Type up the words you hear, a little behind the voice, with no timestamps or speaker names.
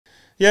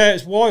Yeah,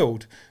 it's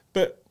wild,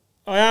 but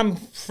I am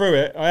through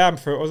it.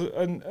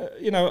 And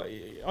you know,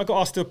 I got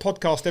asked to do a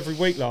podcast every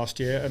week last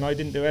year, and I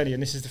didn't do any.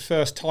 And this is the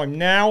first time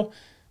now,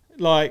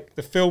 like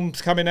the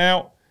film's coming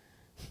out,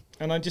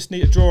 and I just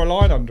need to draw a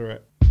line under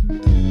it.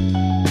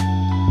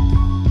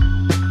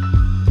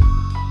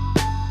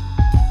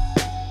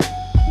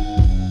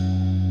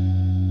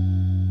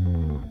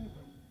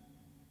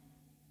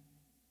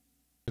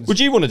 Would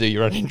you want to do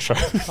your own intro?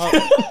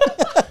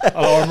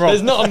 Oh, I'm Rob.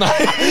 There's not a man.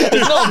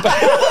 There's not a man.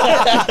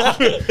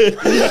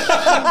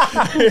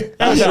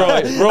 That's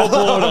right. Rob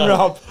Warner. I'm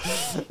Rob.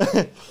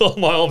 Oh,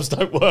 my arms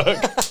don't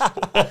work.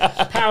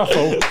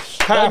 Powerful.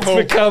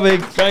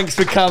 Thanks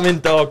for coming,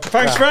 dog.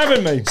 Thanks for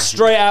having me.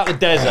 Straight out the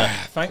desert.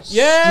 Thanks.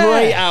 Yeah.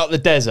 Straight out the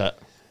desert.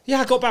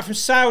 Yeah, I got back from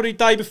Saudi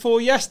day before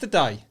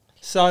yesterday.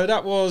 So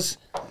that was,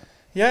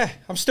 yeah,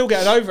 I'm still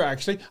getting over it,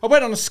 actually. I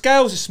went on the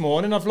scales this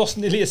morning. I've lost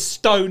nearly a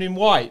stone in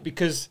weight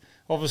because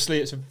obviously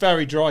it's a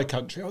very dry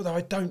country, although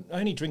I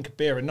only drink a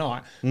beer a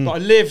night. But I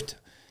lived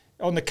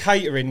on the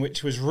catering,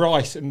 which was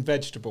rice and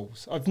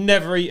vegetables. I've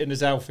never eaten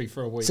as healthy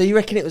for a week. So you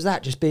reckon it was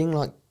that, just being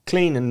like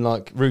clean and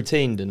like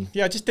routined? And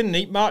yeah, I just didn't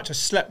eat much. I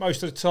slept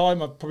most of the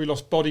time. I probably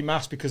lost body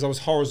mass because I was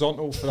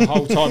horizontal for the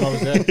whole time I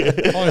was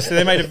there. Honestly,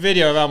 they made a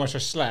video of how much I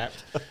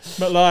slept.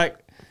 But like,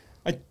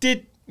 I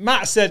did.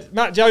 Matt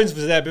Jones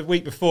was there the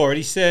week before, and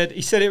he said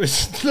it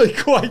was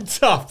like quite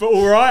tough, but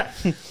all right.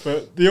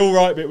 But the all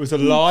right bit was a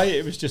lie.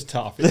 It was just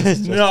tough.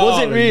 Was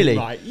it really?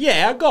 Right.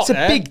 Yeah, I got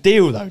there. It's a big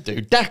deal though,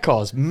 dude.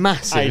 Dakar's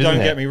massive. Hey, don't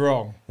get me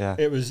wrong. Yeah.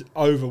 It was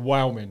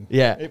overwhelming.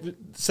 Yeah.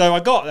 So I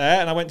got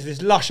there and I went to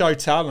this lush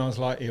hotel and I was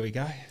like, here we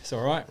go. It's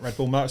all right. Red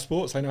Bull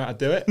Motorsports. They know how to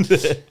do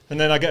it. And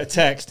then I get a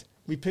text.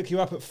 We pick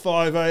you up at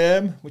 5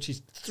 a.m., which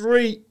is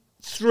 3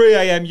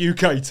 a.m.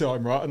 UK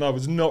time, right? And I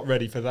was not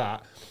ready for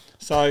that.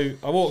 So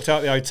I walked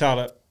out the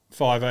hotel at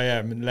 5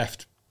 a.m. and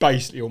left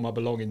basically all my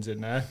belongings in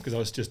there because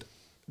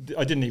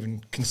I didn't even,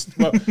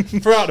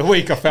 throughout the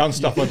week I found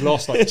stuff I'd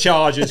lost, like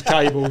chargers,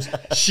 cables,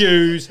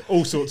 shoes,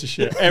 all sorts of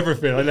shit,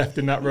 everything I left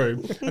in that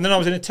room. And then I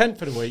was in a tent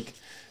for the week.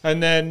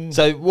 And then...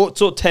 So what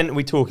sort of tent are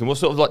we talking? What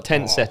sort of like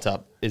tent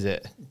setup is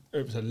it?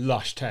 It was a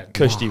lush tent.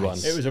 Cushy one.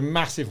 It was a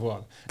massive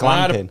one. Glamping.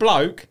 I had a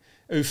bloke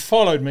who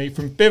followed me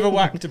from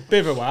bivouac to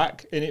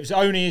bivouac, and it was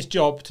only his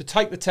job to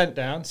take the tent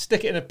down,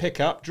 stick it in a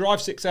pickup,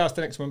 drive 6 hours to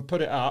the next one, put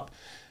it up.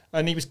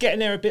 And he was getting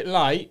there a bit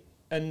late,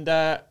 and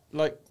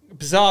like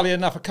bizarrely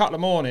enough, a couple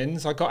of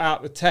mornings, I got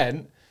out the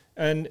tent,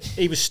 and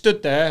he was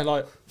stood there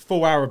like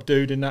full Arab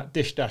dude in that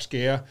dish dash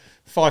gear,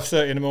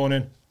 5:30 in the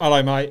morning.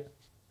 Hello, mate.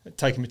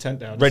 Taking my tent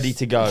down. Ready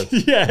to go.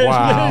 Yeah.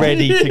 Wow.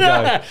 Ready to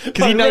go.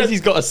 Because he knows he's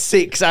got a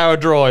 6 hour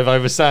drive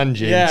over sand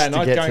dunes and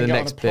to I'd get go to the and get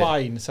next on a bit.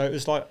 plane. So it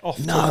was like off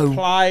to a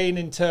plane,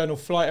 internal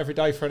flight every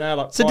day for an hour.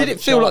 Like so did it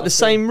feel like the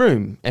same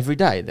room every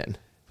day then?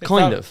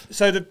 Kind of.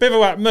 So the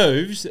bivouac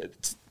moves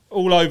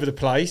all over the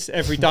place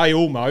every day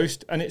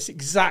almost, and it's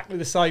exactly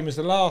the same as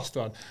the last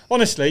one.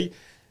 Honestly,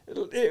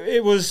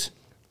 it was,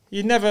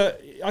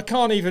 I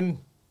can't even...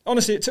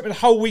 Honestly, it took me the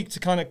whole week to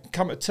kind of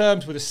come to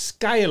terms with the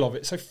scale of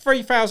it. So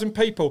 3,000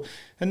 people,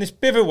 and this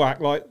bivouac,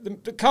 like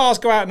the cars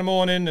go out in the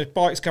morning, the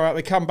bikes go out,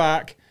 they come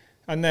back,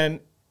 and then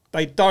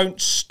they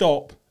don't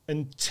stop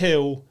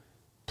until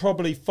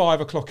probably 5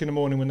 o'clock in the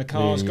morning when the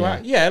cars go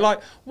out. Yeah, like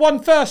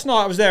first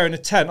night I was there in a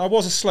tent, I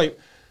was asleep.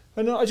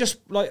 And I just,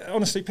 like,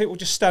 honestly, people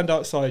just stand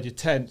outside your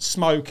tent,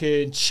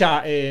 smoking,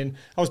 chatting.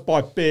 I was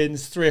by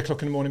bins, 3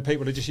 o'clock in the morning,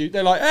 people are just,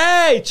 they're like,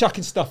 hey,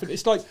 chucking stuff.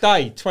 It's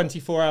like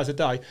 24 hours a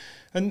day.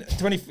 And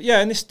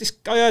and this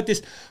I heard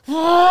this, and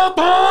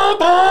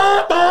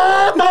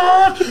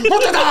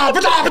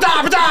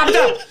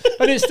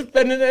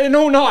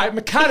all night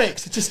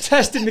mechanics are just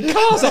testing the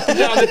cars up and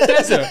down the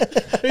desert.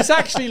 It's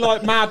actually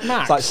like Mad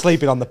Max. It's like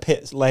sleeping on the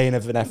pit lane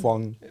of an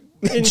F1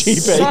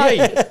 insane.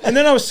 And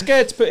then I was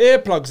scared to put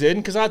earplugs in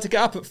because I had to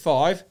get up at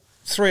 5.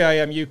 3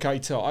 a.m. UK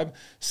time.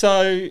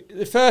 So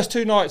the first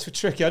 2 nights were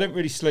tricky. I didn't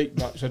really sleep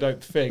much, I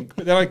don't think.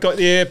 But then I got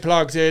the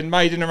earplugs in,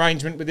 made an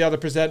arrangement with the other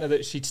presenter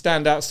that she'd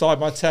stand outside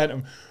my tent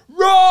and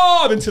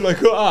run until I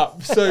got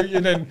up. So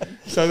then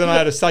I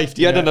had a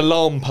safety. You had an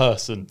alarm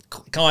person.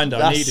 Kind of.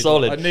 That's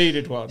solid. I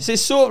needed one. So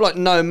it's sort of like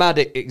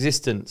nomadic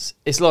existence.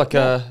 It's like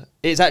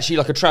it's actually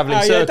like a travelling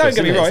circus. Don't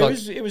get me wrong.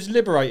 Like, it was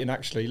liberating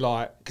actually.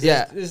 Like, cause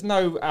there's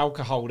no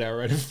alcohol there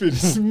or anything.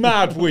 It's a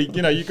mad week.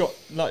 You know, you got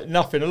like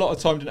nothing. A lot of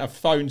time didn't have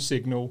phone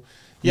signal.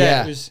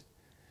 It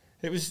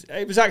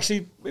was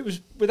actually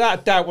without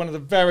a doubt one of the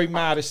very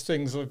maddest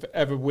things I've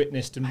ever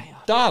witnessed and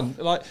done.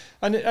 Like,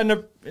 and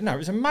it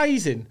was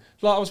amazing.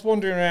 Like, I was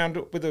wandering around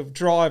with the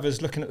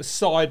drivers looking at the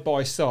side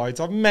by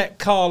sides. I've met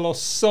Carlos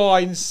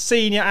Sainz,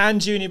 senior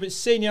and junior, but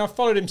senior. I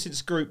followed him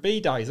since Group B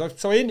days.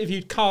 So I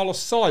interviewed Carlos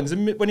Sainz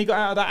and when he got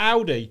out of that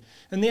Audi,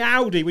 and the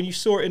Audi, when you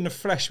saw it in the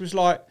flesh, was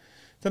like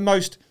the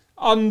most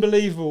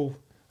unbelievable.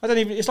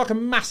 It's like a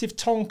massive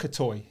Tonka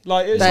toy.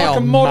 Like, it's they like are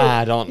a model,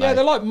 mad, aren't they? Yeah,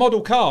 they're like model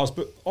cars,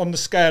 but on the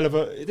scale of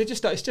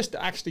it's just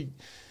actually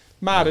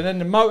mad. And then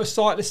the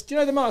motorcyclists,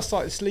 the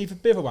motorcyclists leave a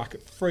bivouac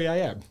at 3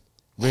 a.m.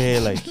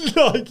 Really?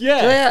 Like, Do they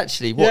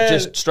actually? What, Yeah.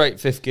 just straight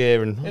fifth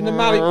gear and... In the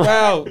Mali,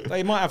 well,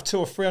 they might have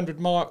 200 or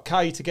 300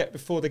 k to get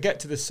before they get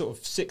to this sort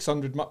of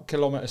 600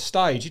 kilometre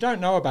stage. You don't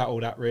know about all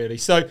that really.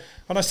 So,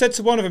 and I said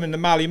to one of them in the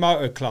Mali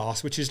Moto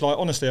class, which is like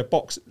honestly a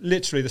box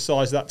literally the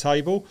size of that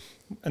table,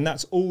 and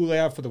that's all they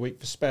have for the week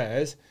for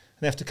spares.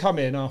 And they have to come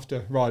in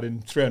after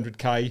riding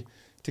 300k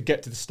to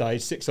get to the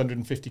stage,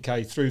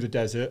 650k through the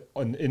desert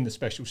in the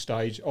special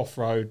stage,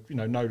 off-road,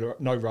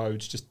 no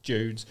roads, just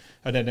dunes,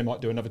 and then they might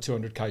do another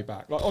 200k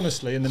back. Like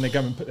honestly, and then they go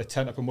and put their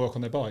tent up and work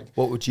on their bike.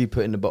 What would you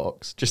put in the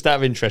box? Just out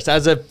of interest.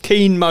 As a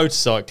keen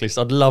motorcyclist,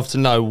 I'd love to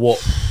know what,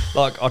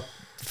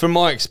 from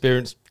my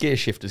experience, gear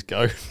shifters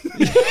go.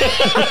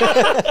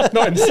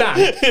 Not in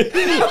sand.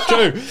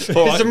 True.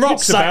 There's some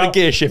rocks Sack about. the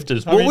gear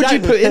shifters. I What mean, would you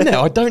that- put in there?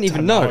 I don't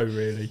even know.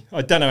 Really.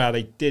 I don't know how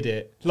they did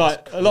it.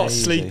 Like a lot of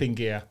crazy. sleeping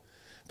gear.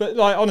 But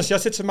like honestly, I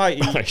said to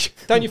mate,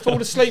 don't you fall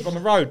asleep on the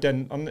road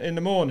then in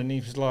the morning? He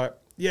was like,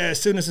 yeah,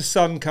 as soon as the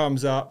sun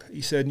comes up,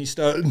 he said, and you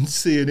start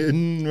seeing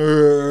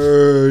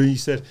it. He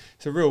said,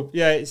 it's a real,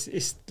 yeah,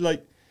 it's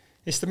like,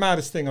 it's the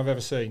maddest thing I've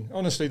ever seen.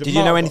 Honestly. Did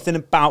you know anything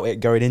about it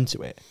going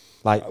into it?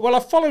 Like, Well, I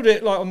followed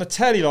it like on the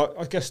telly, like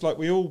I guess like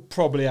we all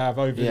probably have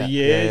over Yeah. the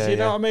years. Yeah, You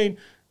know yeah. what I mean?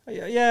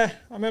 Yeah,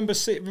 I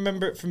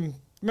remember it from.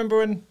 Remember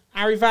when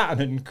Harry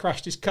Vatanen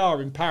crashed his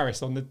car in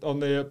Paris on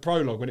the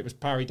prologue when it was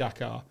Paris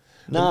Dakar?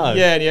 No.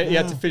 Yeah, and he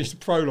had to finish the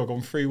prologue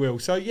on free wheel.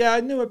 So yeah, I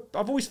knew.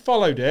 I've always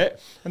followed it,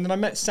 and then I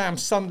met Sam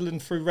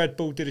Sunderland through Red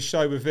Bull. Did a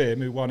show with him,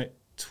 who won it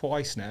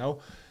twice now.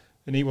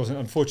 And he wasn't.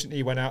 Unfortunately,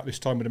 he went out this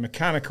time with a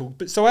mechanical.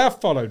 But so I have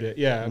followed it,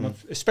 yeah, and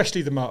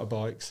especially the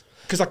motorbikes,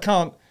 because I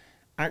can't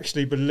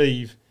actually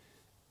believe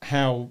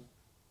how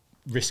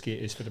risky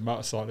it is for the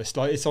motorcyclist.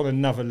 Like it's on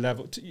another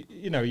level.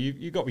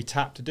 You've got to be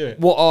tapped to do it.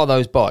 What are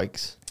those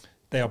bikes?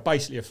 They are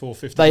basically a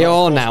 450. They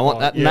are motocross now.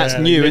 bike. That's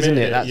they new, isn't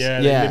limited it? That's, yeah,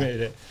 yeah. they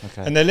limited it,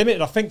 Okay. and they're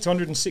limited, I think, to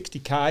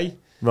 160k.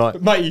 Right.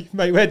 But mate,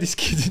 we had this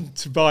kid in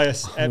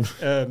Tobias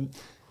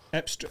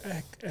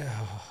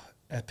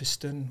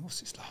Episton. What's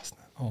his last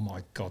name? Oh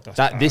my god, that's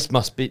bad. This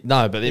must be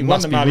but He it won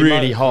must the be Mali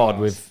really Moto hard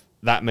class. with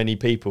that many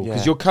people because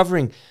Yeah. you're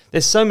covering.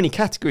 There's so many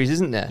categories,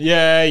 isn't there?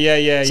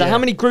 Yeah. So how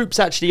many groups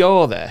actually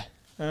are there?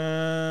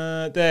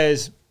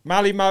 There's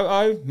Mali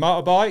Moto,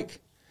 motorbike,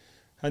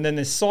 and then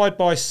there's side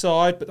by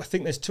side. But I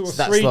think there's two or So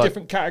that's three like-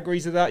 different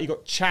categories of that. You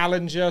got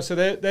Challenger, so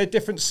they're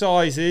different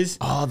sizes.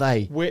 Are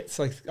they? Widths,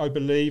 I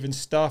believe, and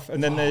stuff.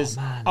 And then there's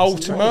man, that's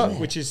Ultimate,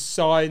 amazing. which is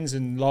Signs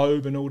and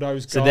Loeb and all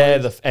those guys. So they're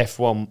the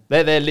F1.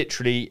 They're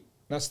literally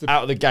That's the.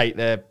 out of the gate.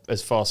 They're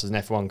as fast as an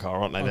F1 car,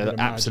 aren't they? I would They're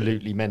imagine.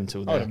 absolutely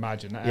mental. I would There.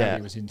 imagine that Yeah.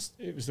 Audi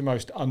it was the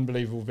most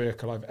unbelievable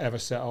vehicle I've ever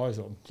set eyes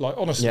on. Like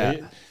honestly,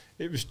 Yeah.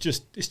 it's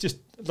just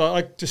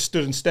like I just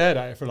stood and stared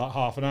at it for like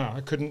half an hour.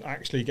 I couldn't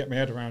actually get my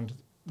head around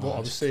what I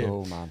was seeing.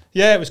 cool, man.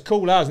 Yeah, it was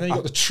cool as. And then you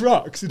got the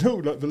trucks and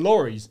all, like the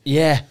lorries.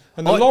 Yeah.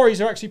 And the lorries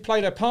are actually play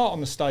their part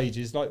on the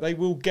stages. Like they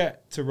will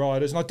get to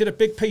riders. And I did a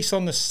big piece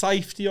on the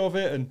safety of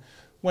it and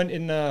went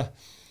in the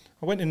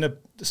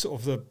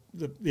sort of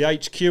the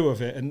HQ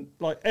of it. And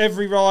like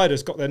every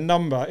rider's got their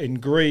number in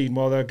green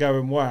while they're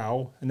going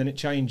wow. And then it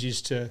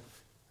changes to,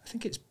 I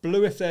think it's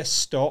blue if they're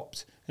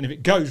stopped. And if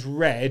it goes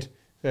red,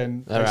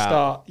 then They're they out.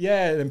 start.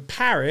 Yeah, then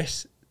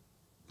Paris,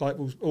 like,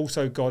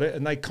 also got it.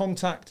 And they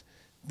contact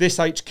this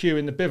HQ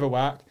in the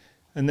bivouac,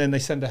 and then they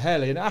send a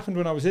heli. And it happened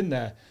when I was in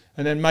there.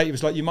 And then mate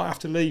was like, you might have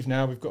to leave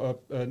now. We've got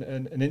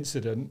an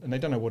incident, and they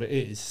don't know what it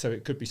is. So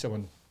it could be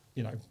someone,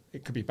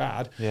 it could be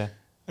bad. Yeah.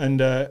 And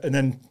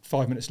then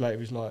 5 minutes later, he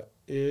was like,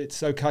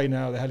 it's okay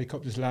now. The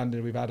helicopter's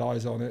landed. We've had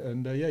eyes on it.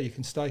 And yeah, you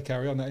can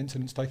carry on. That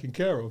incident's taken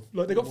care of.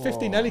 Like they got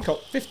 15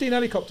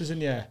 helicopters in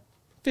the air.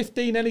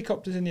 15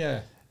 helicopters in the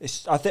air.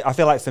 I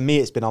feel like for me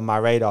it's been on my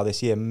radar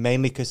this year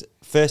mainly because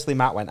firstly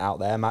Matt went out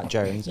there, Matt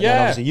Jones, and then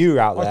obviously you were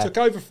out there. I took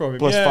over from him.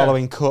 Plus yeah.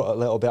 following Cut a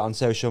little bit on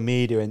social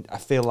media, and I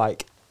feel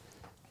like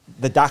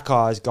the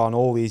Dakar has gone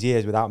all these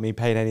years without me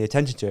paying any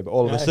attention to it. But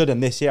all of a sudden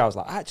this year I was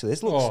like, actually,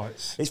 this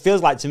looks. It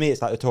feels like to me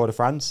it's like the Tour de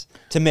France.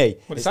 To me,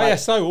 Well, it's like,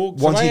 ASO.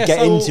 once you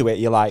get into it,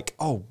 you're like,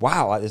 oh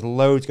wow, like there's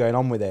loads going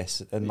on with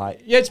this, and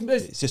like Yeah,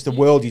 it's just a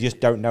world you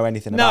just don't know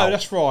anything about. No,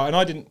 that's right. And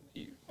I didn't.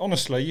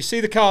 Honestly, you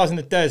see the cars in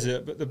the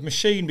desert, but the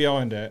machine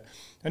behind it,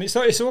 and it's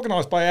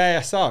organised by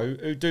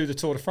ASO who do the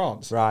Tour de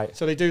France. Right.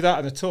 So they do that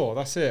in the Tour.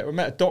 That's it. We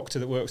met a doctor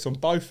that works on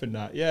both and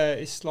that. Yeah,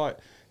 it's like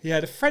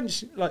the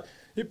French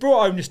it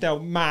brought home just how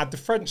mad the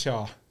French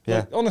are. Yeah.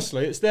 Like,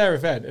 honestly, it's their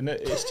event, and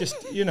it's just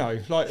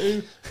like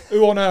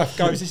who on earth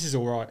goes? This is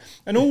all right.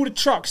 And all the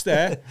trucks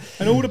there,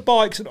 and all the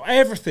bikes and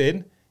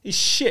everything is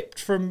shipped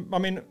from, I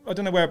mean, I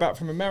don't know where about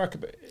from America,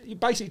 but you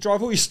basically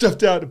drive all your stuff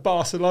down to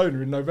Barcelona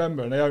in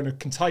November, and they own a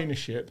container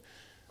ship,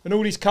 and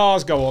all these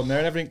cars go on there,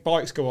 and everything,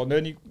 bikes go on there,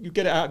 and you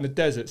get it out in the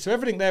desert. So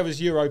everything there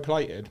was Euro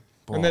plated,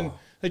 and then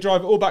they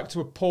drive it all back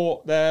to a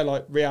port there,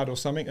 like Riyadh or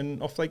something,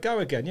 and off they go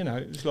again.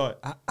 It was like,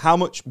 How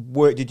much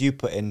work did you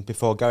put in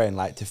before going,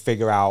 like to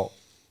figure out?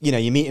 You're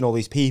meeting all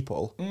these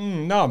people.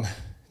 none,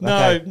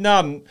 Okay.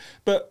 none,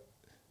 but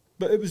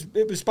it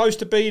was supposed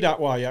to be that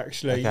way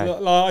actually. Okay.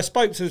 Like I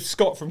spoke to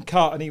Scott from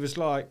Cut, and he was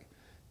like,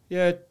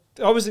 "Yeah,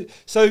 I was."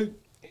 So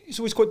it's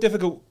always quite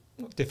difficult.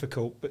 Not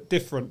difficult, but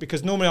different,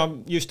 because normally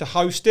I'm used to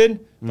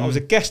hosting. But I was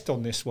a guest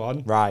on this one,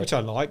 which I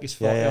like. It's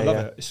fun. I love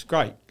it. It's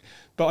great.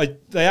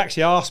 But they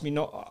actually asked me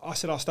not. I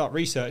said I'll start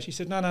research. He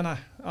said no.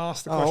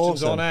 Ask the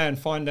questions on air and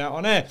find out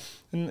on air.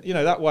 And you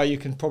know, that way you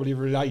can probably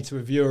relate to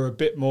a viewer a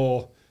bit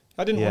more.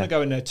 I didn't want to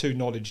go in there too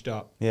knowledged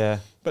up. Yeah.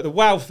 But the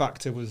wow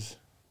factor was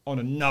on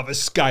another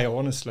scale,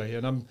 honestly.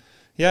 And I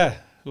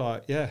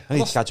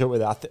need to catch up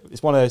with it.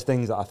 It's one of those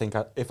things that I think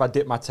if I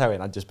dip my toe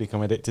in, I'd just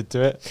become addicted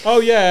to it. Oh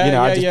yeah,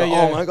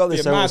 oh my God,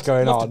 there's so much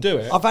going on. To do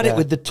it. I've had it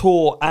with the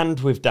Tour and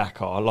with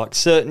Dakar. Like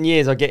certain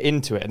years, I get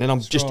into it, and then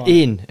I'm just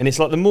in, and it's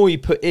like the more you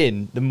put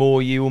in, the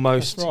more you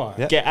almost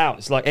get out.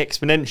 It's like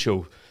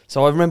exponential.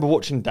 So I remember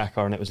watching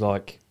Dakar, and it was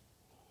like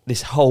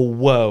this whole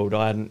world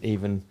I hadn't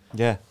even,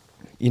 I've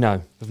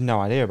no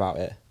idea about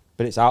it,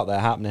 but it's out there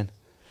happening.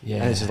 Yeah,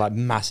 and it's just like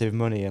massive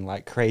money and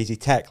like crazy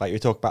tech. Like you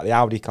talk about the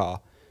Audi car.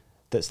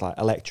 That's like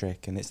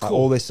electric, and it's like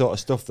all this sort of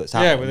stuff that's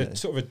happening. Yeah, with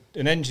sort of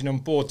an engine on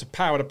board to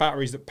power the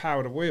batteries that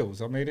power the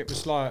wheels. I mean, it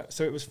was like,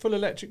 so it was full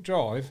electric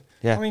drive.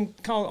 Yeah. I mean,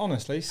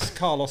 honestly,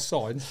 Carlos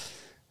Sainz,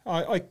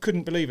 I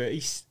couldn't believe it.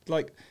 He's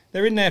like,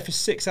 they're in there for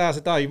 6 hours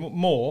a day,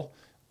 more.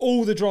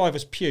 All the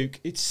drivers puke.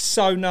 It's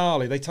so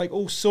gnarly. They take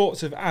all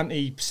sorts of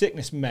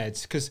anti-sickness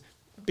meds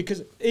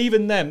because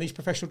even them, these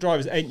professional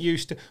drivers ain't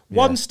used to.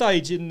 One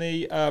stage in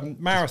the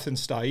marathon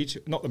stage,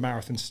 not the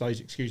marathon stage,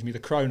 excuse me, the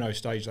chrono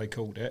stage they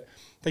called it,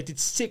 they did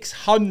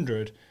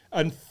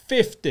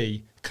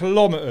 650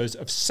 kilometres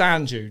of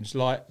sand dunes,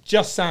 like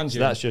just sand dunes. So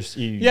that's just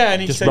you. Yeah,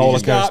 and he said you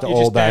just go up, you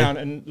just down,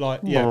 and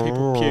like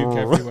people puke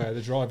everywhere.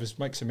 The drivers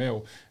makes them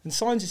ill. And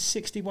Sainz is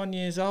 61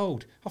 years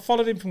old. I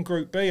followed him from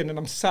Group B, and then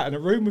I'm sat in a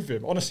room with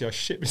him. Honestly, I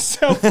shit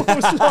myself. I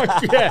was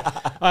like,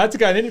 I had to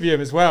go and interview him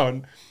as well,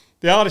 and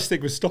the hardest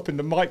thing was stopping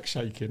the mic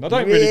shaking. I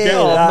don't really get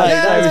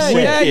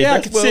it. Yeah,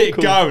 I could see it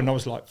go, and I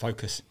was like,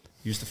 focus.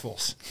 Use the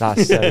force.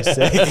 That's so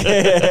sick.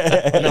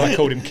 And then I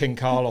called him King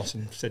Carlos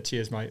and said,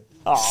 cheers, mate.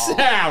 Oh,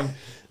 sound.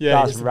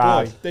 Yeah, that's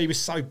rad. He was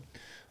so...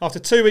 After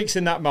 2 weeks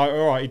in that motor,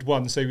 all right, he'd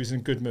won, so he was in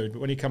a good mood.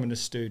 But when he came in the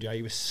studio,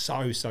 he was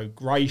so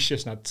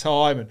gracious and had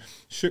time and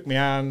shook my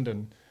hand.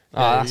 And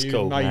that's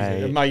cool.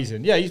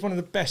 Amazing. Yeah, he's one of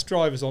the best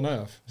drivers on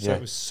earth. So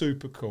it was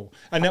super cool.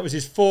 And that was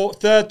his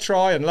third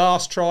try and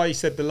last try. He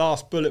said the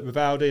last bullet with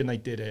Audi, and they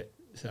did it.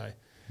 So,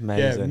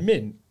 amazing. Yeah,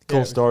 mint.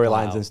 Cool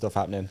storylines and stuff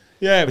happening.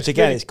 Yeah, which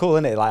again, it's cool,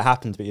 isn't it? It like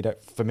happens, but you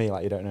don't. For me,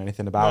 like you don't know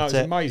anything about it. It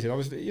was amazing. I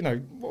was,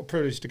 what a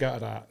privilege to go to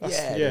that.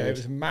 It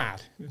was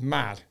mad. It was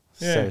mad.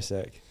 Yeah. So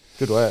sick.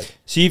 Good work.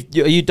 So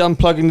are you done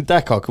plugging the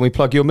Dakar? Can we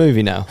plug your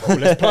movie now? Oh,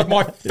 let's plug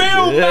my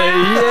film.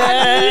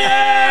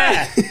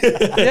 Yeah.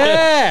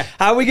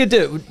 How are we gonna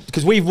do it?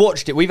 Because we've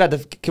watched it. We've had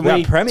Can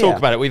we talk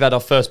about it? We've had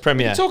our first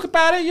premiere. Talk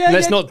about it. Yeah.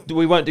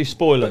 We won't do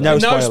spoilers. No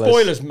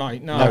spoilers,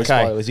 mate. No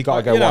spoilers. You got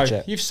to go watch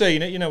it. You've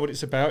seen it. You know what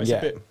it's about. It's a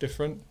bit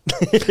different.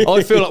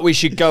 I feel like we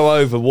should go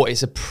over what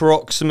it's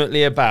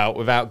approximately about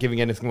without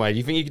giving anything away. Do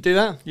you think you could do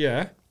that?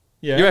 Yeah.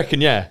 Yeah. You reckon?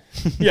 Yeah.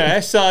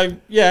 Yeah. So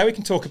we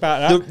can talk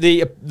about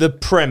that. The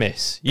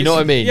premise. You know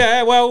what I mean?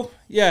 Yeah. Well.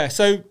 Yeah.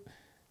 So,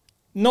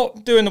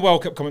 not doing the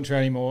World Cup commentary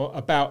anymore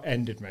about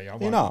ended me.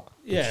 You're not.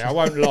 Yeah, I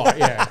won't lie.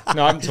 Yeah.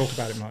 No, I haven't talked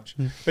about it much,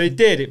 but it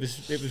did. It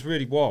was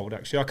really wild.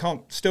 Actually, I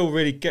can't still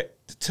really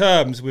get to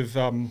terms with.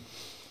 I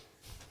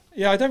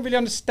don't really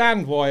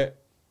understand why it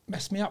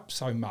messed me up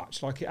so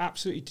much. Like it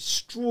absolutely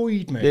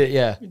destroyed me.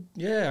 Yeah.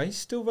 Yeah. It's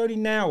still only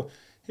now.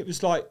 It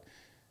was like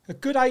a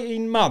good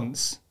 18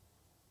 months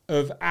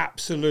of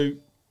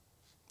absolute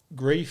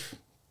grief,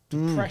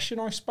 depression,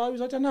 I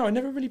suppose. I don't know. I've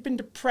never really been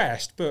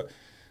depressed, but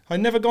I've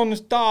never gone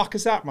as dark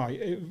as that, mate.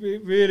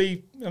 It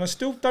really, and I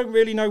still don't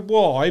really know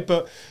why.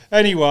 But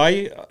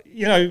anyway,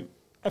 I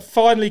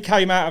finally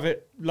came out of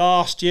it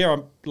last year.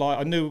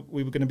 I knew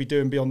we were going to be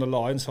doing Beyond the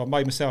Line, so I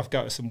made myself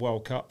go to some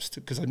World Cups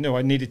because I knew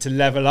I needed to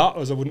level up,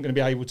 as I wasn't going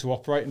to be able to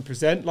operate and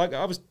present. Like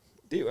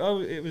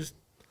it was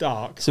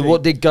dark. So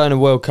what did going to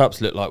World Cups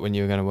look like when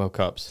you were going to World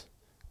Cups?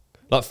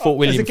 Like Fort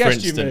William, for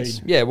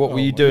instance. Yeah, what were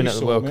you doing at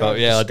the World Cup?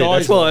 Yeah, I did.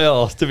 That's why I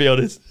asked, to be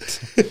honest.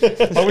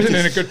 I wasn't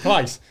in a good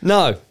place.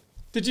 No.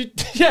 Did you?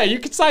 Yeah, you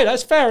could say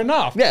that's fair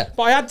enough. Yeah.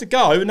 But I had to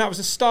go, and that was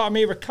the start of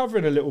me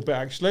recovering a little bit,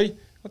 actually.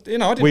 I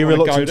didn't want to go there. Were you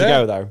reluctant to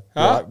go, though?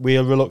 Huh? Were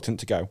you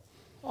reluctant to go?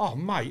 Oh,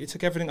 mate, it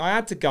took everything. I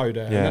had to go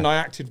there, and then I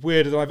acted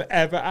weirder than I've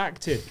ever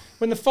acted.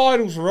 When the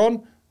finals were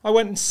on, I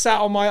went and sat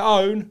on my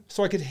own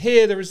so I could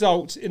hear the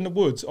results in the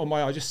woods on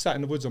my own. I just sat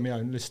in the woods on my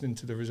own listening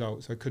to the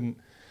results. I couldn't...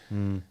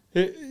 and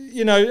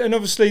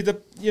obviously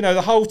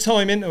the whole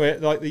time into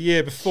it, like the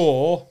year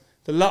before,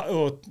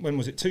 or when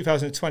was it,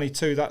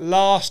 2022, that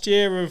last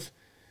year of,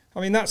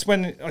 that's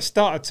when I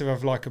started to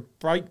have like a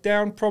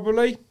breakdown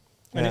probably.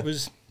 And it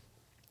was,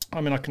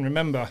 I can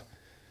remember,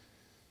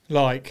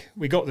 like,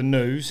 we got the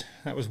news,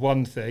 that was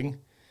one thing.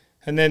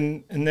 And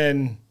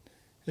then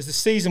as the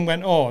season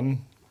went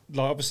on,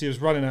 like obviously I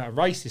was running out of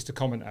races to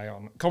commentate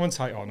on,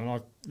 and I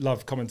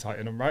love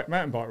commentating on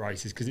mountain bike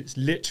races because it's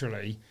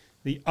literally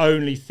the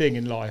only thing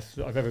in life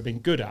that I've ever been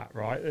good at,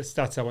 right?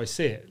 That's how I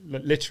see it,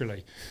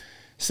 literally.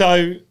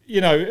 So,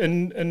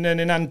 and then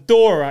in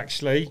Andorra,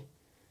 actually,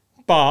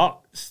 but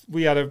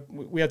we had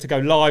to go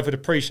live with a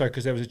pre-show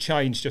because there was a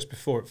change just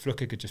before it.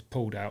 Fluker had just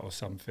pulled out or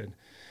something.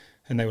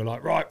 And they were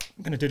like, right,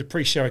 I'm going to do the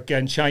pre-show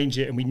again, change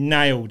it. And we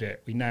nailed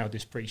it. We nailed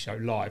this pre-show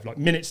live, like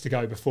minutes to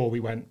go before we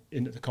went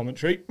into the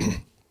commentary.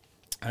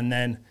 And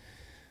then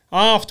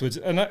afterwards,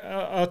 and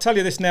I'll tell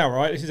you this now,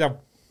 right? This is how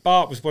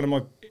Bart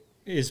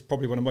is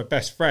probably one of my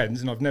best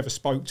friends. And I've never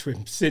spoke to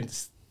him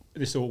since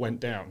this all went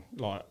down.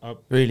 Like,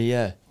 really,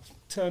 yeah.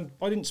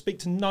 I didn't speak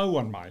to no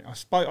one, mate.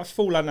 I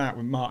fallen out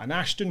with Martin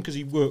Ashton because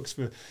he works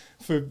for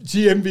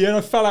GMBN.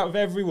 I fell out with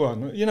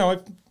everyone. You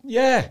know,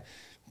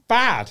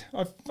 bad.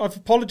 I've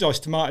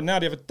apologised to Martin now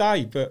the other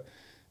day, but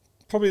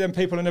probably them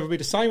people will never be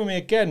the same with me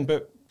again.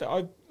 But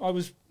I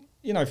was,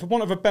 you know, for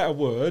want of a better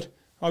word,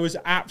 I was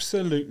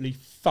absolutely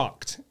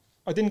fucked.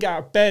 I didn't get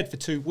out of bed for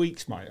 2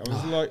 weeks, mate. I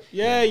was like,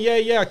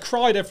 yeah. I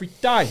cried every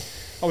day.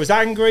 I was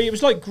angry. It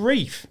was like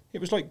grief.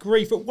 At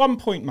one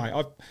point, mate,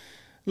 I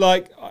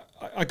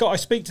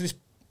speak to this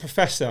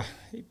professor,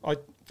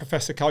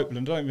 Professor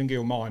Copeland. I don't think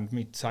he'll mind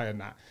me saying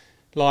that.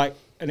 Like,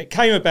 and it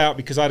came about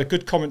because I had a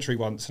good commentary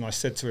once, and I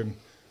said to him,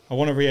 I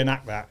want to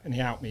reenact that, and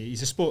he helped me.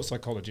 He's a sports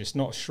psychologist,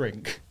 not a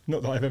shrink.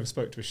 Not that I've ever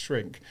spoke to a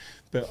shrink,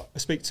 but I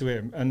speak to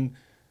him, and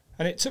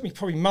it took me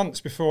probably months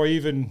before I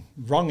even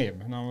rung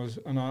him, and I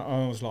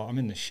was like, I'm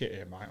in the shit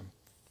here, mate.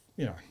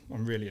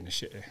 I'm really in the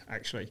shit here,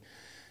 actually.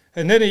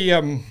 And then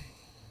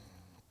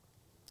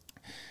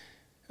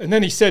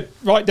he said,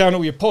 write down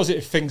all your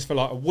positive things for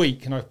like a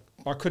week, and I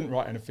couldn't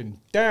write anything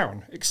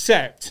down,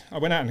 except I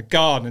went out in the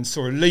garden and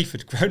saw a leaf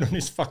had grown on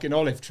this fucking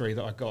olive tree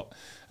that I got.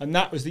 And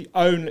that was the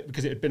only,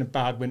 because it had been a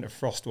bad winter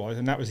frost-wise,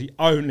 and that was the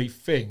only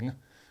thing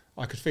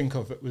I could think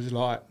of that was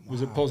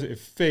a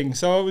positive thing.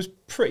 So I was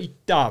pretty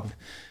done.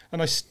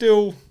 And I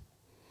still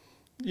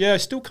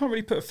can't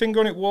really put a finger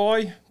on it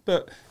why,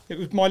 but it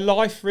was my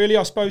life, really.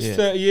 I suppose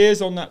 30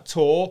 years on that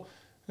tour,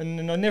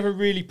 and I never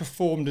really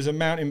performed as a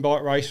mountain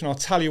bike racer, and I'll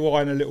tell you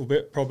why in a little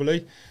bit,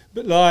 probably.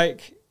 But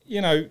like,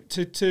 you know,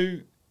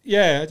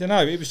 I don't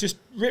know. It was just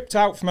ripped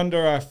out from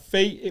under our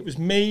feet. It was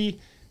me.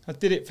 I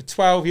did it for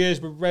 12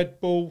 years with Red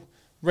Bull.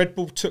 Red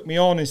Bull took me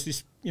on as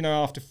this, you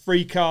know, after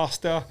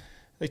Freecaster.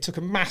 They took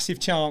a massive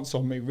chance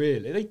on me,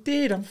 really. They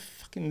did. I'm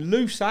fucking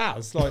loose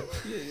as. Like,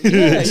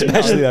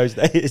 especially those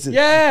days.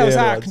 Yeah, I was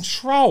out of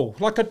control.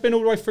 Like, I'd been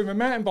all the way through my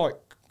mountain bike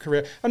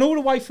career and all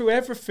the way through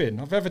everything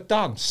I've ever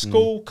done.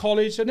 School,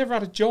 college. I never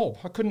had a job.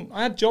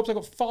 I had jobs. I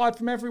got fired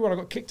from everyone. I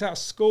got kicked out of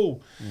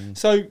school.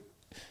 So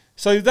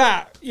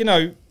that, you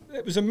know,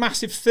 it was a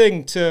massive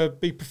thing to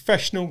be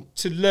professional,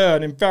 to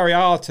learn, and very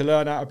hard to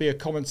learn how to be a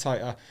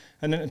commentator,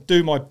 and then to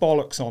do my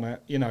bollocks on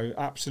it, you know,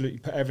 absolutely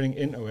put everything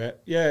into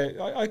it. Yeah,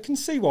 I can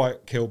see why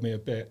it killed me a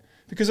bit,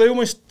 because I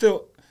almost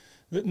thought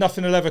that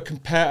nothing will ever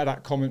compare to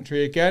that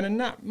commentary again,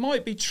 and that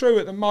might be true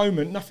at the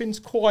moment. Nothing's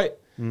quite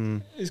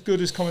as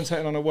good as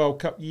commentating on a World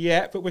Cup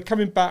yet, but we're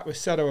coming back with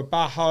Sedo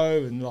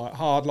Abajo and like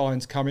hard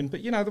lines coming. But,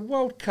 you know, the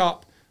World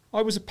Cup,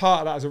 I was a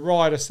part of that as a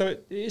rider, so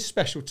it is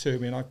special to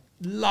me, and I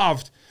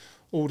loved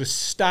all the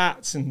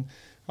stats, and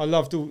I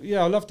loved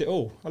it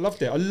all. I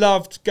loved it. I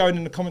loved going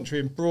in the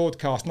commentary and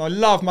broadcast, and I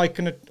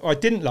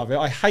didn't love it.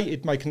 I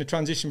hated making the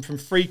transition from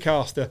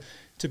Freecaster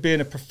to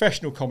being a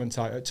professional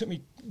commentator. It took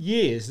me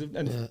years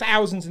and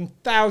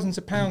thousands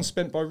of pounds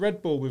spent by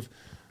Red Bull with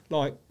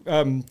like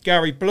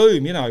Gary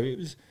Bloom. You know,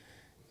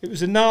 it was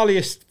the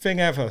gnarliest thing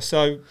ever.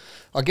 So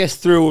I guess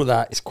through all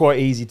that, it's quite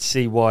easy to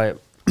see why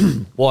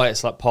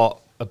it's like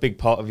a big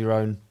part of your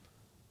own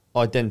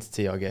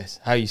identity, I guess,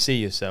 how you see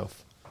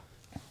yourself.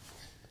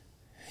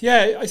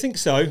 Yeah, I think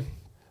so.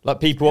 Like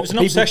people, it was an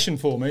obsession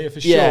for me,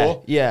 for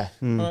sure. Yeah.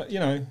 You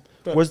know,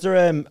 but was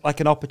there like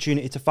an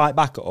opportunity to fight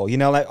back at all? You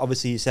know, like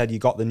obviously you said you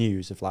got the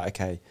news of like,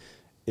 okay,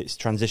 it's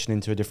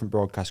transitioning to a different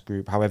broadcast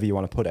group, however you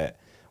want to put it.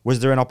 Was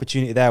there an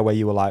opportunity there where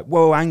you were like,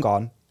 whoa, hang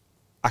on,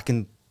 I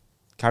can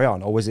carry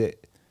on, or was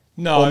it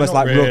almost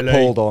like really. rug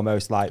pulled,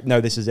 almost like,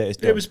 no, this is it. It's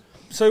done. It was.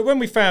 So when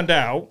we found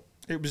out,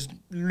 it was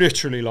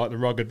literally like the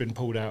rug had been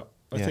pulled out.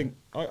 I think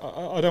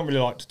I don't really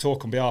like to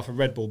talk on behalf of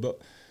Red Bull,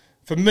 but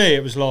for me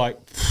it was like,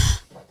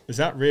 has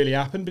that really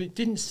happened? But it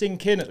didn't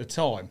sink in at the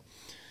time.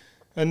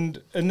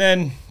 And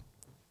then,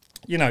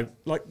 you know,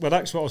 like, well,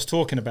 that's what I was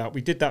talking about.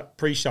 We did that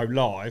pre-show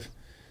live,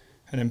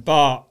 and then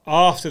Bart,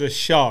 after the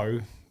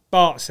show,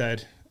 Bart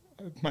said,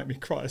 it made me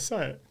cry to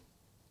say it.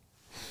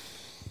 Do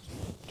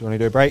you want to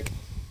do a break?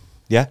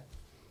 Yeah?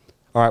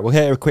 All right, we'll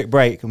hit a quick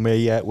break, and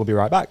we'll be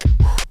right back.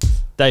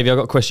 Davey, I've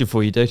got a question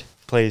for you, dude.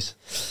 Please.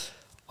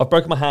 I've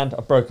broken my hand,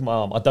 I've broken my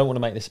arm. I don't want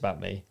to make this about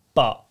me,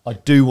 but I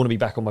do want to be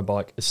back on my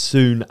bike as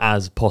soon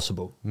as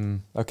possible.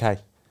 Okay.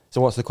 So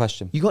what's the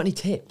question? You got any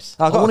tips?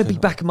 I want to be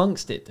back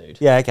amongst it, dude.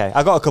 Yeah, okay.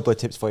 I've got a couple of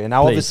tips for you.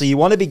 Now, obviously, you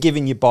want to be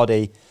giving your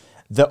body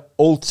the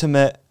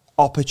ultimate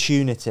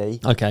opportunity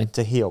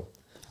to heal.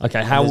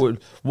 Okay,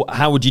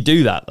 how would you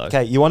do that, though?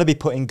 Okay, you want to be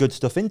putting good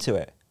stuff into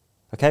it.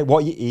 Okay,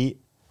 what you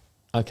eat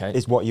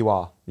is what you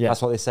are. Yeah.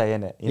 That's what they say,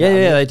 innit? You know what I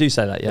mean? They do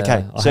say that, yeah.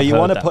 Okay, so you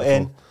want to put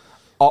in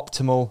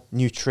optimal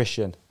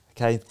nutrition.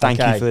 Okay, thank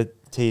you for the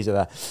teaser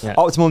there. Yeah.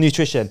 Optimal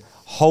nutrition,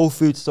 whole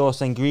food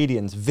source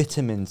ingredients,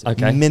 vitamins,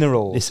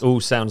 minerals. This all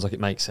sounds like it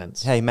makes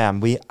sense. Hey, man,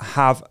 we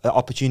have an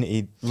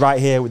opportunity right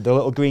here with the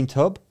little green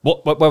tub.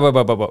 What?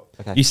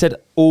 Okay. You said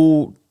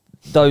all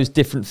those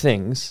different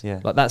things. Yeah.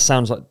 Like that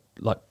sounds like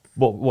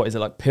what is it,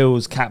 like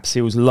pills,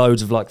 capsules,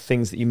 loads of like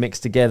things that you mix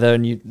together,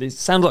 and it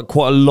sounds like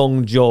quite a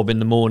long job in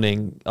the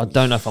morning. I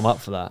don't know if I'm up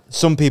for that.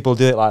 Some people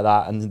do it like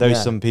that, and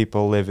those some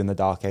people live in the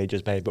dark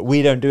ages, babe. But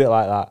we don't do it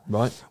like that.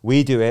 Right.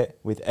 We do it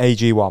with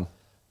AG1,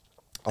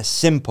 a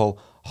simple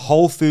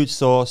whole food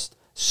sourced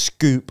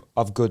scoop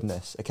of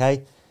goodness.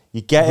 Okay,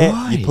 you get it.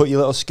 You put your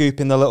little scoop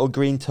in the little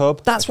green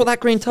tub. That's what that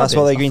green tub is. That's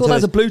what the green tub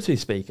is. That's a Bluetooth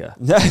speaker.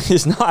 No,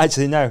 it's not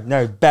actually.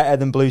 No, better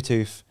than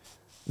Bluetooth.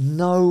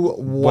 No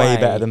way. Way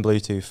better than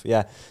Bluetooth.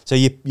 Yeah. So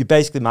you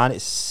basically, man,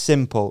 it's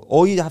simple.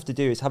 All you have to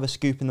do is have a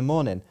scoop in the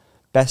morning.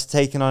 Best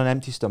taken on an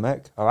empty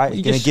stomach. All right. Well,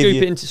 you just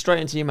scoop it straight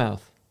into your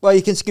mouth. Well,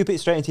 you can scoop it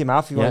straight into your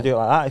mouth if you want to do it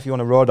like that. If you want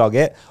to raw dog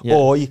it,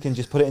 or you can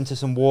just put it into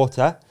some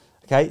water.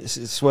 Okay,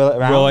 swirl it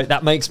around. Right,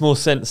 that makes more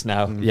sense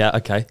now. Yeah,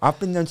 okay. I've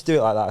been known to do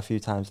it like that a few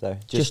times though.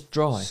 Just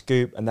dry.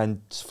 Scoop and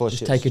then flush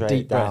just it take straight a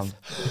deep down.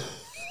 breath.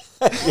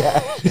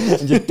 Yeah,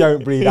 and just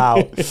don't breathe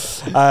out.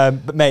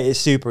 But mate, it's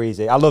super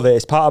easy. I love it.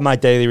 It's part of my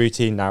daily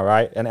routine now,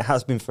 right? And it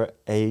has been for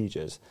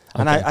ages.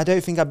 And I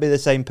don't think I'd be the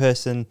same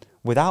person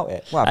without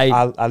it. Well,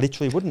 I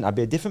literally wouldn't. I'd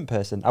be a different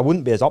person. I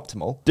wouldn't be as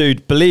optimal.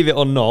 Dude, believe it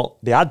or not.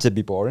 The ads would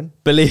be boring.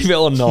 Believe it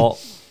or not.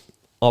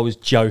 I was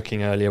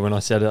joking earlier when I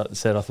said I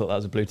thought that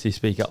was a Bluetooth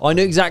speaker. I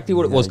knew exactly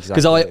what it was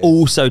because I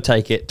also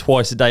take it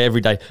twice a day,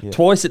 every day. Yeah.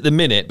 Twice at the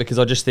minute because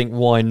I just think,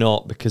 why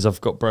not? Because I've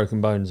got broken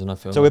bones and I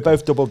feel so like we're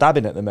both double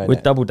dabbing at the moment.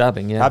 We're double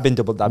dabbing, yeah. I've been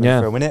double dabbing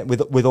for a minute.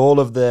 With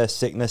all of the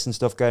sickness and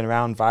stuff going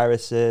around,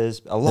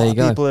 viruses, a lot of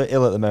people are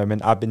ill at the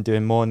moment. I've been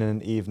doing morning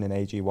and evening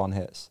AG1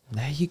 hits.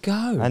 There you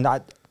go. And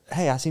I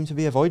seem to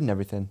be avoiding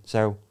everything.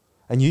 So,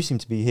 and you seem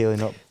to be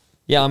healing up.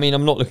 Yeah, I mean,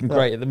 I'm not looking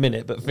great at the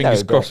minute, but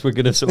fingers crossed we're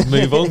going to sort of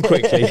move on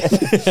quickly.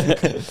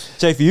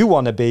 So if you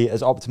want to be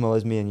as optimal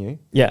as me and you,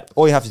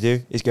 all you have to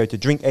do is go to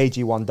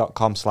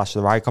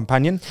drinkag1.com/the ride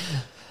companion.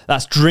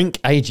 That's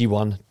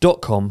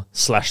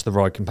drinkag1.com/the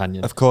ride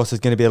companion. Of course, there's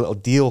going to be a little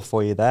deal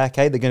for you there,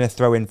 okay? They're going to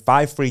throw in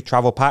 5 free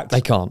travel packs.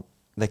 They can't.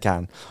 They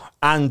can.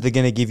 And they're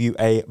going to give you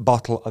a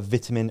bottle of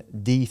vitamin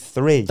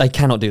D3. They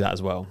cannot do that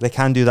as well. They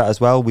can do that as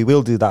well. We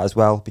will do that as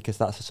well because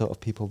that's the sort of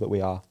people that we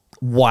are.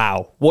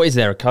 Wow. What is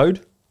there, a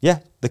code?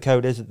 Yeah, the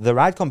code is the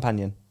ride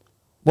companion.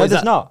 No,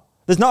 there's not.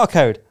 There's not a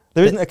code.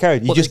 There isn't a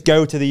code. You just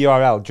go to the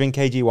URL,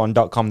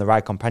 drinkag1.com, the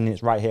ride companion.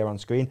 It's right here on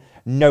screen.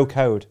 No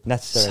code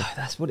necessary. So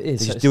that's what it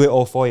is. They just do it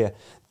all for you.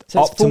 So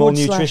optimal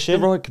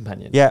nutrition. The ride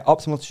companion. Yeah,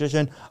 optimal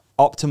nutrition.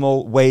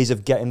 Optimal ways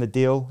of getting the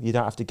deal. You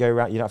don't have to go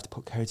around. You don't have to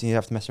put codes in. You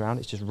don't have to mess around.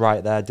 It's just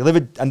right there.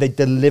 Delivered, and they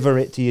deliver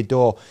it to your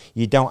door.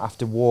 You don't have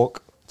to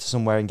walk to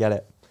somewhere and get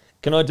it.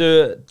 Can I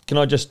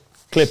just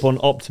clip on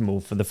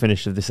optimal for the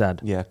finish of this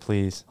ad? Yeah,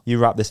 please. You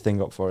wrap this thing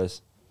up for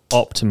us.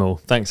 Optimal.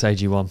 Thanks,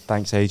 AG1.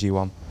 Thanks,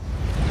 AG1.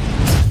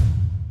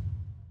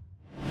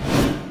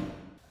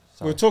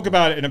 We'll talk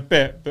about it in a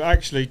bit, but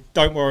actually,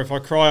 don't worry if I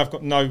cry. I've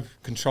got no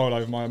control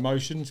over my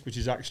emotions, which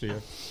is actually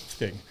a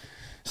thing.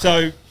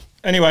 So,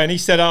 anyway, and he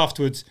said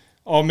afterwards,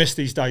 I'll miss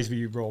these days with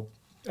you, Rob.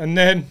 And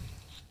then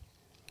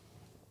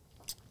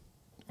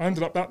I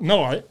ended up that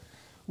night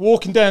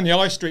walking down the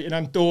high street in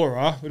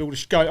Andorra with all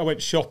the I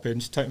went shopping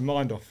to take my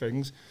mind off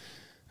things.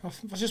 I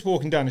was just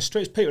walking down the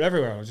streets, people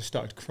everywhere. I just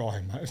started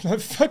crying, mate. It was like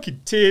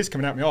fucking tears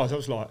coming out my eyes. I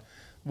was like,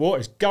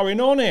 what is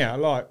going on here?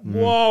 Like,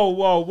 whoa,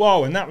 whoa,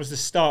 whoa. And that was the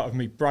start of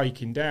me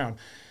breaking down.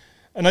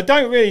 And I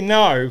don't really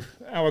know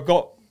how I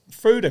got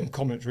through them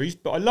commentaries,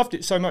 but I loved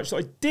it so much that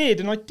I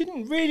did, and I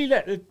didn't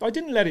let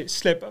it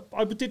slip.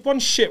 I did one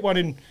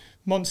in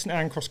Monson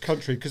and cross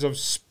country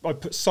because I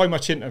put so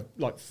much into,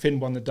 like, Finn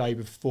won the day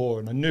before,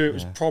 and I knew it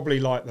was probably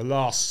like the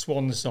last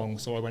swan song,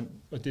 so I went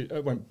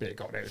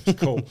big on it. It was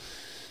cool.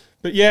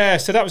 But yeah,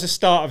 so that was the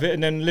start of it,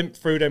 and then limped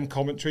through them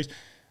commentaries.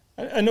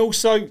 And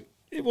also,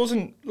 it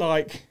wasn't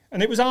like,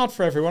 and it was hard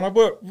for everyone. I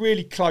worked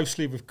really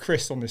closely with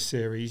Chris on this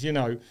series, you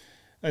know,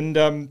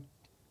 and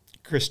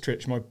Chris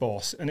Tritch, my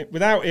boss. And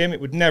without him,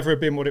 it would never have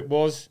been what it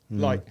was.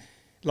 Like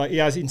he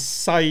has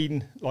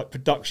insane, like,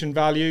 production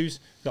values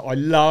that I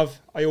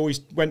love. I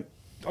always went,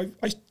 I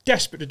was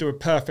desperate to do a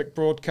perfect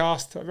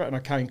broadcast. I reckon I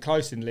came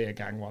close in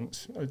Leogang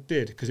once. I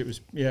did, because it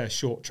was,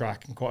 short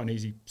track and quite an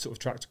easy sort of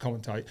track to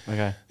commentate.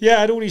 Okay. Yeah,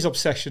 I had all these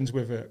obsessions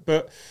with it.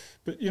 But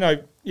me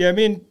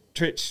and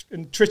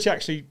Tritch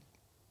actually,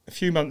 a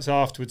few months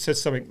afterwards, said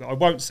something that I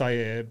won't say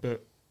here,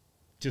 but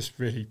just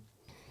really...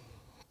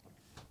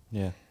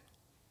 Yeah.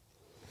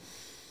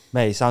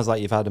 Mate, it sounds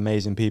like you've had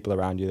amazing people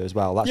around you as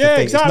well. That's the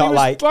thing. Exactly.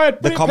 It's not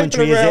like the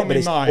commentary is it, but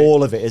it's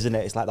all of it, isn't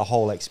it? It's like the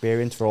whole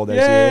experience for all those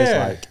years.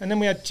 Like. And then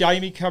we had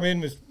Jamie come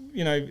in with,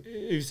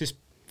 who's this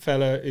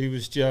fella who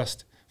was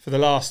just, for the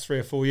last 3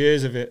 or 4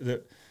 years of it,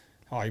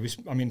 he was,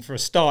 for a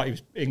start, he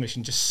was English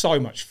and just so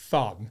much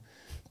fun.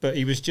 But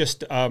he was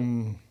just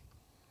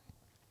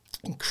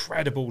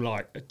incredible,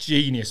 like a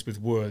genius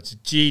with words, a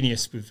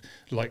genius with,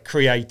 like,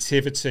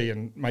 creativity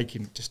and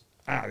making just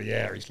out of the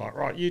air. He's like,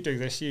 right, you do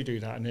this, you do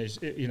that, and he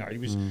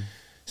was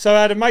So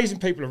I had amazing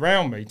people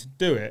around me to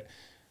do it.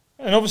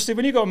 And obviously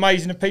when you've got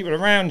amazing people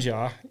around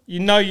you, you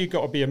know you've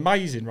got to be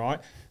amazing, right?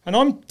 And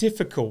I'm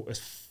difficult as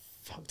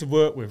fuck to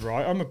work with,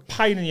 right? I'm a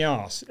pain in the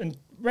arse. And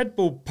Red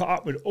Bull put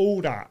up with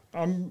all that.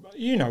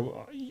 You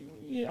know,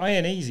 I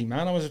ain't easy,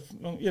 man. I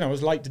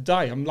was late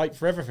today. I'm late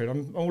for everything.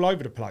 I'm all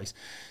over the place.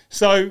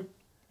 So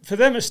for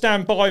them to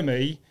stand by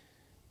me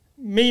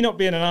not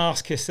being an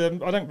arse kisser,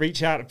 I don't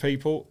reach out to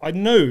people. I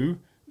knew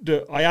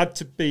that I had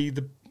to be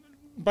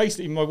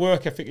basically my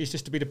work ethic is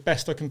just to be the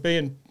best I can be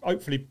and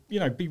hopefully, you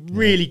know, be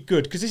really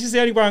good. Because this is the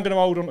only way I'm going to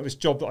hold on to this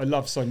job that I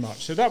love so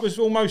much. So that was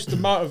almost the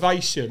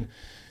motivation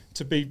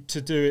to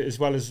do it as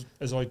well as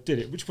I did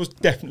it, which was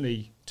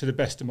definitely to the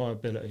best of my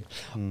ability.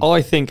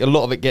 I think a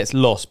lot of it gets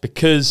lost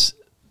because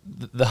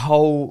the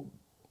whole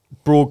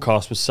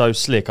broadcast was so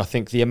slick. I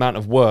think the amount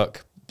of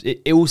work,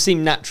 it all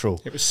seemed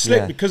natural. It was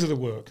slick because of the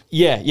work.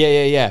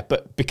 Yeah.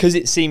 But because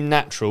it seemed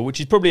natural, which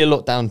is probably a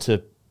lot down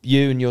to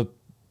you and your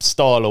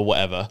style or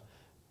whatever,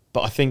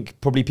 but I think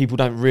probably people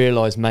don't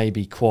realise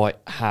maybe quite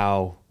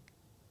how...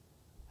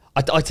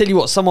 I tell you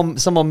what,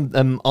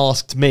 someone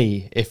asked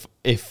me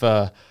if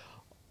I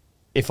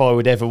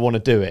would ever want to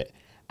do it.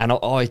 And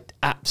I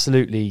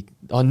absolutely,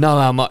 I know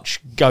how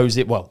much goes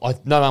in. Well, I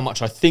know how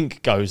much I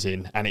think goes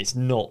in, and it's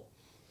not.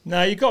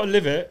 No, you got to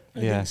live it. I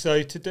think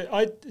so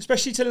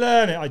especially to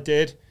learn it, I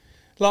did.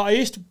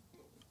 Like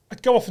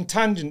I'd go off on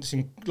tangents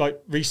in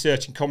like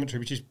research and commentary,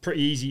 which is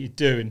pretty easy to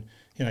do. And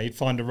you know, you'd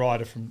find a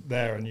rider from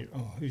there, and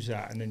who's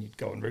that? And then you'd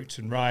go on Roots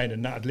and Rain,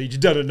 and that'd lead you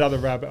down another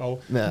rabbit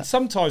hole. Yeah. And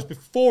sometimes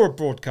before a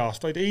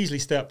broadcast, I'd easily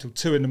stay up till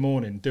 2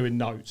 a.m. doing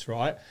notes,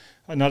 right?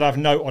 And I'd have a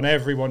note on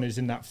everyone who's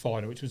in that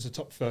final, which was the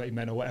top 30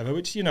 men or whatever,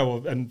 which, you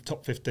know, and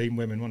top 15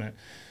 women, wasn't it?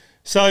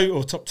 So,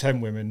 or top 10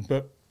 women.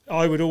 But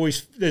I would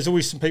always, there's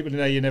always some people in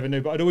there you never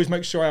knew, but I'd always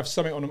make sure I have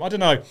something on them. I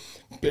don't know.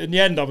 But in the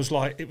end, I was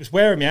like, it was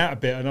wearing me out a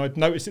bit, and I'd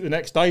noticed it the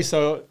next day.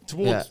 So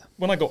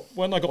when I got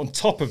on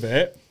top of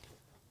it,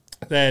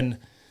 then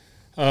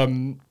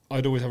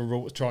I'd always have a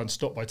rule to try and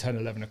stop by 10,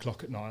 11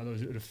 o'clock at night.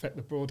 Otherwise it would affect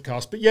the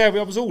broadcast. But yeah,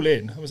 I was all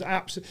in. It was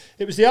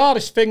the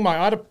hardest thing, mate.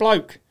 I had a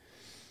bloke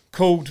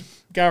called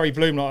Gary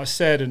Bloom, like I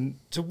said, and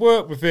to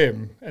work with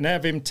him and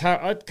have him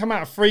I'd come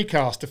out of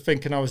Freecaster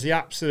thinking I was the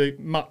absolute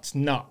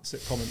nuts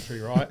at commentary,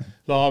 right?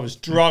 Like I was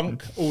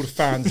drunk, all the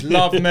fans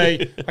loved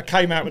me. I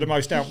came out with the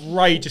most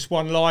outrageous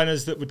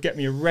one-liners that would get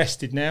me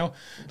arrested now.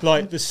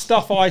 Like the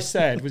stuff I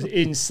said was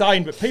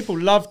insane, but people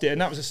loved it, and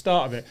that was the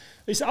start of it.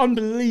 It's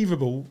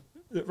unbelievable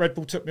that Red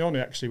Bull took me on it,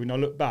 actually, when I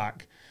look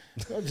back.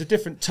 It was a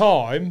different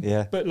time,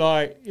 but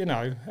like, you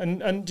know,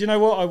 and do you know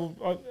what?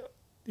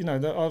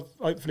 I've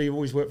hopefully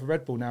always worked for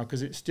Red Bull now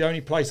because it's the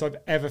only place I've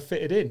ever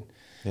fitted in.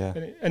 Yeah.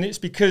 And it's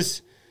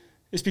because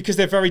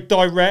they're very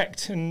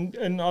direct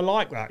and I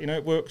like that. You know,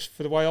 it works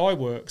for the way I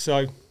work.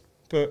 So,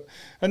 but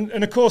and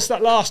of course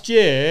that last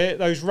year,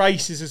 those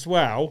races as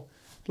well,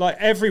 like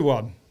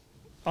everyone,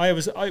 it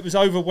was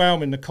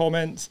overwhelming, the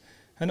comments.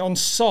 And on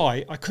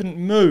site, I couldn't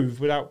move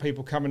without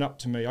people coming up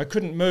to me. I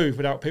couldn't move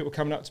without people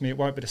coming up to me. It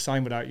won't be the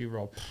same without you,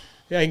 Rob.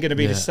 It ain't going to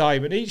be the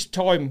same. And each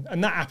time,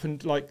 and that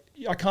happened, like,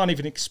 I can't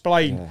even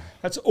explain. Yeah.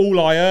 That's all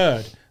I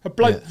heard. A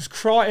bloke was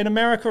crying. In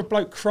America, a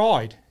bloke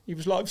cried. He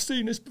was like, I've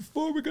seen this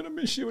before, we're going to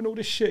miss you and all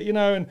this shit, you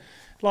know. And,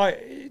 like,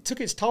 it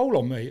took its toll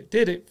on me. It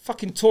did. It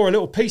fucking tore a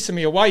little piece of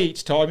me away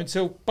each time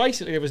until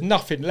basically there was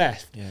nothing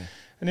left. Yeah.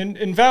 And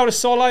in Val de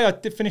Sole, I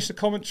did finish the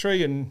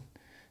commentary, and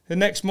the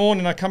next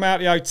morning I come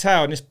out of the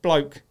hotel and this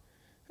bloke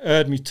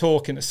heard me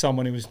talking to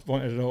someone who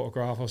wanted an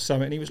autograph or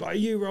something. And he was like, are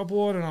you Rob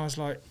Ward? And I was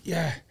like,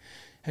 yeah.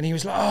 And he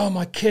was like, oh,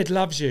 my kid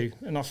loves you.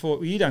 And I thought,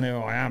 well, you don't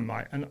know who I am,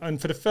 mate. And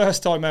for the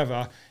first time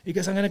ever, he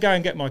goes, I'm going to go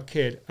and get my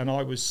kid. And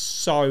I was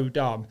so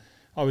dumb.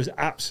 I was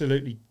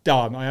absolutely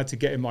done. I had to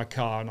get in my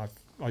car, and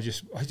I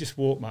just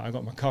walked, mate. I got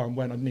in my car and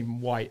went. I didn't even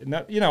wait. And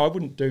that, you know, I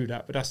wouldn't do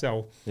that, but that's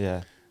how.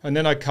 Yeah. And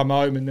then I come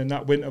home, and then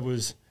that winter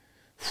was,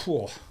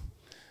 whew,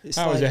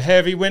 that was a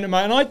heavy winter,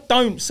 mate. And I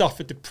don't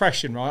suffer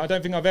depression, right? I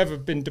don't think I've ever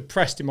been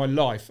depressed in my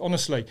life,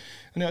 honestly.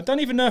 And I don't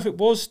even know if it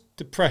was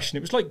depression.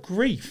 It was like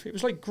grief.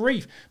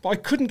 But I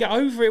couldn't get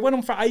over it. It went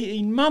on for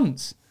 18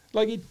 months.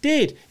 Like it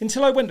did,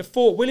 until I went to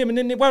Fort William. And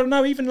then,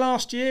 even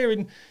last year,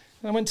 and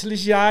I went to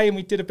Ligier and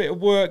we did a bit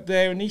of work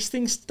there. And these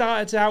things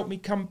started to help me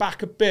come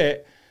back a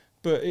bit.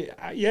 But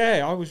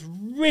I was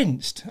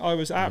rinsed. I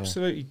was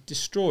absolutely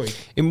destroyed.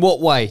 In what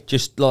way?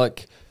 Just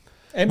like...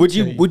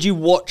 Empty. Would you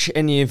watch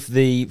any of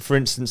the, for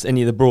instance,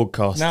 any of the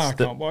broadcasts? No, I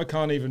can't. Well, I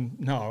can't even.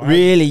 No.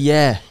 Really?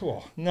 Yeah.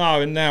 No,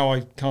 and now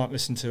I can't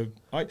listen to.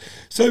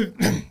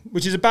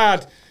 Which is a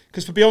bad,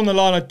 because for Beyond the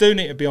Line, I do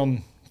need to be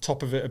on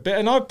top of it a bit,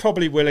 and I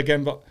probably will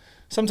again. But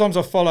sometimes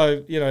I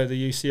follow,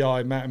 the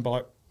UCI Mountain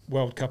Bike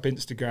World Cup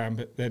Instagram,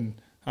 but then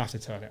I have to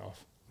turn it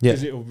off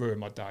because it'll ruin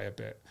my day a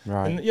bit.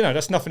 Right. And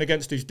that's nothing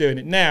against who's doing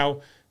it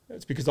now.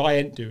 It's because I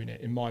ain't doing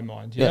it in my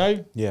mind. You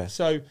know. Yeah.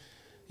 So,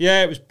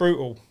 it was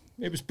brutal.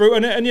 It was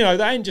brutal, and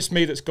that ain't just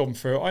me that's gone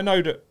through it. I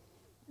know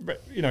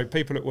that,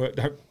 people at work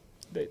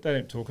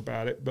don't talk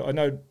about it, but I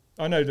know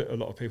that a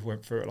lot of people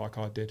went through it like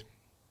I did.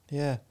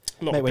 Yeah,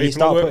 a lot Mate, of when you people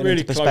start I work putting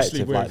really into closely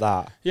perspective with. like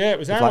that, Yeah, it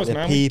was with, hours, like,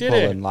 man. the We people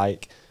did it. and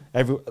like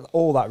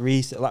all that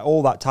research, like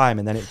all that time,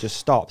 and then it just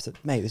stops.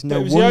 Mate, there's no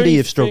It was wonder the only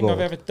you've thing struggled. I've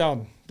ever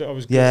done that I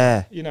was good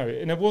Yeah. at, you know,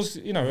 and it was,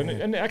 you know,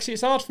 and actually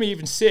it's hard for me to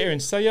even sit here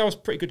and say, yeah, I was a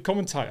pretty good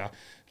commentator,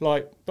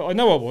 like, but I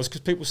know I was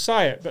because people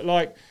say it, but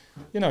like,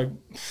 you know,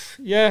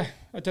 yeah,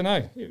 I don't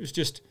know. It was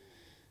just,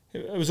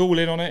 I was all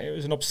in on it. It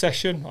was an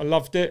obsession. I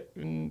loved it,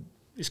 and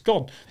it's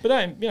gone. But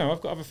then, you know, I've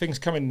got other things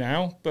coming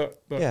now,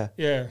 but yeah.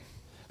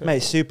 But Mate,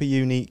 it's super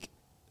unique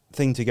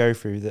thing to go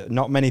through that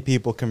not many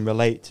people can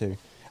relate to.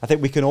 I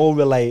think we can all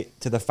relate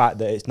to the fact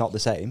that it's not the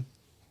same,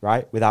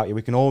 right? Without you,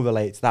 we can all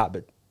relate to that,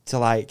 but to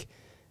like,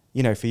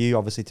 you know, for you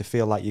obviously to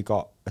feel like you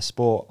got a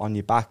sport on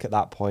your back at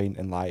that point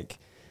and like,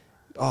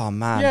 oh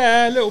man.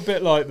 Yeah, a little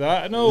bit like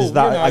that. And all,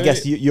 that, you know, I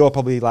guess you're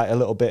probably like a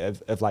little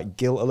bit of like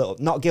guilt, a little,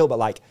 not guilt, but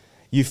like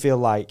you feel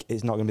like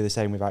it's not going to be the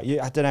same without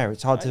you. I don't know.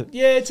 It's hard to.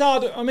 Yeah, it's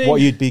hard. I mean,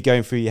 what you'd be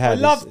going through your head.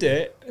 I loved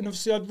it, and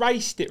obviously I'd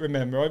raced it.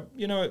 Remember,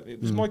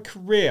 it was my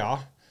career.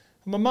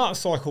 I'm a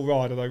motorcycle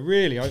rider, though.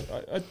 Really,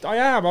 I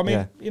am. I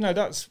mean, you know,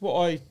 that's what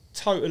I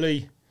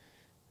totally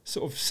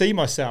sort of see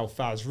myself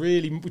as.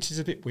 Really, which is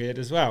a bit weird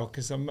as well,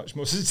 because I'm much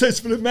more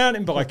successful at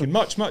mountain biking,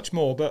 much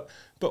more. But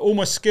all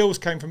my skills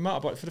came from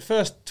motorbike. For the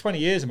first 20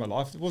 years of my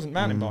life, it wasn't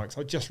mountain bikes.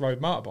 I just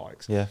rode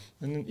motorbikes. Yeah,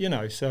 and you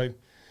know, so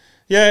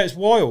yeah, it's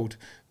wild.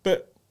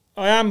 But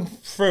I am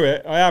through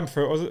it.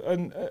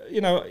 And,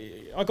 you know,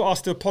 I got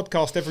asked to do a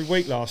podcast every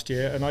week last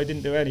year, and I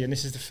didn't do any. And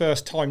this is the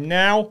first time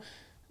now,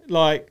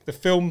 like, the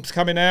film's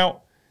coming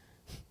out,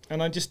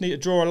 and I just need to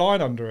draw a line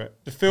under it.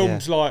 The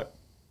film's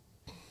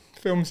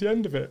film's the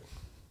end of it.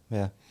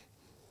 Yeah.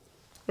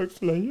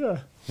 Hopefully,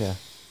 yeah. Yeah.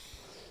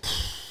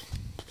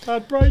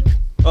 Ad break.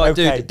 Oh,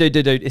 Okay.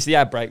 dude. It's the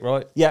ad break,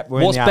 right? Yeah.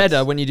 What's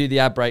better when you do the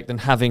ad break than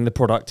having the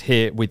product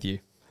here with you?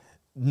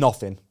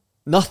 Nothing.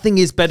 Nothing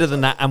is better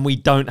than that, and we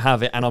don't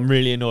have it, and I'm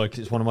really annoyed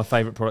because it's one of my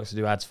favourite products to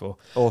do ads for.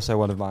 Also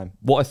one of mine.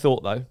 What I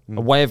thought, though, a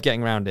way of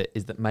getting around it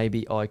is that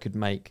maybe I could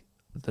make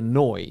the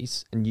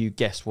noise and you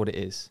guess what it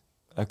is.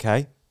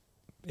 Okay.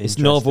 It's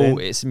novel,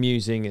 it's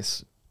amusing,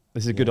 this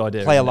is a good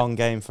idea. Play a long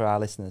game for our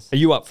listeners. Are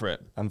you up for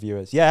it? And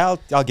viewers. Yeah,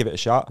 I'll give it a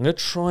shot. I'm going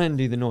to try and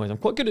do the noise. I'm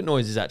quite good at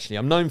noises, actually.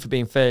 I'm known for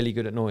being fairly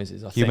good at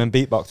noises, I think. Human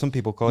beatbox, some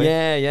people call it.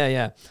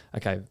 Yeah.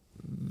 Okay.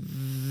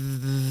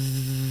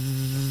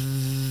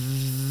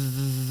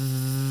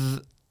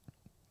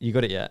 You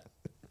got it yet?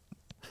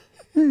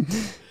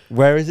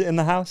 Where is it in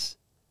the house?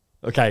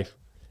 Okay.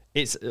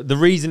 It's the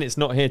reason it's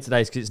not here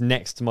today is because it's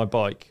next to my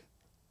bike.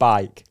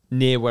 Bike.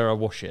 Near where I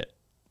wash it.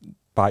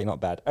 Bike,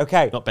 not bed.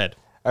 Okay. Not bed.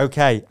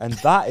 Okay, and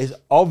that is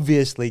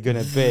obviously going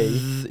to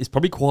be... It's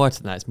probably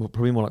quieter than that. It's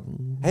probably more like...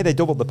 Hey, they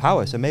doubled the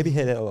power, so maybe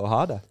hit it a little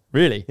harder.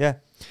 Really? Yeah.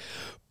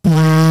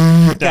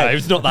 No,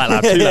 it's not that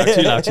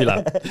loud. Too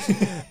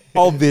loud.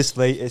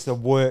 Obviously, it's a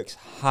Works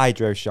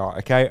Hydro Shot,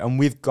 okay? And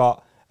we've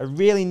got a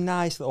really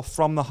nice little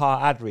from the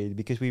heart ad read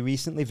because we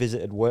recently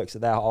visited Works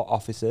at their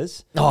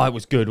offices. Oh, it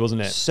was good,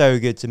 wasn't it? So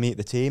good to meet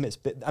the team.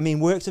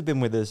 Works have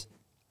been with us.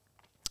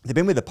 They've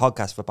been with the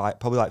podcast for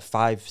probably like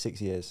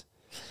 5-6 years.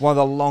 One of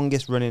the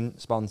longest running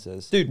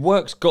sponsors. Dude,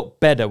 Works got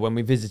better when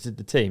we visited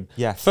the team.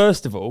 Yeah.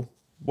 First of all,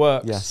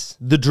 Works,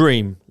 the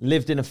dream.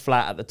 Lived in a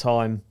flat at the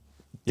time.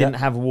 Didn't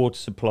have a water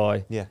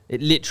supply. Yeah.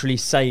 It literally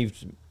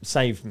saved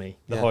me,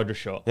 the Hydro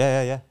Shot.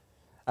 Yeah.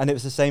 And it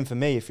was the same for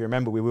me. If you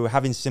remember, we were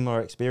having similar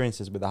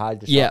experiences with the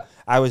Hydro Shot. Yeah.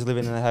 I was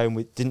living in a home.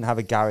 We didn't have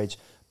a garage.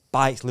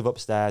 Bikes live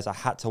upstairs. I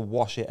had to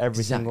wash it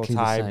every single time.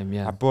 Exactly the same,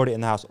 yeah. I brought it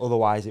in the house.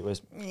 Otherwise, it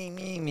was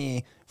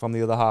me from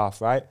the other half,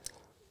 right?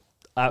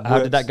 How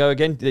did that go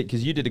again?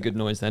 Because you did a good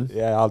noise then.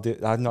 Yeah,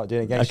 I'm not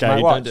doing it again.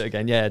 Okay, don't do it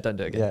again. Yeah, don't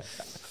do it again.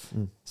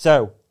 Yeah.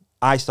 So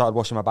I started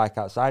washing my bike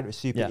outside. It was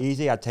super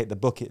easy. I'd take the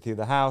bucket through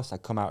the house.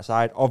 I'd come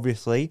outside.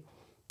 Obviously,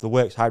 the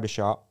Works Hydro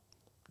Shot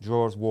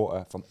draws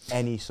water from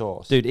any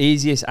source. Dude,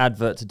 easiest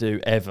advert to do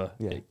ever.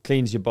 Yeah. It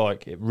cleans your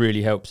bike. It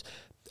really helps.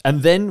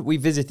 And then we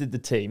visited the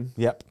team.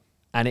 Yep.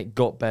 And it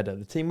got better.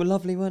 The team were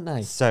lovely, weren't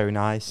they? So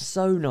nice.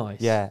 So nice.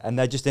 Yeah, and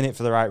they're just in it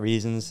for the right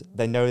reasons.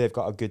 They know they've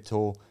got a good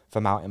tool for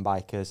mountain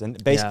bikers.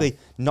 And basically,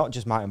 not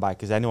just mountain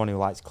bikers, anyone who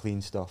likes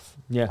clean stuff.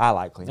 Yeah. I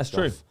like clean That's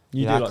stuff. true.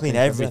 You do I like clean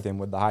clean stuff, everything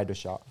with the Hydro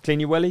Shot. Clean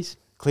your wellies?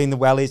 Clean the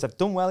wellies. I've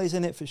done wellies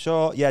in it for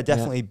sure. Yeah,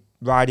 definitely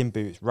riding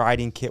boots,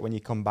 riding kit when you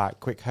come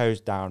back, quick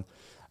hose down.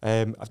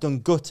 I've done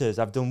gutters,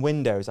 I've done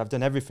windows, I've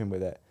done everything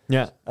with it.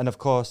 Yeah. And of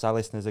course, our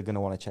listeners are going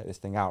to want to check this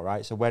thing out,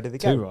 right? So where do they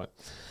go? Too right.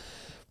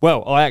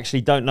 Well, I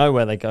actually don't know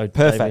where they go.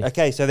 Perfect. Davey.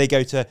 Okay, so they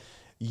go to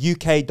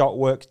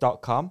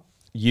uk.works.com.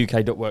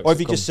 uk.works. Or if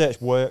you just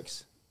search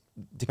Works,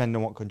 depending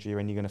on what country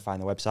you're in, you're going to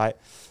find the website.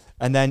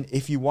 And then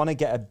if you want to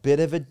get a bit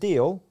of a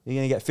deal, you're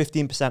going to get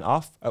 15%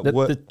 off at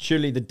Works.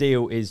 Surely the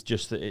deal is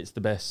just that it's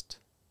the best.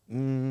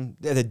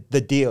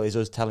 The deal is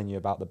us telling you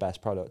about the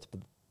best product,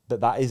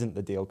 but that isn't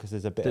the deal because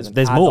there's a bit of an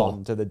there's add-on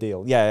more to the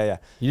deal. Yeah.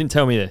 You didn't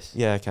tell me this.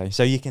 Yeah, okay.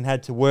 So you can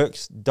head to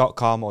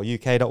works.com or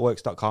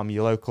uk.works.com,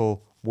 your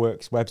local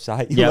Works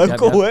website.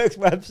 Works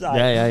website.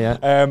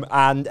 Yeah.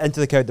 And enter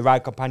the code The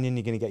Ride Companion.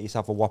 You're going to get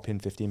yourself a whopping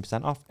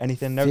 15% off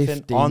anything and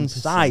everything on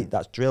site.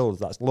 That's drills,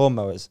 that's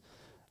lawnmowers,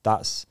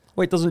 that's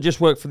Well, it doesn't just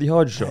work for the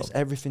hydro shop. It's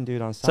everything,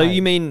 dude, on site. So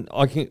you mean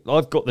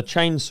I've got the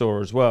chainsaw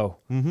as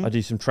well. I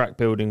do some track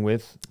building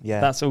with.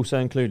 Yeah. That's also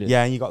included.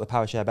 Yeah, and you got the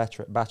PowerShare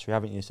battery,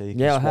 haven't you? So you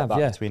can swap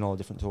that between all the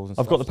different tools and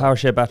stuff. I've got the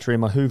PowerShare battery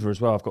in my Hoover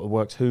as well. I've got the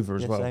Works Hoover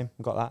as well. Same.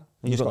 I've got that.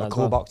 And you've got the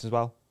cool box as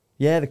well.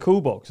 Yeah, the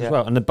cool box as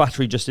well. And the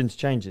battery just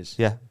interchanges.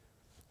 Yeah.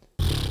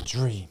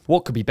 Dream.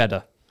 What could be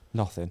better?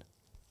 Nothing.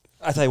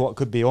 I tell you what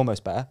could be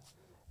almost better.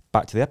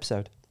 Back to the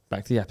episode.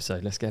 Back to the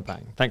episode. Let's get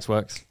back. Thanks,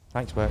 Works.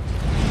 Thanks, Works.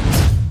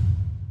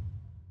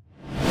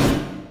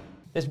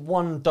 There's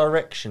one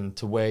direction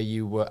to where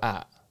you were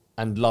at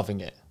and loving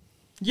it.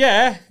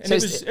 Yeah, and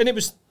it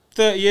was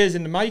 30 years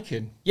in the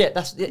making. Yeah,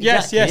 that's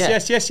yes. So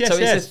it's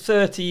a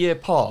 30-year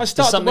path. It's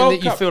something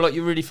that you feel like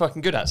you're really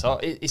fucking good at. So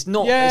it's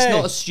not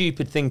a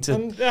stupid thing to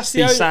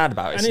be sad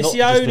about. It's not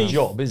just a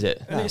job, is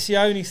it? And it's the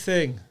only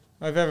thing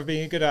I've ever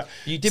been good at.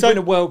 You did win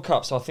a World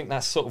Cup, so I think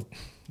that's sort of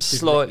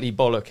slightly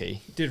bollocky.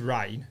 It did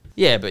rain.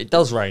 Yeah, but it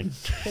does rain.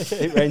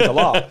 It rains a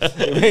lot.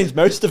 It rains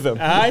most of them.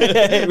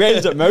 It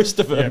rains at most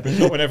of them. Yeah, but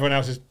not when everyone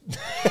else is...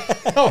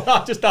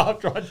 just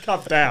after I'd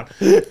come down.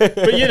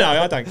 But, you know,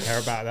 I don't care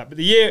about that. But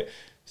the year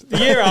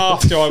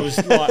after, I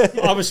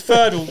was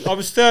third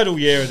all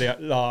year of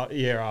the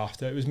year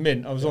after. It was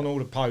mint. I was on all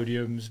the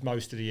podiums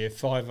most of the year,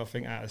 5, I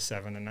think, out of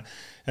 7.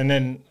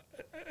 And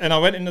I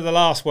went into the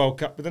last World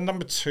Cup with a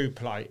number 2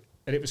 plate.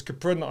 And it was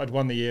Caprun that I'd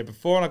won the year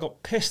before, and I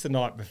got pissed the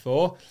night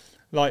before.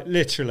 Like,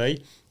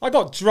 literally, I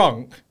got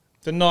drunk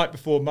the night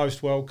before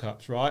most World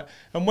Cups, right?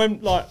 And when,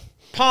 like,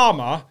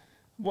 Palmer,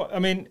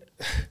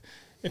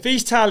 if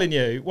he's telling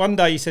you, one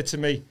day he said to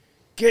me,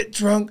 get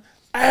drunk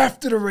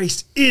after the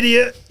race,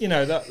 idiot. You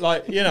know,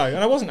 and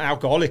I wasn't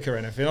alcoholic or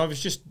anything. I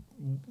was just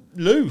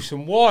loose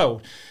and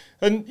wild.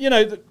 And, you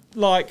know,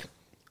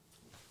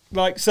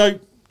 so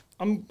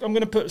I'm going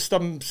to put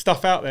some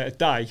stuff out there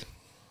today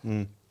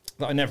that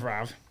I never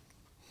have.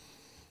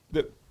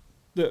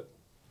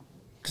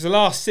 Because the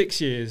last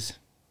 6 years,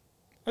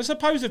 I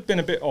suppose have been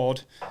a bit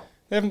odd.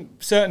 They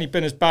haven't certainly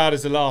been as bad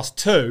as the last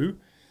 2,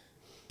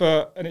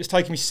 and it's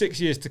taken me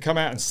 6 years to come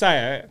out and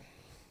say it,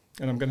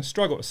 and I'm going to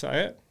struggle to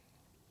say it.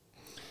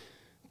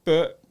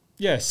 But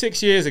yeah,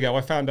 6 years ago,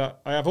 I found out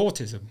I have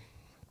autism,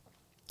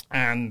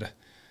 and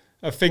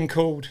a thing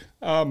called,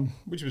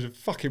 which was a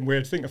fucking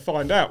weird thing to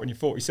find out when you're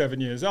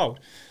 47 years old.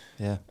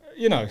 Yeah,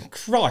 you know,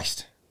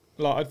 Christ,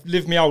 like I've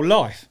lived my whole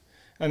life,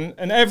 and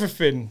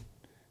everything,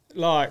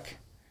 like,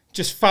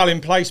 just fell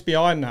in place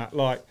behind that.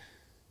 Like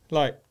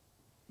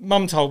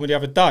Mum told me the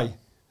other day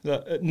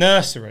that at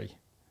nursery,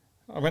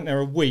 I went there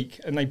a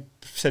week and they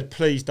said,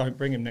 please don't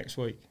bring him next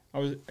week.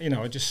 I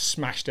just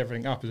smashed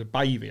everything up as a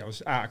baby. I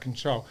was out of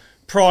control.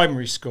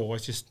 Primary school, I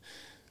just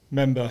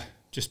remember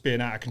just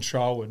being out of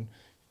control and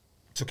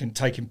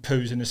taking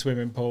poos in the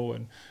swimming pool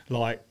and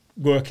like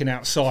working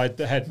outside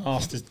the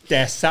headmaster's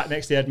desk, sat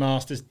next to the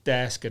headmaster's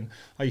desk, and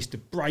I used to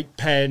break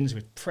pens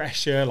with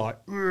pressure, like,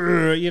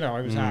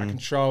 I was out of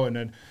control.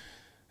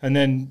 And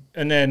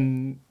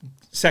then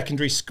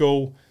secondary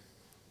school,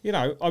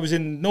 I was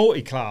in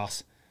naughty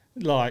class.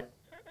 Like,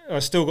 I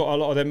still got a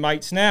lot of their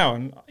mates now,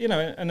 and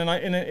and then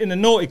in the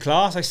naughty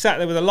class, I sat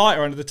there with a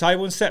lighter under the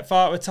table and set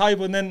fire to a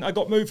table, and then I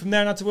got moved from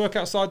there and had to work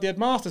outside the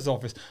headmaster's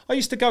office. I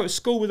used to go to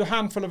school with a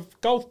handful of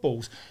golf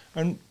balls,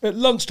 and at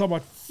lunchtime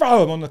I'd throw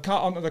them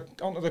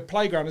onto the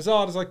playground as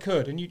hard as I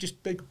could, and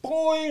they'd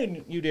boing,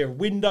 and you'd hear a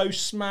window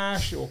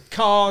smash or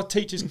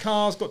teachers'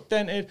 cars got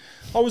dented.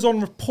 I was on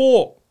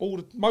report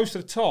most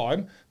of the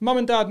time. Mum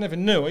and Dad never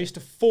knew. I used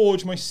to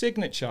forge my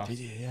signature.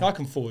 Yeah. I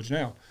can forge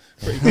now.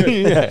 Pretty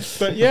good.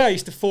 But yeah, I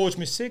used to forge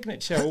my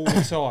signature all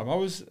the time. I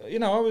was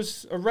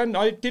horrendous.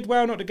 I did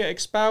well not to get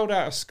expelled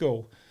out of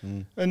school,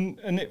 and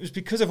it was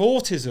because of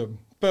autism.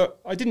 But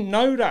I didn't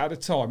know that at the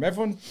time.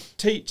 Everyone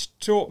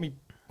taught me.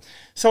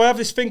 So I have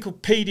this thing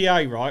called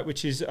PDA, right,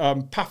 which is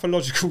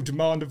pathological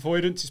demand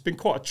avoidance. It's been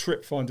quite a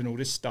trip finding all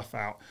this stuff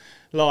out,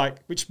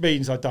 which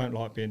means I don't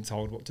like being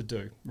told what to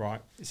do.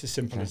 Right, it's as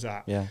simple as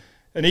that. Yeah.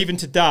 And even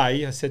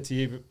today, I said to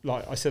you,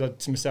 I said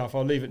to myself,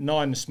 I'll leave at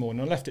 9 this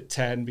morning. I left at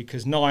 10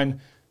 because 9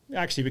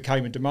 actually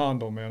became a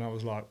demand on me, and I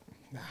was like,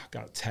 I'll go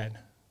at 10,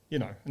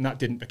 and that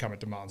didn't become a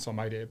demand, so I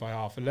made it by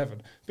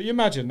 11:30. But you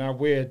imagine how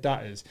weird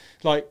that is.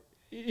 Like,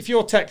 if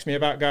you're texting me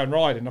about going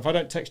riding, if I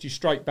don't text you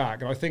straight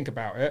back and I think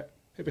about it,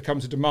 it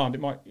becomes a demand.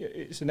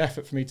 It's an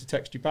effort for me to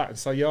text you back and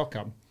say, yeah, I'll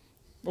come.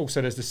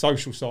 Also, there's the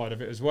social side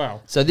of it as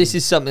well. So this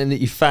is something that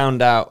you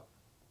found out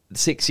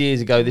 6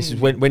 years ago. This is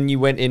when you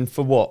went in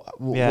for what?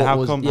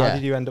 How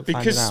did you end up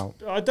finding out?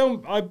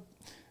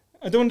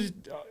 Because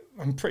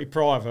I'm pretty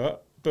private,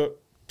 but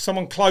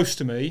someone close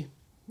to me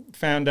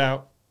found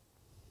out.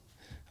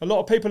 A lot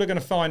of people are going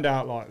to find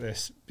out like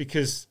this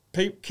because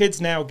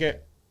kids now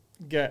get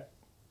at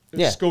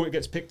school, it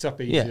gets picked up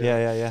easier.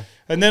 Yeah.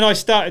 And then I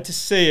started to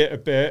see it a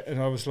bit,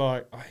 and I was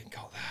like, I ain't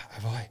got that,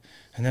 have I?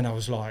 And then I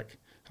was like,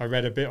 I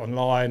read a bit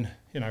online,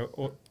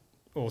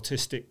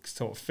 autistic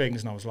sort of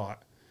things, and I was like,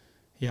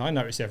 yeah, I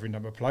notice every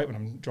number plate when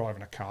I'm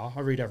driving a car.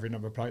 I read every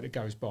number plate that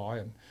goes by,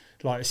 and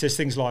like it says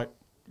things like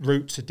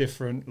routes are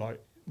different,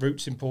 like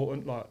routes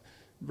important, like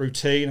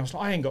routine. I was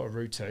like, I ain't got a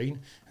routine.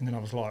 And then I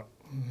was like,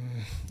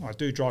 I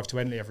do drive to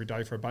Enley every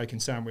day for a bacon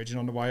sandwich, and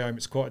on the way home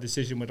it's quite a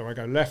decision whether I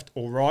go left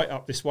or right,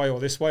 up this way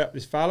or this way, up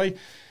this valley.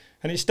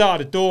 And it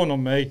started to dawn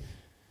on me,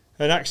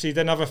 and actually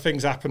then other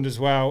things happened as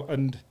well,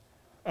 and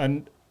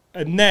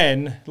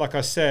then, like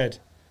I said,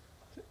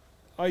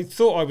 I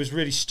thought I was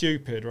really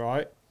stupid,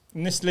 right?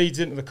 And this leads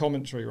into the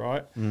commentary,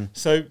 right?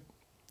 So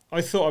I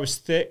thought I was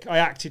thick, I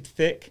acted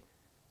thick.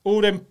 A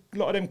lot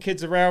of them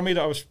kids around me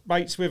that I was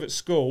mates with at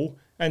school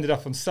ended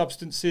up on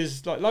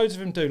substances, like loads of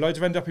them do. Loads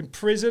of them end up in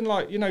prison,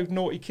 like, you know,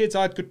 naughty kids.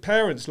 I had good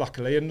parents,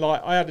 luckily, and like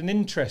I had an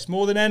interest,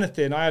 more than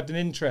anything, I had an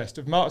interest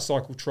of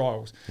motorcycle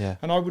trials. Yeah.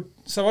 And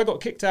so I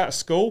got kicked out of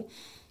school,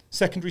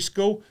 secondary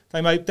school.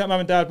 Mum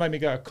and Dad made me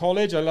go to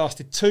college. I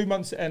lasted 2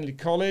 months at Enley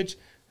College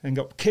and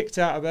got kicked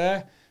out of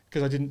there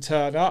because I didn't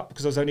turn up,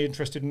 because I was only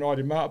interested in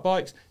riding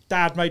motorbikes.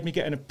 Dad made me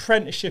get an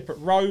apprenticeship at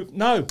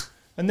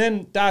And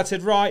then Dad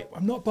said, right,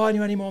 I'm not buying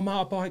you any more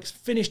motorbikes,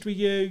 finished with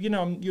you, you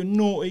know, you're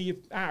naughty, you're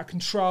out of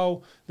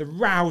control. The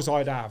rows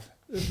I'd have.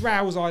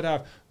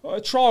 A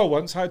trial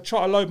once, I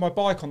tried to load my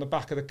bike on the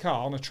back of the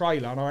car on a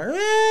trailer, and I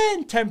went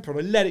in temper, and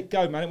I let it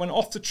go, man. It went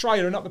off the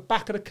trailer and up the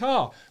back of the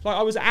car. Like,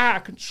 I was out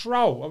of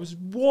control. I was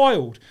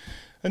wild.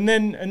 And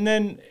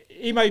then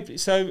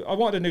so I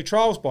wanted a new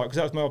trials bike because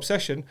that was my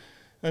obsession.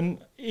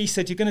 And he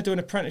said, you're going to do an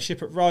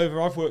apprenticeship at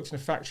Rover. I've worked in a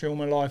factory all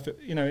my life,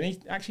 you know, and he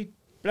actually,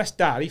 bless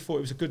Dad, he thought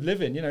it was a good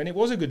living, you know, and it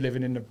was a good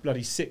living in the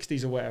bloody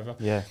 60s or whatever.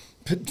 Yeah.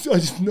 But I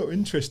was not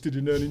interested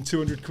in earning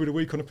 200 quid a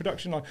week on a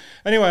production line.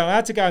 Anyway, I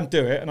had to go and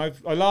do it, and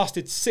I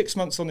lasted 6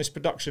 months on this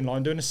production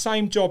line doing the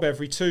same job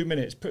every 2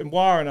 minutes, putting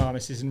wiring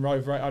harnesses in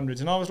Rover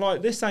 800s, and I was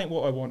like, this ain't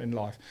what I want in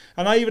life.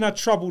 And I even had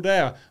trouble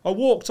there. I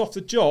walked off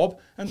the job,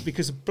 and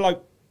because a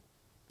bloke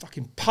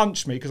fucking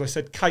punched me because I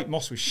said Kate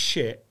Moss was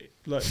shit.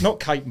 Like, not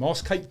Kate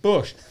Moss, Kate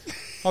Bush.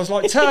 I was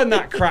like, turn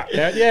that crap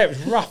down. Yeah, it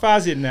was rough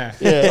as in there.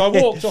 Yeah. So I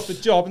walked off the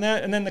job,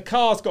 and then the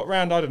cars got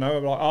round, I don't know,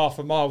 like half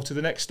a mile to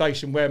the next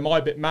station where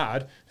my bit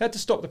mattered. They had to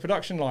stop the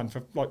production line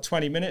for like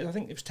 20 minutes. I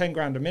think it was 10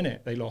 grand a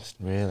minute they lost.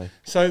 Really?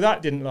 So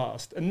that didn't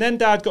last. And then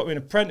Dad got me an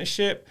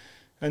apprenticeship,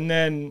 and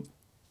then,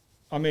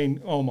 I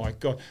mean, oh my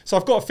God. So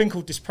I've got a thing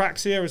called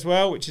dyspraxia as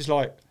well, which is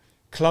like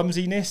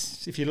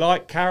clumsiness, if you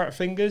like, carrot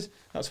fingers.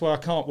 That's why I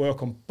can't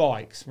work on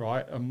bikes,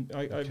 right?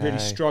 I really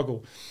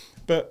struggle.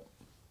 But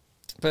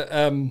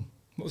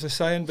what was I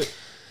saying? But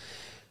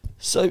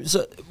so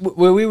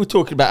where we were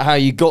talking about how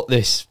you got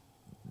this,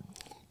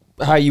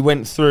 how you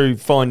went through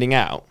finding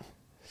out,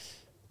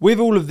 with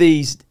all of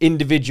these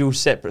individual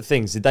separate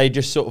things, did they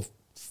just sort of,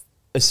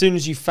 as soon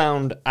as you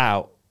found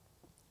out,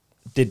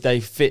 did they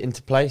fit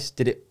into place?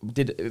 Did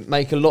it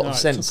make a lot of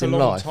sense in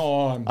life? It took a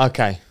long time.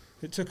 Okay.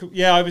 It took.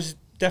 Yeah, I was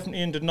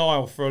definitely in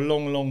denial for a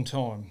long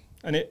time,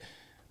 and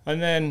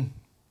then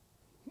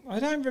I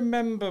don't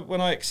remember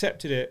when I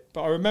accepted it,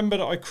 but I remember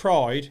that I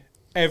cried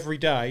every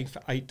day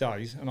for 8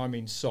 days, and I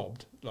mean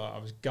sobbed. Like, I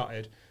was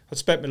gutted. I'd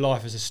spent my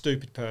life as a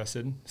stupid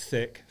person,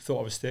 thick, thought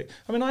I was thick.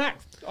 I mean,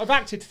 I've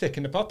acted thick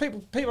in the past.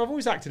 People, I've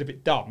always acted a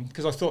bit dumb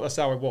because I thought that's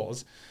how I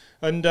was.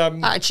 And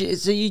actually,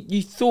 so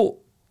you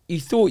thought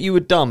you were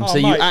dumb, so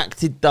mate, you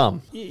acted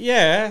dumb.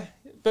 Yeah,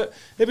 but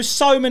there was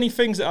so many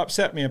things that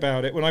upset me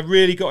about it when I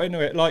really got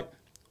into it, like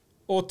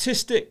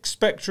autistic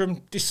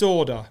spectrum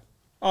disorder.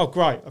 Oh,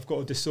 great, I've got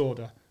a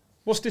disorder.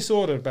 What's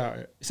disordered about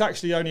it? It's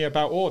actually only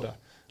about order.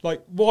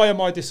 Like, why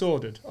am I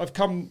disordered? I've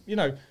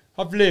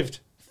lived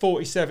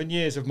 47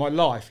 years of my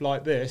life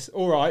like this.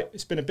 All right,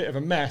 it's been a bit of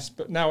a mess,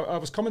 but now I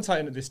was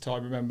commentating at this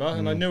time, remember?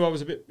 And I knew I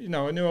was a bit,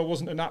 I knew I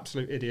wasn't an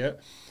absolute idiot.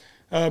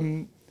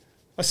 I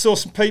saw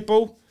some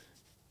people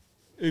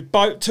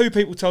two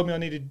people told me I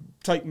needed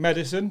to take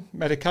medication.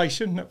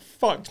 That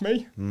fucked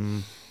me.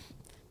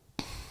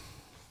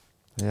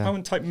 Yeah. I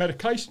wouldn't take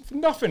medication for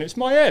nothing. It's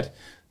my head.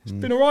 It's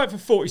been all right for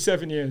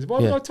 47 years. Why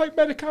would I take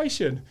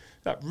medication?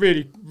 That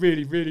really,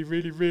 really, really,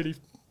 really, really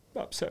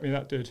upset me,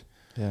 that did.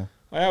 Yeah.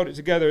 I held it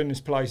together in this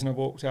place and I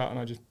walked out and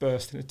I just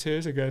burst into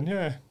tears again,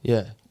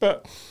 Yeah.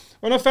 But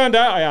when I found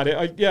out I had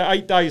it,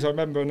 8 days I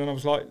remember, and then I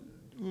was like,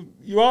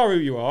 you are who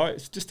you are.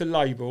 It's just a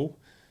label.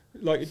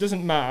 Like, it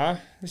doesn't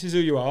matter. This is who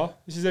you are.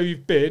 This is who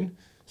you've been.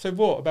 So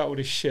what about all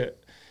this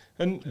shit?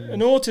 And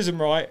autism,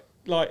 right?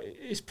 Like,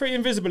 it's pretty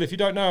invisible if you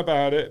don't know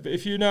about it, but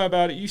if you know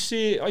about it, you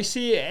see it. I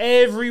see it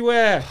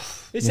everywhere.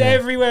 It's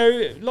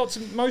everywhere. A lot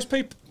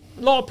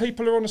of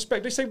people are on the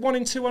spectrum. They say 1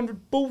 in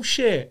 200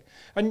 bullshit,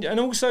 and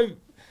also,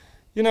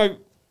 well,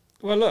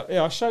 look,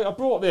 I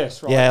brought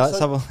this, right? Yeah, let's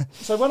have a.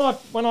 So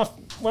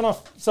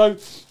so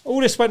all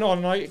this went on,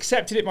 and I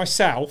accepted it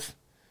myself,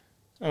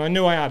 and I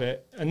knew I had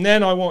it, and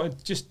then I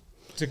wanted just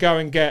to go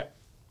and get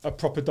a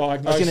proper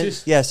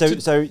diagnosis.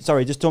 So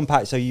sorry, just to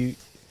unpack. So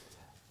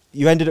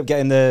you ended up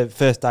getting the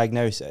first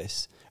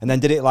diagnosis, and then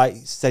did it like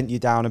sent you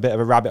down a bit of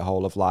a rabbit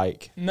hole of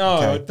like? No,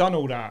 okay. I'd done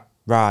all that.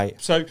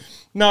 Right. So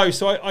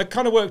I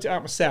kind of worked it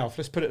out myself.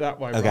 Let's put it that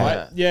way, okay.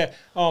 Right? Yeah.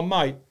 Oh,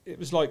 mate, it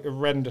was like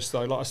horrendous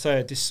though. Like I say,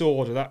 a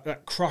disorder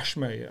that crushed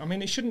me. I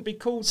mean, it shouldn't be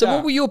called. So that.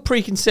 What were your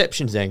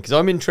preconceptions then? Because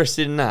I'm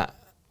interested in that.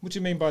 What do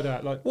you mean by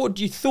that? Like, what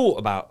you thought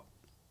about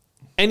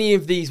Any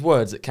of these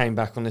words that came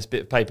back on this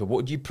bit of paper,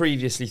 what had you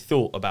previously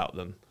thought about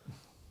them?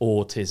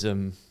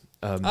 Autism,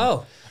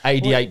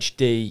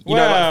 ADHD, you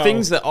know, like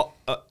things that are...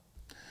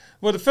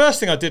 well, the first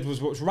thing I did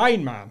was watch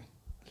Rain Man.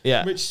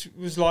 Yeah. Which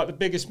was like the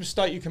biggest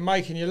mistake you can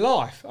make in your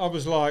life. I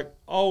was like,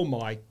 oh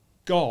my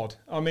God.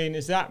 I mean,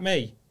 is that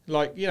me?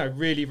 Like, you know,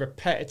 really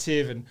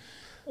repetitive and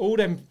all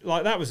them,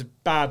 like that was a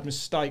bad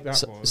mistake,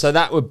 that was. So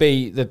that would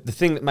be, the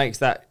thing that makes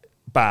that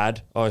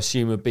bad, I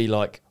assume, would be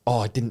like, oh,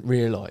 I didn't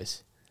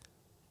realise.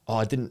 Oh,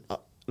 I didn't,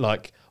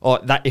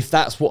 that if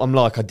that's what I'm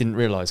like, I didn't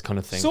realise kind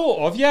of thing. Sort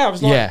of, yeah. I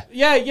was like,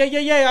 yeah.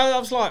 I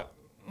was like,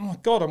 oh my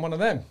God, I'm one of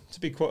them, to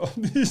be quite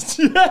honest.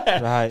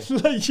 Yeah. Right.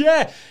 Like,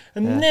 yeah.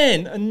 And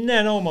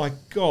then, oh my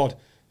God.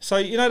 So,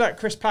 you know that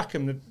Chris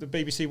Packham, the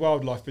BBC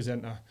Wildlife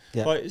presenter?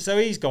 Yeah. Like, so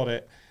he's got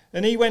it.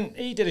 And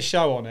he did a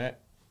show on it,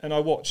 and I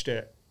watched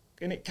it.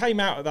 And it came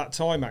out at that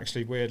time,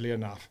 actually, weirdly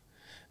enough.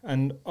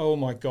 And oh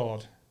my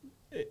God,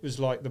 it was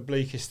like the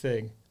bleakest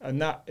thing.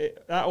 And that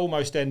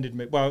almost ended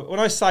me. Well, when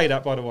I say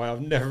that, by the way,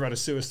 I've never had a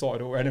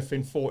suicidal or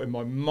anything thought in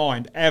my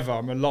mind ever.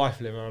 I'm a life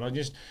liver, and I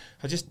just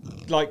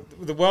like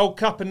the World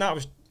Cup and that,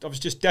 I was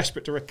just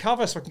desperate to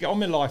recover so I can get on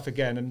with life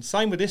again. And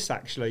same with this,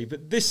 actually.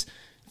 But this,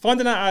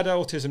 finding out I had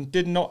autism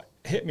did not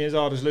hit me as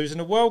hard as losing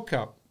a World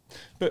Cup.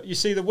 But you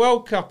see, the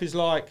World Cup is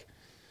like,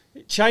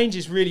 it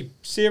changes really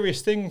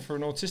serious thing for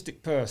an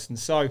autistic person.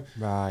 So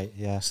right,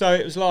 yeah. So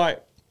it was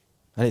like,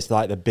 and it's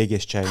like the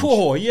biggest change.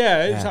 Cool,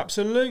 yeah, it was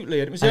absolutely.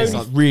 And it was it's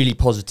like really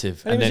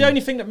positive. And it was the only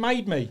thing that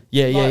made me.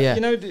 Yeah. You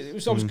know,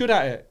 I was good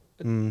at it.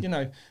 You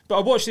know, but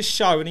I watched this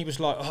show and he was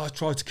like, oh, I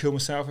tried to kill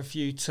myself a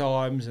few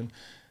times, and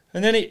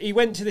then he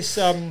went to this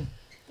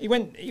he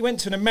went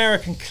to an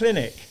American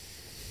clinic.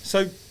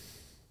 So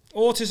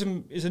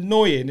autism is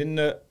annoying in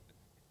that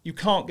you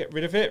can't get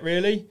rid of it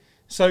really.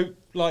 So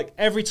like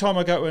every time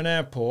I go to an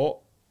airport,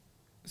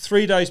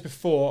 3 days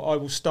before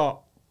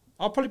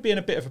I'll probably be in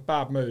a bit of a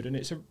bad mood, and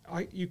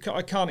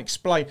I can't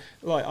explain.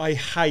 Like, I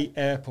hate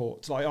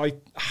airports. Like,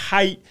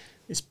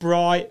 it's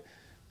bright.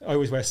 I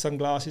always wear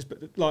sunglasses, but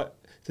like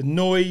the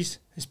noise,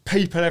 there's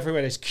people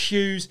everywhere, there's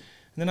queues,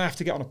 and then I have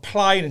to get on a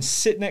plane and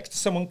sit next to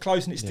someone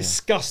close, and it's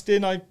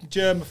disgusting. I'm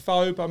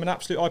germaphobe. I'm an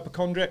absolute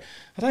hypochondriac.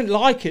 I don't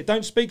like it.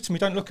 Don't speak to me.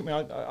 Don't look at me.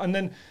 And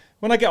then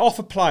when I get off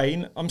a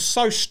plane, I'm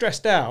so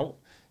stressed out.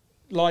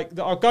 Like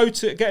that, I'll go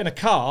to get in a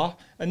car,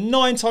 and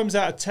 9 times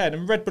out of 10,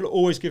 and Red Bull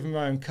always give them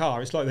my own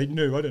car. It's like they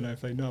knew. I don't know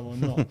if they know or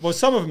not. Well,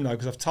 some of them know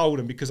because I've told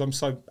them, because I'm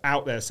so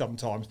out there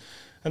sometimes.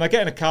 And I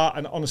get in a car,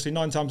 and honestly,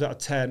 9 times out of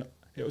 10,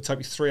 it will take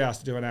me 3 hours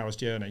to do an hour's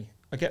journey.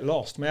 I get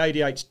lost. My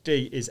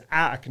ADHD is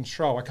out of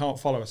control. I can't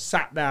follow a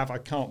sat nav. I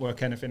can't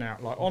work anything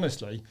out. Like,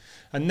 honestly.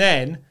 And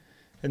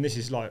this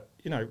is like,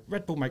 you know,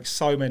 Red Bull makes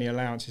so many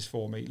allowances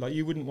for me. Like,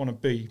 you wouldn't want to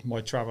be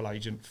my travel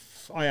agent.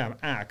 I am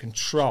out of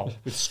control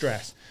with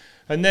stress.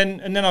 And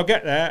then I'll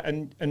get there,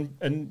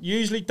 and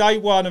usually day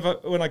one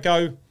when I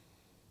go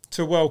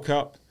to a World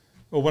Cup,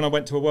 or when I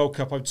went to a World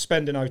Cup, I'd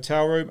spend in a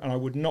hotel room, and I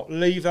would not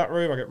leave that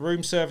room. I get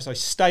room service. I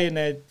stay in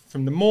there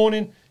from the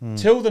morning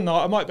till the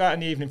night. I might go out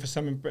in the evening for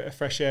some bit of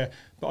fresh air,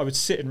 but I would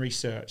sit and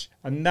research,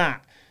 and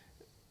that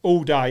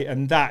all day,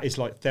 and that is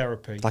like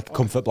therapy. Like a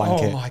comfort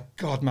blanket. Oh my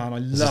God, man, I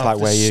love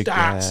the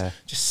stats.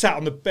 Just sat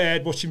on the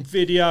bed watching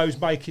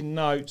videos, making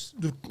notes.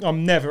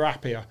 I'm never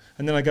happier.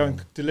 And then I go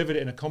and delivered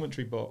it in a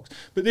commentary box.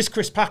 But this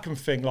Chris Packham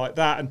thing like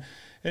that, and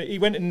he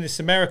went in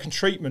this American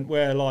treatment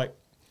where like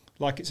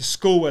it's a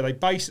school where they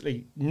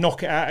basically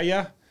knock it out of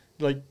you.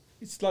 Like,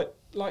 it's like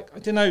I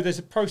don't know, there's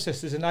a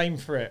process, there's a name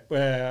for it,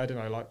 where, I don't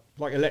know,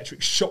 like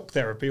electric shock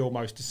therapy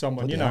almost to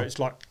someone, you know, it's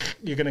like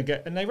you're going to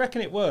get, and they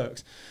reckon it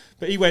works.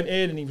 But he went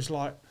in and he was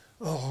like,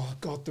 oh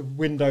God, the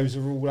windows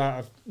are all out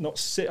of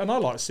and I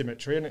like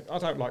symmetry, and I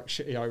don't like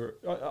shitty over.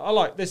 I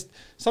like this.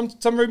 Some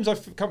rooms I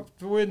feel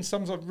comfortable in,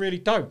 some I really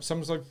don't.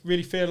 Some I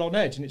really feel on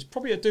edge, and it's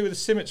probably to do with the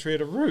symmetry of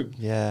the room.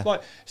 Yeah,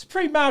 like it's a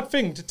pretty mad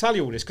thing to tell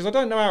you all this, because I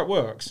don't know how it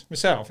works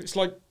myself. It's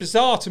like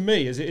bizarre to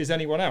me as it is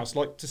anyone else.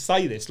 Like, to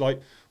say this, like,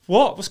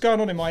 what's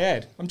going on in my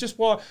head? I'm just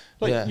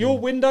your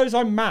Windows,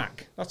 I'm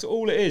Mac. That's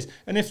all it is.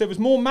 And if there was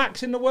more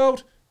Macs in the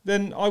world,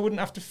 then I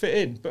wouldn't have to fit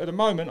in. But at the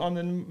moment, I'm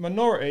in the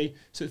minority,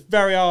 so it's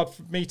very hard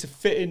for me to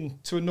fit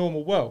into a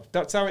normal world.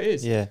 That's how it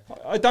is. Yeah.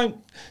 I don't...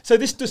 So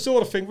this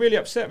disorder thing really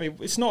upset me.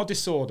 It's not a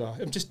disorder.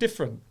 I'm just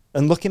different.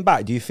 And looking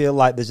back, do you feel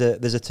like there's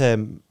a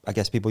term, I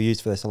guess people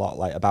use for this a lot,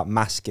 like about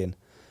masking?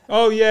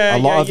 Oh, yeah,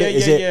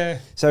 yeah.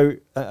 So,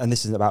 and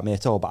this isn't about me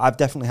at all, but I've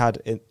definitely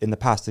had in the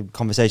past a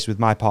conversation with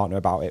my partner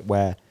about it,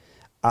 where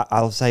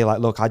I'll say, like,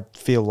 look, I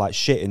feel like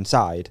shit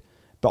inside,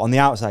 but on the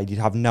outside, you'd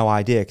have no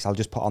idea, because I'll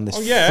just put on this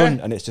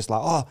front, and it's just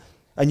like, oh,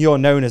 and you're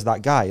known as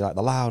that guy, like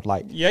the loud,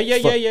 like...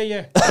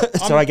 Yeah.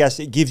 So I guess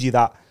it gives you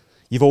that,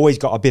 you've always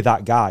got to be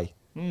that guy,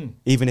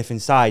 even if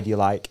inside you're,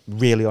 like,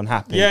 really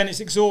unhappy. Yeah, and it's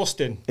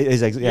exhausting. It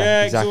is, exactly.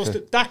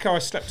 Exhausting. Dakar, I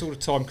slept all the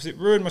time, because it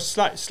ruined my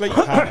sleep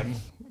pattern,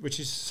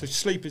 so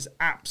sleep is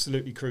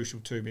absolutely crucial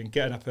to me, and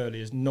getting up early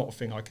is not a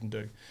thing I can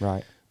do.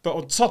 Right. But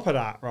on top of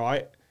that,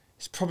 right,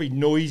 it's probably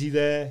noisy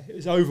there. It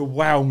was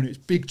overwhelmed. It was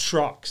big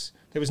trucks.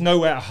 There was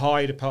nowhere to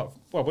hide apart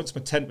once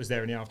my tent was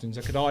there in the afternoons,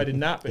 I could hide in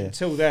that. But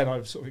until then, I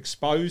was sort of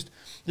exposed.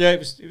 Yeah, it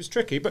was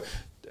tricky. But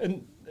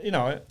and you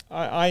know,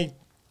 I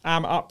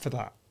am up for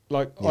that.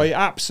 Like I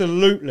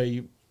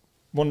absolutely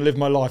want to live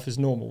my life as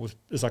normal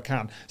as I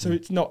can. So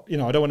it's not, you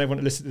know, I don't want everyone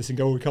to listen to this and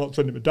go, oh, we can't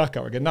send him a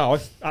Dakar again. No, I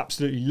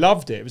absolutely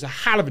loved it. It was a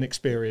hell of an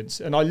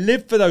experience. And I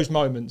live for those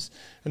moments.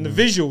 And the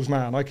visuals,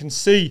 man, I can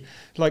see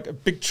like a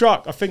big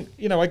truck. I think,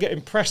 you know, I get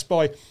impressed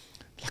by,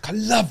 like, I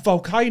love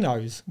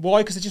volcanoes.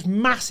 Why? Because they're just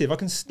massive. I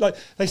can, like,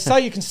 they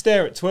say you can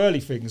stare at twirly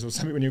things or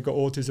something when you've got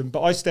autism,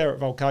 but I stare at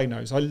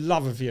volcanoes. I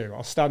love a view.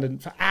 I'll stand in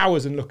for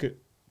hours and look at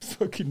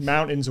fucking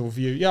mountains or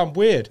view. Yeah, I'm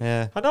weird.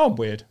 Yeah. I know I'm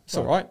weird. It's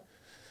all right.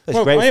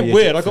 Well, I am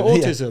weird. I got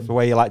autism. For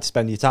where you like to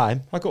spend your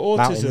time. I got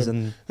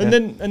autism,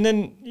 and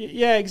then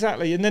yeah,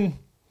 exactly. And then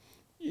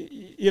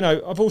you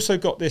know, I've also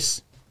got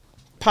this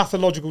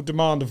pathological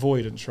demand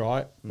avoidance,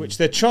 right? Which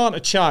they're trying to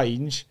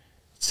change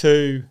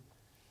to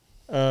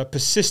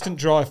persistent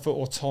drive for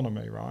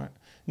autonomy, right?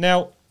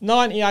 Now,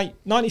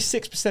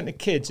 96% of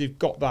kids who've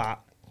got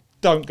that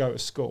don't go to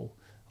school.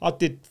 I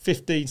did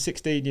 15,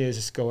 16 years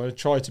of school. I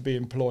tried to be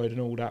employed and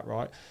all that,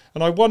 right?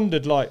 And I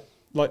wondered, like.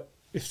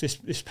 If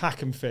this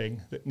Packham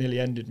thing that nearly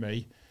ended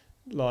me,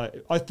 like,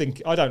 I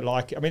think I don't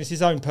like it. I mean, it's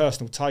his own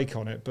personal take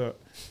on it,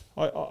 but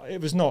it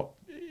was not.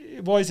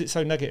 Why is it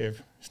so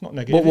negative? It's not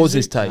negative. What was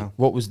his take? No.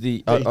 What was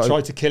the? He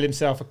tried to kill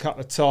himself a couple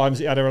of times.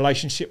 He had a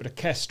relationship with a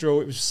kestrel.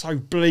 It was so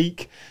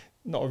bleak.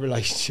 Not a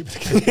relationship with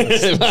a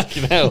kestrel.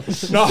 Fucking hell.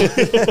 No.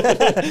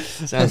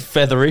 Sounds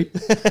feathery.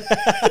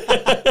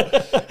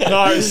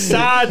 No, it was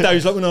sad though. It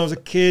was like when I was a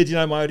kid, you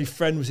know, my only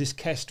friend was this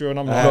kestrel, and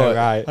I'm like,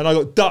 right. And I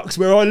got ducks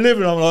where I live,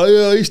 and I'm like,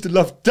 yeah, I used to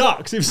love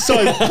ducks. It was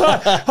so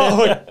bad.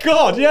 Oh my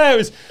God, yeah, it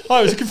was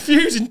a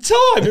confusing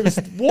time. It was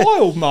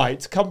wild,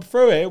 mate, to come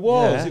through it. It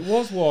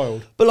was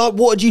wild. But like,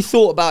 what had you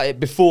thought about it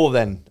before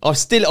then? I'm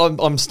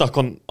stuck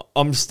on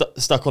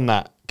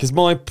that, because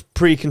my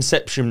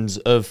preconceptions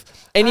of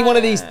any one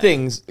of these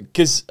things,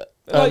 because.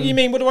 You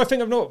mean, what do I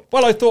think of not?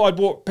 Well, I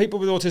thought people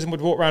with autism would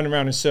walk round and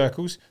round in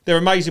circles. They're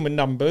amazing with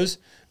numbers.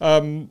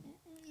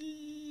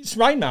 It's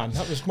Rain Man.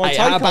 That was my take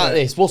on it. How about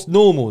this? What's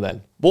normal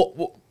then?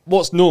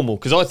 What's normal?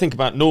 Because I think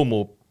about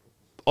normal.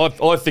 I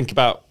think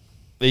about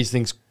these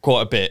things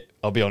quite a bit,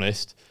 I'll be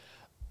honest.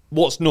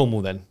 What's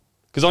normal then?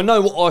 Because I know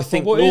what I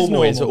think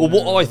normal is, or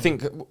what I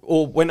think,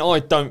 or when I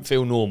don't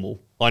feel normal,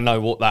 I know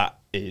what that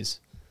is,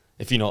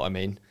 if you know what I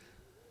mean.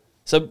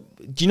 So,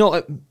 do you know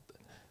what...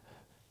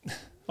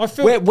 I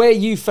feel where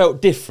you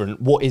felt different,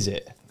 what is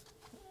it?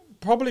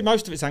 Probably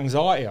most of it's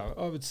anxiety. I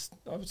would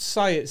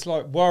say it's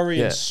like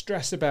worry and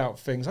stress about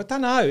things. I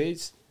don't know.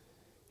 It's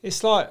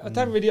like I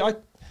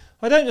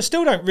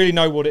still don't really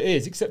know what it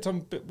is, except I'm a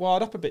bit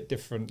wired up a bit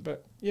different.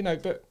 But you know,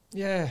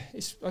 yeah,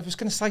 I was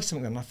going to say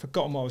something and I've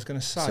forgotten what I was going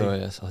to say. Sorry,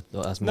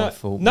 that's my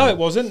fault. No, it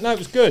wasn't. No, it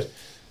was good.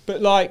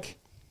 But like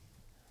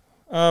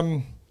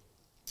we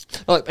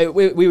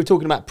were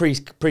talking about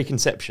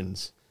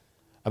preconceptions.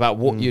 About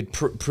what you'd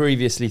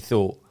previously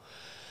thought.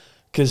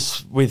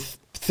 Because with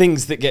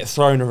things that get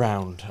thrown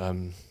around,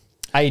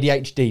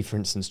 ADHD, for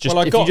instance. Well,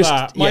 I got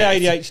that. My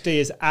ADHD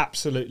is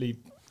absolutely...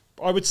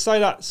 I would say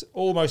that's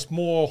almost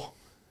more,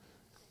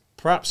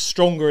 perhaps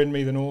stronger in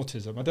me than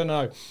autism. I don't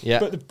know. Yeah.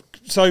 But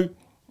so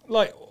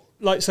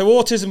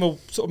autism will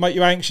sort of make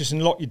you anxious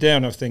and lock you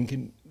down, I think,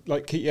 and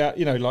like keep you out,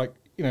 like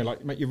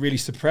make you really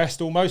suppressed,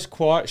 almost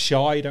quiet,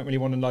 shy. You don't really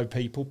want to know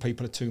people.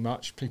 People are too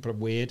much. People are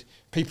weird.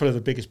 People are the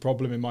biggest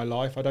problem in my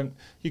life.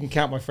 You can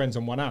count my friends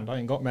on one hand. I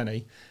ain't got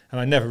many, and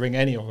I never ring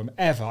any of them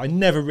ever. I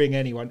never ring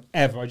anyone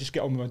ever. I just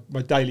get on with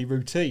my daily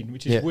routine,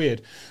 which is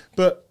weird.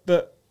 But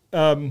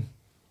God,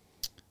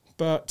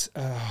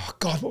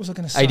 what was I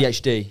going to say?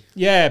 ADHD.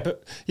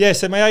 Yeah,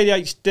 so my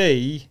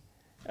ADHD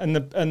and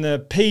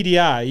the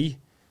PDA.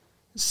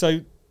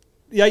 So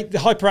the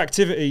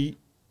hyperactivity.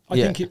 I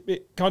think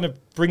it kind of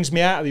brings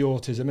me out of the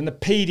autism, and the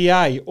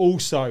PDA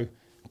also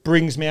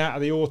brings me out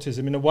of the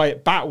autism in a way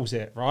it battles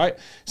it, right?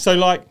 So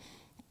like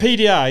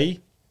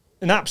PDA,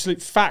 an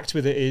absolute fact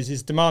with it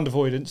is demand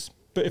avoidance,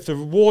 but if the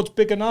reward's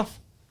big enough,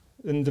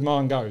 then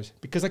demand goes.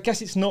 Because I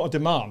guess it's not a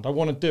demand. I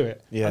want to do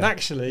it. Yeah. And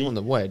actually... I'm on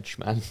the wedge,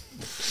 man.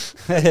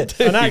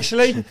 and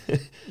actually,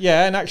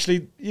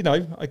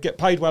 I get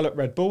paid well at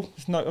Red Bull.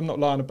 I'm not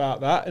lying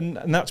about that. And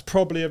that's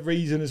probably a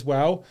reason as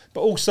well.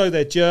 But also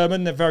they're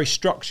German. They're very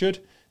structured.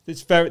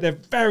 They're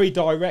very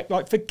direct.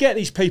 Like, forget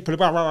these people.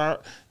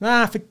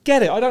 Nah,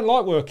 forget it. I don't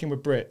like working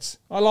with Brits.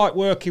 I like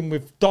working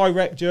with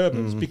direct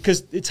Germans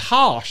because it's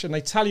harsh and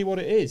they tell you what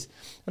it is.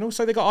 And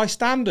also they got high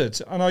standards.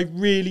 And I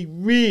really,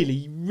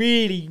 really,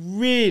 really,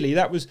 really,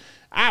 that was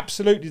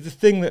absolutely the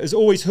thing that has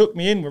always hooked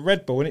me in with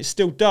Red Bull, and it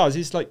still does.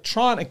 It's like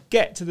trying to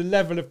get to the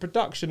level of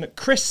production that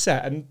Chris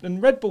set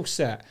and Red Bull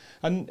set.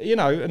 And,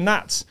 and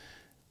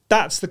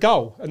that's the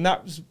goal, and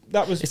that was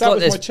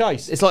my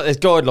chase. It's like there's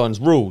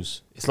guidelines,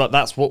 rules. It's like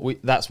that's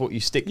what you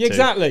stick to.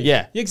 Exactly.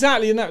 Yeah.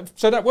 Exactly, and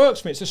so that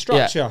works for me. It's a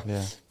structure.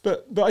 Yeah.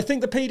 But I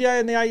think the PDA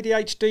and the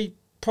ADHD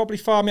probably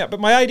fire me up.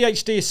 But my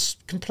ADHD is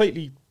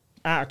completely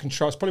out of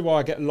control. It's probably why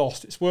I get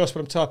lost. It's worse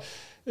when I'm tired.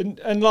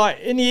 And like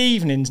in the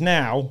evenings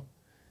now,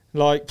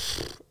 like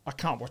I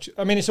can't watch it.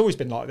 I mean, it's always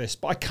been like this,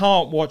 but I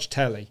can't watch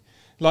telly.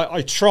 Like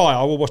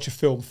I will watch a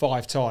film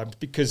 5 times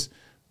because,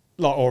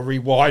 like, or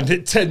rewind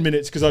it 10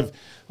 minutes because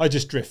I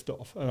just drift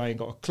off and I ain't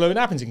got a clue. It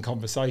happens in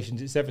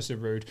conversations. It's ever so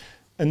rude.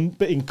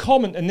 But in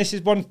comment, and this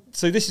is one.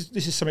 So this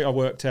is something I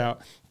worked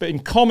out. But in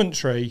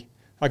commentary,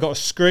 I got a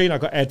screen. I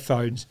got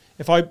headphones.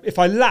 If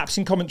I lapse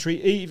in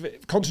commentary,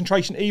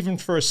 concentration even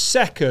for a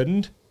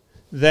second,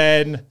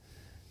 then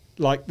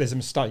like there's a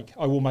mistake.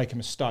 I will make a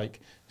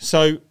mistake.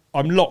 So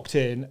I'm locked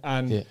in,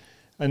 and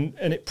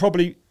it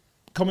probably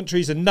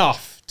commentary is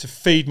enough to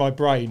feed my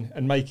brain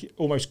and make it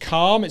almost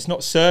calm. It's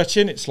not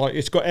searching. It's like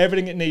it's got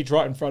everything it needs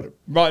right in front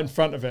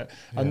of it,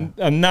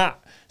 and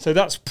that. So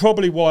that's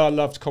probably why I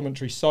loved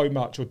commentary so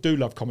much, or do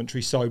love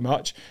commentary so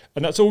much,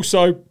 and that's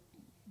also,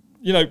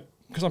 you know,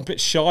 because I'm a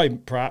bit shy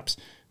perhaps,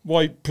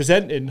 why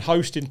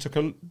hosting took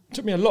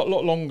me a lot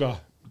longer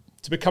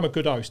to become a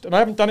good host. And I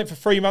haven't done it for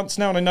 3 months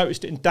now, and I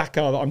noticed it in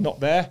Dakar that I'm not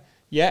there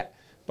yet.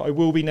 But I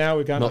will be now.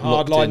 We're going to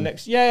Hardline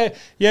next. Yeah.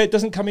 It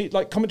doesn't come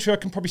like commentary. I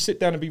can probably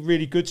sit down and be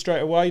really good straight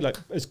away, like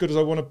as good as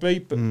I want to be.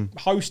 But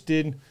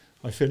hosting,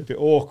 I feel a bit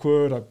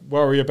awkward. I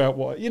worry about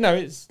what, you know.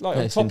 It's like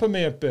on top of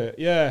me a bit.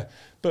 Yeah.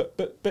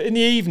 But in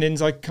the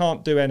evenings I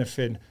can't do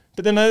anything.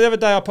 But then the other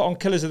day I put on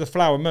Killers of the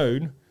Flower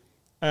Moon,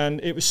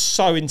 and it was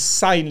so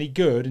insanely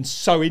good and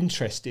so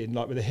interesting,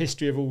 like with the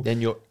history of all.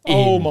 Then you're in.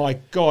 Oh my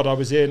God, I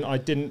was in. I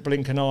didn't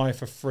blink an eye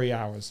for 3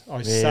 hours.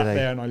 I sat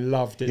there and I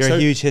loved it. You're a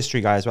huge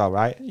history guy as well,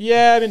 right?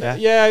 Yeah, I mean,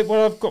 yeah.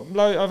 Well,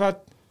 I've had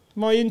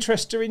my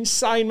interests are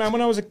insane, man.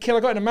 When I was a kid, I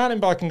got into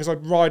mountain biking because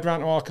I'd ride around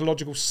to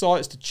archaeological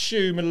sites to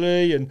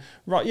Chumali and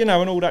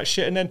and all that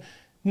shit. And then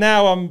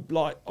now I'm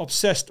like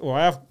obsessed, or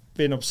I have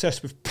been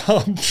obsessed with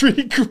palm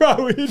tree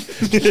growing.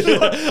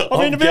 I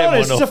mean, to be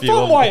honest, it's a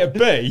fun way to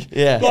be.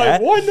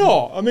 Why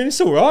not? I mean,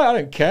 it's all right. I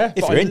don't care.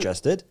 If you're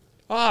interested,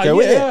 go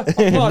with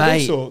it.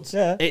 Mate, sorts.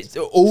 Yeah. It's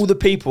all the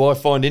people I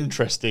find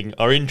interesting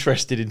are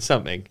interested in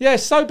something. Yeah,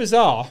 it's so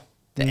bizarre.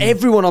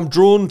 Everyone I'm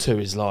drawn to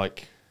is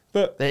like,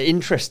 but they're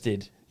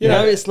interested. You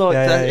know, it's like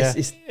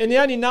It's and the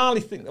only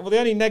gnarly thing, the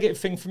only negative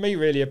thing for me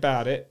really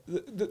about it,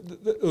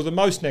 or the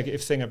most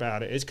negative thing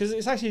about it is because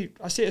it's actually,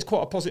 I see it as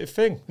quite a positive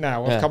thing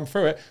now. I've come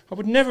through it. I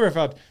would never have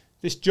had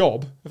this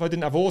job if I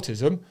didn't have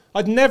autism.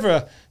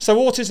 So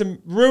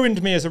autism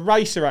ruined me as a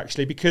racer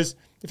actually, because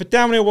if a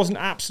downhill wasn't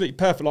absolutely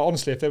perfect, like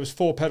honestly, if there was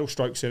 4 pedal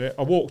strokes in it,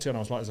 I walked in and I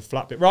was like, there's a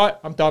flat bit. Right,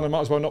 I'm done. I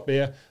might as well not be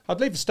here.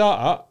 I'd leave the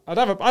starter. I'd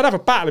have a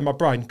battle in my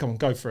brain. Come on,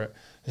 go for it.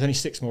 There's only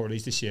 6 more of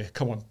these this year.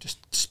 Come on,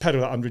 just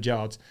pedal that 100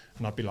 yards.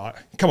 And I'd be like,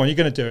 come on, you're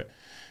going to do it.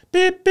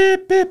 Beep,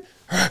 beep, beep.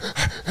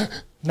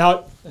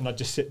 No. And I'd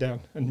just sit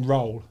down and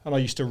roll. And I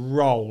used to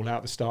roll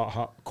out the start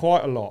hut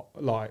quite a lot.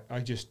 Like,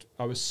 I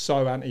was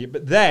so anti it.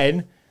 But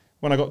then,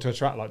 when I got to a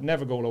track like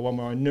Nevergall, or one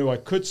where I knew I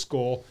could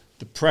score,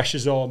 the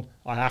pressure's on,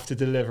 I have to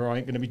deliver, I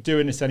ain't going to be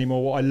doing this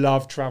anymore, what I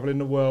love, travelling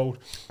the world.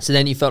 So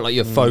then you felt like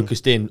you're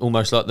focused in,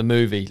 almost like the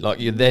movie,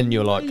 like you're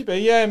like...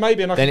 Maybe,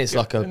 and I then it's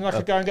like I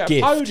could go and get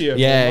gift. A podium.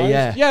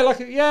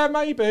 Yeah,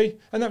 maybe.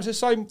 And that was the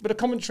same, but a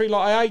commentary,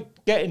 like I hate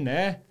getting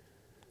there,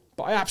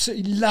 but I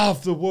absolutely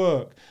love the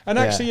work. And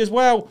actually as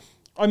well,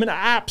 I'm an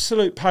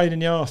absolute pain in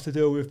the arse to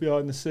deal with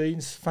behind the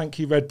scenes. Thank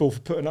you, Red Bull,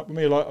 for putting up with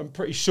me. Like, I'm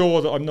pretty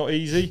sure that I'm not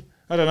easy.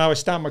 I don't know, I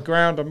stand my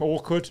ground, I'm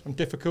awkward, I'm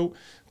difficult.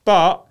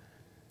 But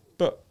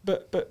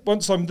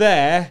once I'm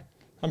there,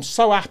 I'm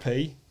so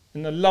happy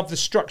and I love the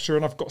structure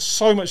and I've got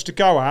so much to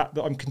go at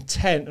that I'm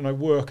content and I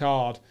work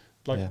hard.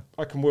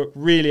 I can work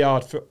really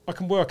hard I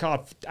can work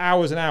hard for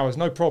hours and hours,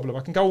 no problem. I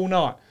can go all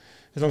night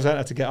as long as I don't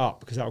have to get up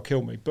because that'll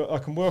kill me. But I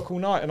can work all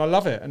night and I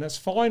love it and that's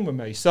fine with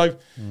me. So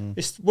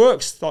it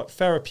works like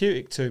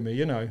therapeutic to me,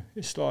 you know.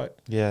 It's like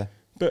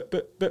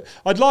But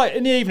I'd like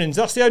in the evenings,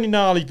 that's the only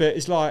gnarly bit,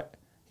 is like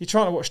you're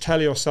trying to watch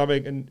telly or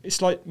something and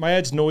it's like my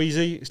head's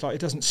noisy. It's like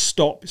it doesn't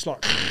stop. It's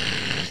like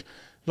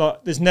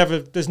there's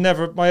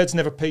never my head's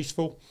never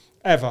peaceful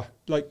ever,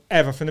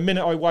 from the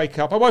minute I wake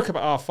up. I woke up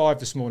at 5:30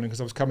 this morning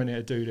because I was coming here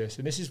to do this,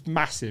 and this is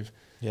massive.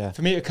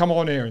 For me to come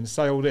on here and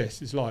say all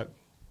this is like,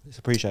 it's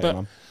appreciated,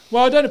 man.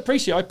 Well, I don't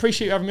appreciate it. I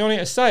appreciate you having me on here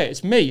to say it.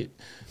 It's me,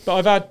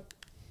 but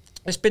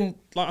it's been,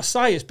 like I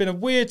say, it's been a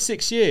weird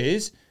 6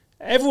 years.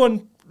 A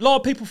lot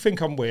of people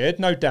think I'm weird,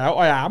 no doubt.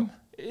 I am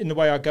in the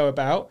way I go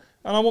about,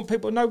 and I want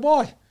people to know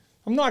why.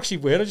 I'm not actually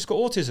weird. I just got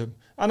autism.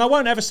 And I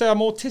won't ever say I'm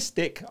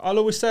autistic. I'll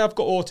always say I've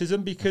got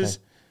autism because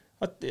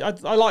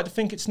I like to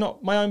think it's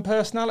not my own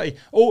personality.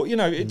 Or, you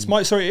know, it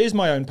is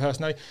my own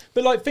personality.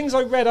 But like things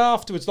I read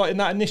afterwards, like in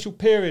that initial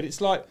period, it's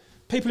like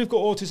people who've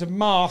got autism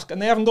mask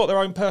and they haven't got their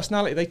own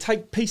personality. They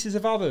take pieces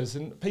of others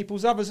and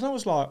people's others. And I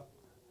was like,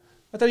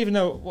 I don't even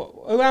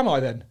know, who am I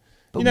then?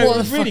 But you know,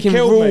 what the really fucking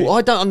rule? Me.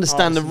 I don't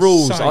understand the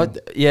rules.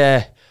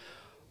 Insane.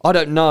 I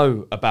don't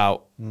know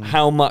about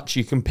how much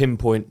you can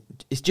pinpoint.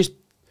 It's just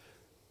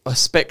a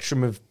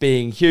spectrum of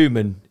being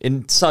human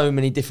in so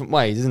many different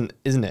ways,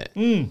 isn't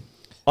it?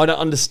 I don't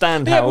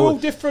understand how... we're all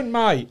different,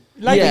 mate.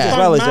 As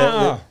well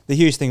as the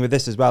huge thing with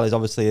this as well is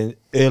obviously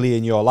early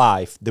in your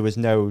life, there was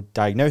no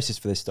diagnosis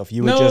for this stuff.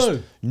 You were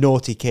just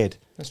naughty kid.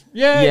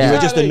 Yeah. You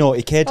were just a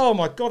naughty kid. Oh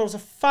my God, I was a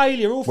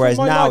failure all through Whereas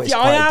my now life. it's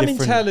Yeah, quite I am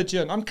different.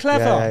 intelligent. I'm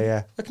clever.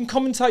 Yeah. I can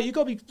commentate. You've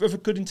got to be of a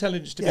good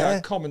intelligence to be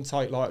able to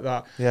commentate like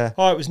that. Yeah.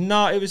 Oh, it was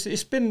not.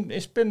 It's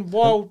been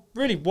wild,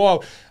 really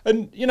wild.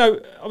 And you know,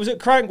 I was at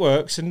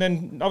Crankworks, and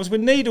then I was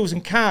with Needles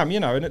and Cam. You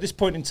know, and at this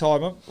point in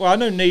time, I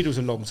know Needles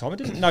a long time. I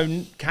didn't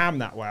know Cam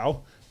that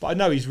well, but I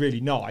know he's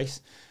really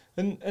nice.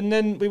 And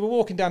then we were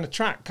walking down the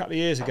track a couple of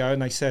years ago,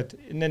 and they said,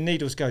 and then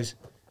Needles goes,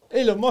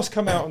 Elon Musk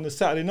come out on the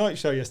Saturday Night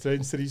Show yesterday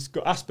and said he's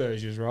got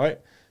Asperger's, right?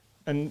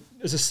 And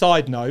as a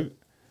side note,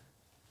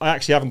 I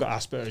actually haven't got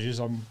Asperger's.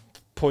 I'm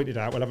pointed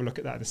out. We'll have a look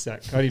at that in a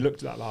sec. I only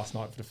looked at that last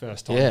night for the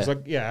first time.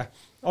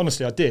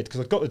 Honestly, I did,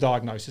 because I got the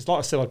diagnosis. Like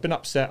I said, I'd been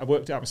upset. I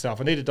worked it out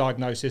myself. I needed a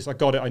diagnosis. I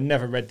got it. I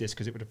never read this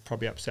because it would have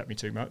probably upset me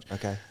too much.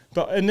 Okay.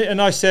 But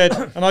and I said,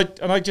 I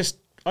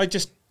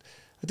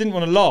didn't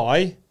want to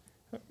lie,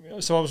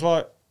 so I was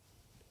like,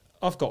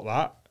 I've got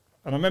that.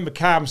 And I remember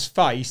Cam's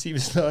face. He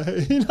was like,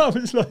 I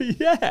was like,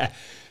 yeah.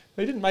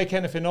 They didn't make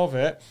anything of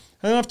it.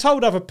 And I've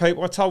told other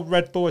people. I told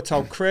Red Bull. I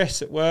told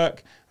Chris at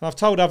work. And I've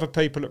told other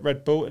people at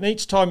Red Bull. And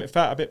each time it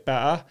felt a bit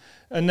better.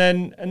 And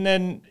then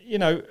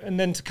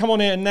to come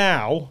on here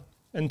now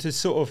and to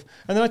sort of.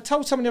 And then I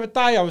told someone the other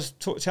day, I was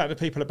chatting to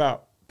people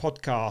about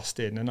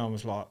podcasting, and I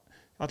was like,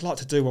 I'd like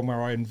to do one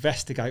where I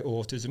investigate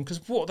autism,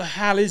 because what the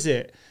hell is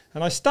it?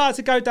 And I started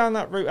to go down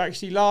that route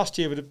actually last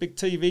year with a big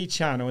TV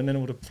channel, and then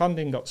all the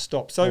funding got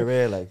stopped. So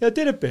really? Yeah, I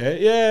did a bit.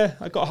 Yeah,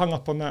 I got hung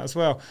up on that as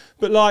well.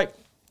 But like,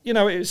 you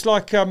know, it's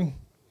like, what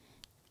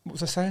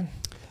was I saying?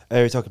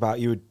 We talked about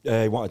you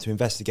wanted to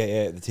investigate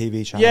it at the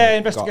TV channel. Yeah,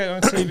 investigate it on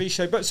a TV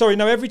show. But sorry,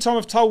 no, every time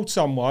I've told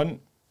someone,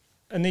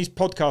 and these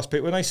podcast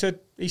people, and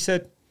he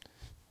said,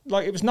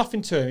 like, it was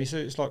nothing to him. He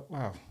said, it's like,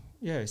 wow,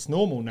 yeah, it's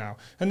normal now.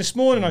 And this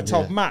morning I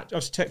told Matt, I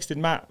was texting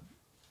Matt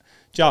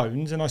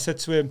Jones, and I said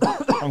to him,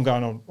 I'm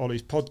going on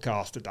Ollie's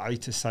podcast today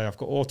to say I've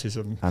got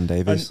autism. And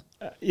Davies.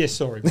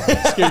 Sorry, mate,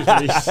 excuse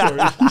me,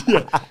 sorry.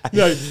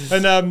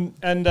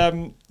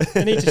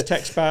 And he just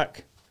texts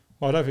back,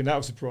 well, I don't think that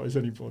will surprise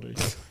anybody.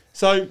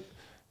 So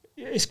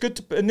it's good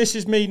to, and this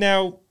is me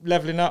now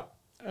levelling up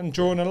and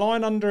drawing a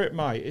line under it,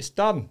 mate. It's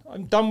done.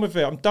 I'm done with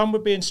it. I'm done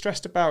with being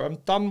stressed about it. I'm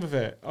done with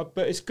it.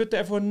 But it's good that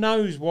everyone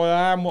knows why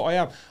I am what I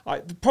am.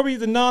 Probably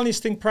the gnarliest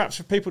thing perhaps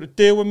for people to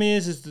deal with me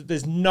is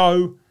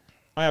that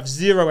I have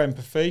zero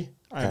empathy.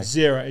 I have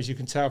zero, as you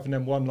can tell from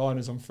them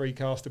one-liners on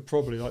Freecaster,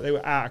 probably. Like, they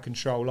were out of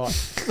control. Like,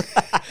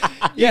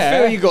 you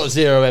feel you got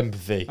zero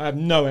empathy? I have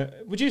no.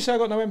 Would you say I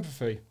got no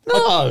empathy?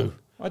 No.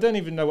 I don't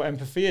even know what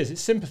empathy is.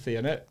 It's sympathy,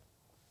 isn't it?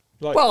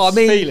 Like, well, I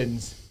mean,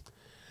 feelings.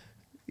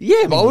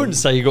 Yeah, but I wouldn't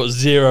say you got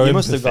zero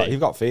empathy. You've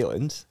got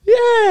feelings.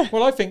 Yeah.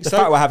 Well, I think the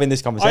fact we're having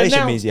this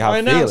conversation means you have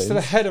feelings. I announced to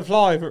the head of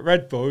live at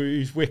Red Bull,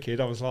 who's wicked,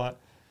 I was like,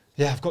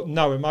 yeah, I've got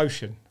no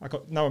emotion. I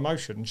got no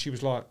emotion. And she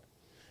was like,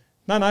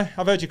 no,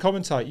 I've heard you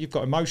commentate. You've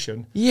got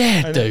emotion.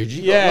 Yeah, and dude.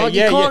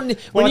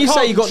 When you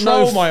say you got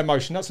no, my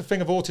emotion. That's the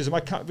thing of autism. I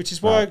can't, which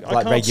is why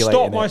I can't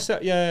stop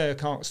myself. Yeah, I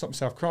can't stop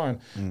myself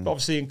crying. But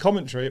obviously, in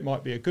commentary, it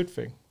might be a good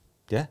thing.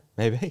 Yeah,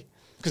 maybe.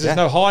 Because there's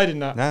no hiding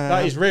that.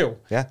 That is real.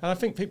 Yeah, and I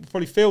think people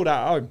probably feel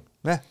that at home.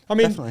 Yeah, I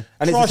mean, definitely.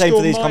 And it's the same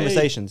for these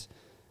conversations.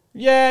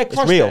 Yeah, it's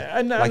real.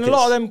 And a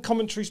lot of them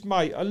commentaries,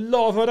 mate, I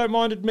don't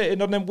mind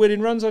admitting, on them winning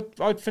runs,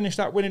 I'd finish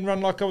that winning run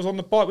like I was on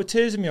the bike with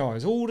tears in my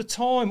eyes all the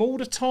time.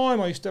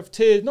 I used to have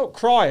tears, not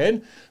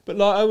crying, but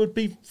like I would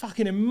be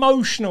fucking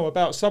emotional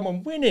about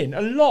someone winning a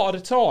lot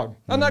of the time.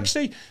 And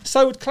actually,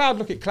 so would Cloud.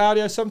 Look at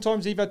Claudio.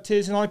 Sometimes he'd had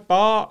tears in eye.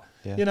 Bart,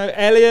 you know,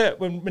 Elliot,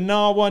 when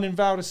Minar won in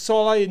Val di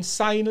Sole,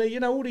 insanely, you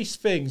know, all these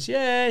things.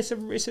 Yeah, it's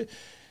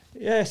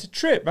a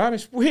trip, man.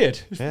 It's weird.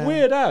 It's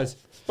weird as.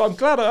 But I'm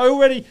glad I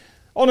already...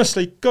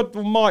 Honestly, God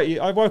almighty,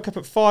 I woke up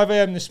at 5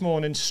 a.m. this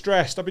morning,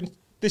 stressed.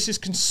 This has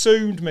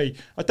consumed me.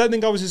 I don't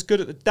think I was as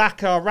good at the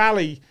Dakar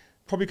rally,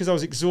 probably because I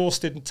was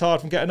exhausted and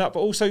tired from getting up,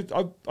 but also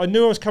I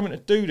knew I was coming to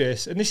do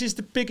this. And this is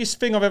the biggest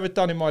thing I've ever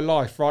done in my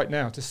life right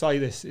now, to say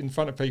this in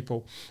front of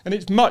people. And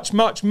it's much,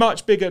 much,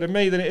 much bigger to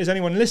me than it is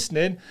anyone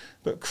listening.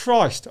 But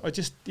Christ, I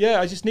just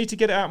need to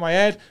get it out of my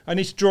head. I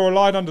need to draw a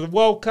line under the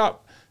World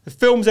Cup. The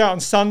film's out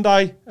on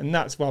Sunday, and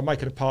I'm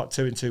making a part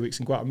 2 in 2 weeks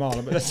in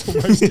Guatemala, but that's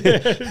almost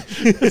it.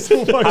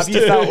 Have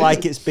you felt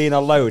like it's been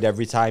a load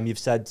every time you've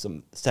said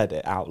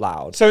it out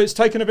loud? So it's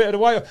taken a bit of the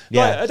weight off.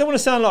 Yeah. Like, I don't want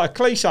to sound like a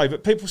cliche,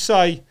 but people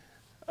say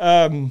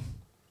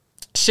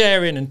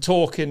sharing and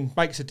talking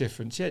makes a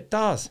difference. Yeah, it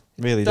does.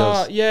 It really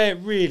does. Yeah, it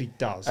really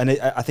does. And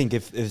I think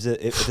if there's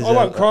I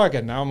won't cry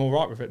again now. I'm all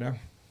right with it now.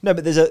 No,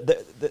 but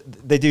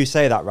they do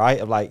say that, right?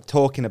 Of like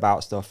talking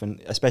about stuff, and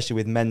especially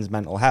with men's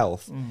mental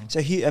health.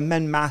 So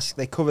men mask,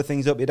 they cover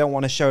things up. They don't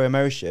want to show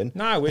emotion.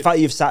 No, the fact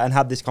you've sat and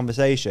had this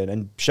conversation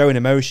and showing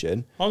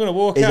emotion, I'm going to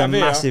walk is out a of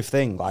here massive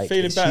thing. Like,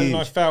 feeling it's better huge.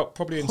 than I felt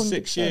probably in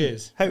 6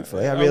 years.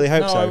 Hopefully, I really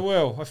hope so. I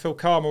will. I feel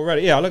calm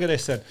already. Yeah, look at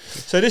this then.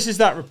 So this is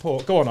that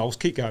report. Go on, Ols,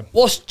 keep going.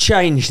 What's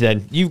changed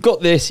then? You've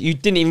got this. You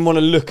didn't even want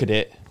to look at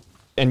it,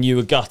 and you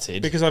were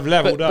gutted because I've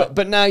levelled up.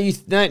 But now you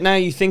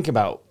think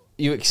about,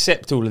 you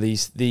accept all of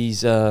these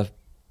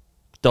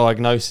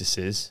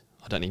diagnoses.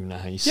 I don't even know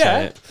how you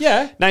say it.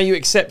 Yeah. Now you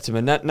accept them,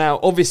 and now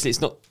obviously it's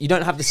not. You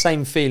don't have the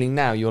same feeling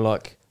now. You're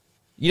like,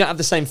 you don't have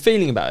the same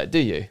feeling about it, do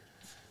you?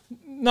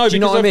 No, do you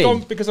know what I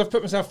mean? Because I've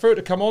put myself through it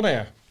to come on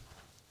here.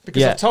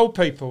 Because I've told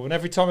people, and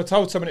every time I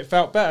told someone, it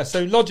felt better.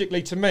 So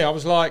logically, to me, I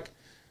was like,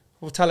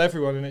 "Well, tell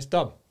everyone, and it's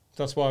done."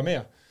 That's why I'm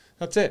here.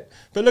 That's it.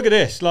 But look at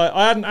this. Like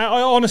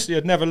I honestly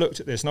had never looked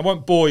at this, and I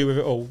won't bore you with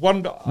it all.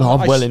 I'm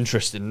well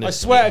interested in this. I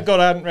swear to God,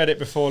 I hadn't read it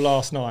before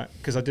last night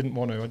because I didn't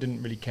want to. I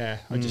didn't really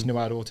care. I just knew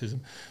I had autism.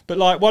 But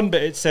like one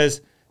bit, it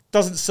says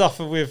doesn't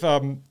suffer with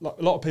like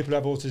a lot of people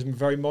have autism,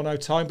 very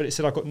monotone. But it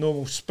said I've got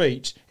normal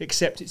speech,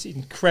 except it's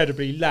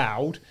incredibly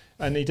loud,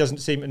 and he doesn't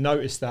seem to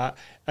notice that.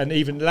 And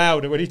even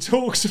louder when he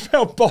talks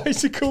about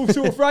bicycles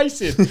or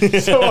racing.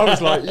 So I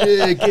was like,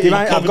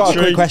 I've got a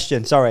quick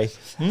question. Sorry.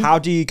 How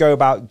do you go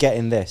about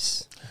getting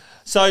this?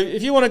 So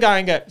if you want to go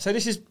and get... So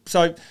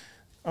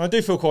I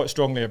do feel quite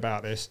strongly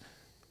about this.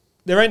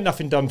 There ain't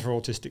nothing done for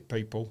autistic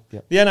people.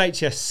 Yep. The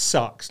NHS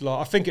sucks. Like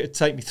I think it would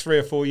take me 3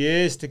 or 4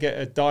 years to get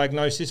a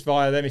diagnosis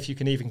via them if you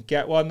can even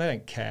get one. They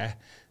don't care.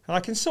 And I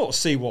can sort of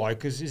see why,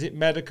 because is it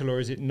medical or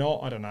is it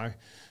not? I don't know.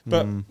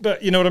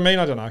 But you know what I mean?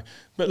 I don't know.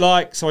 But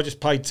like, so I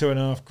just paid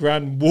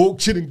 $2,500,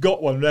 walked in and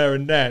got one there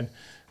and then.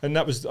 And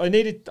that was, I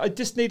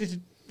just needed to,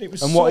 it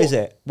was. And what is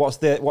it? What's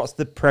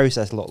the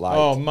process look like?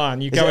 Oh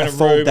man, you is go in a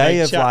full room, day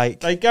of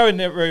like... They go in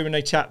their room and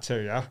they chat to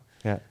you.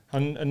 Yeah.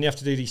 And you have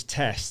to do these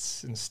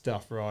tests and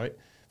stuff, right?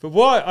 But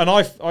why? And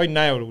I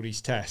nailed all these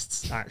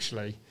tests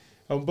actually.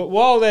 But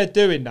while they're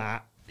doing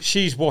that,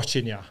 she's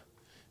watching you.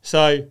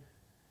 So,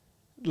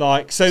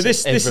 like, so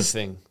this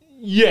everything.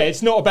 Yeah,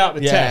 it's not about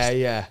the test.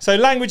 Yeah. So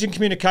language and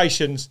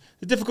communications,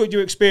 the difficulty you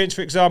experience,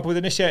 for example, with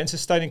initiating and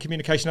sustaining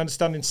communication,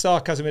 understanding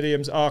sarcasm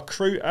idioms are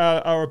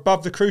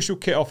above the crucial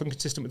kit-off and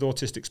consistent with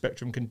autistic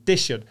spectrum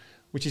condition,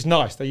 which is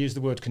nice. They use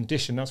the word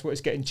condition. That's what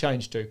it's getting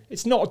changed to.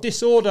 It's not a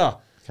disorder.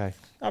 Okay.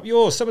 Up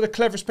yours. Some of the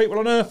cleverest people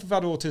on earth have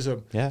had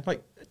autism. Yeah.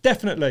 Like,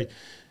 definitely.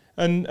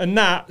 And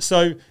that,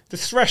 so the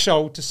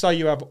threshold to say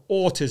you have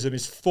autism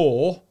is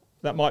 4.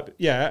 That might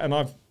be, and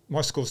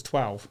my score's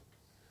 12.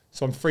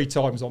 So I'm 3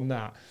 times on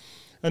that.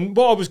 And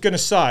what I was going to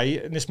say,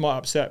 and this might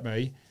upset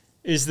me,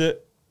 is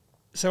that,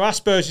 so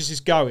Asperger's is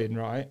going,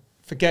 right?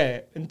 Forget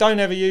it. And don't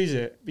ever use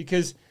it.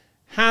 Because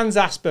Hans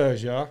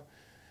Asperger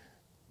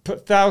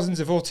put thousands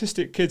of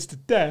autistic kids to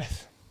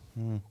death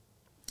in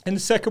the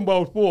Second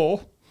World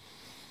War.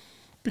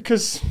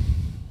 Because,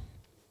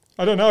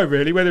 I don't know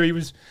really, whether he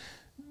was,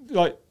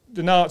 like,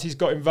 the Nazis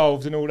got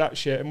involved and all that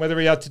shit, and whether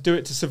he had to do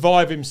it to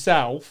survive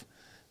himself.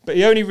 But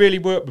he only really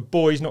worked with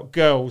boys, not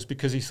girls,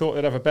 because he thought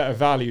they'd have a better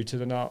value to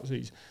the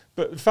Nazis.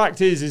 But the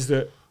fact is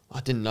that...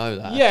 I didn't know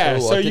that. Yeah,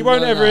 so you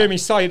won't ever hear me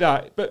say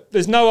that. But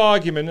there's no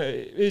argument.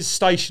 His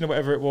station or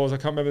whatever it was, I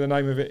can't remember the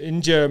name of it,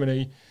 in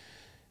Germany,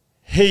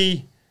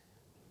 he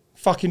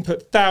fucking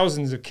put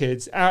thousands of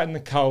kids out in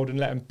the cold and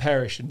let them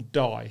perish and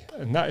die.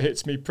 And that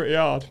hits me pretty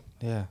hard.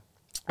 Yeah.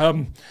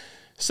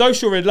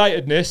 Social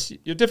relatedness,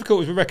 your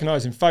difficulties with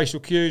recognising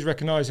facial cues,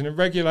 recognising and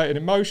regulating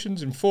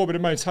emotions, and forming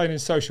and maintaining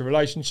social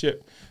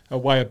relationship are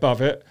way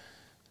above it.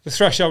 The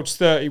threshold's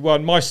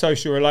 31. My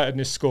social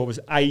relatedness score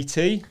was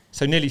 80,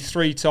 so nearly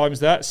 3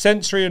 times that.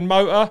 Sensory and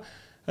motor,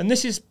 and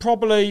this is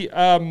probably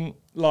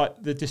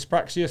like the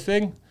dyspraxia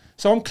thing.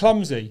 So I'm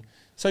clumsy.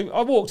 So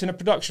I walked in a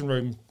production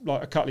room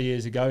like a couple of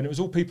years ago, and it was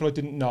all people I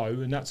didn't know,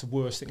 and that's the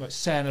worst thing, like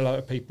saying hello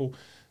to people.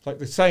 Like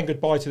they're saying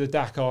goodbye to the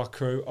Dakar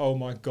crew. Oh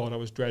my God, I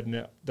was dreading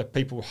it. The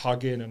people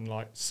hugging and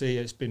like, see,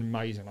 it's been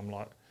amazing. I'm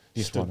like,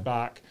 stood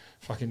back,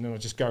 fucking, then I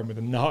just going with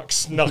the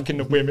knucking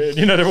the women.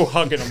 You know, they're all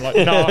hugging. I'm like,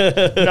 no,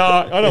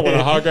 I don't want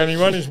to hug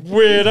anyone. It's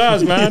weird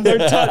as, man. Don't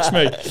touch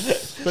me.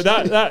 But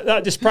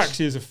that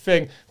dyspraxia is a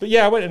thing. But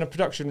yeah, I went in a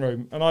production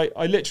room and I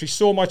literally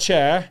saw my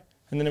chair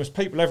and then there was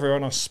people everywhere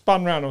and I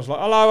spun around. I was like,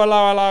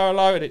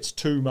 hello. And it's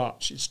too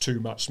much. It's too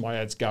much. My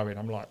head's going.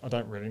 I'm like, I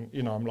don't really,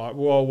 I'm like,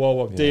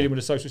 whoa, I'm dealing with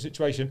a social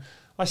situation.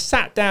 I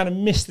sat down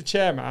and missed the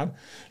chair, man.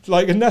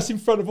 Like, and that's in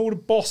front of all the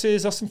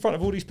bosses. That's in front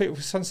of all these people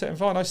for Sunset and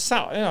Vine. I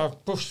sat, I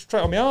pushed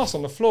straight on my arse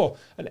on the floor,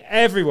 and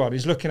everyone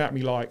is looking at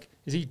me like,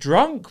 "Is he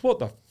drunk? What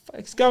the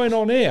fuck's going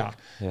on here?"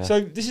 Yeah.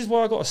 So this is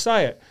why I got to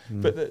say it.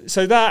 But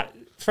so that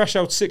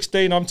threshold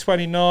 16. I'm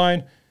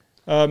 29.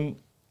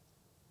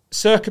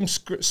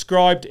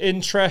 Circumscribed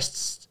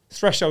interests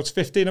threshold's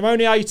 15. I'm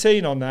only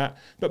 18 on that.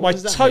 But what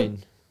does that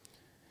mean?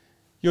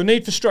 Your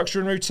need for structure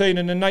and routine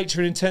and the nature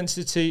and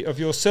intensity of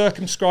your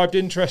circumscribed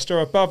interest are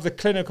above the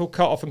clinical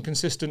cutoff and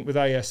consistent with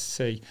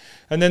ASC.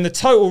 And then the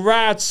total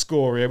RAD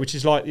score here, which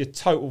is like your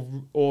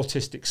total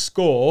autistic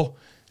score,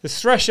 the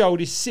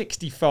threshold is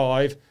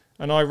 65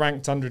 and I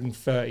ranked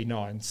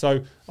 139.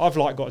 So I've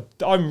like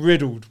I'm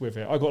riddled with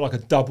it. I got like a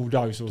double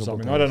dose or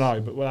something. I don't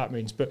know, but what that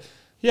means. But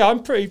yeah,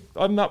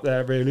 I'm up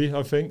there really,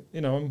 I think.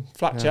 I'm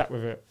flat chat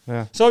with it.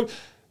 Yeah. So,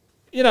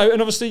 and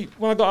obviously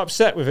when I got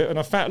upset with it and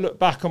I looked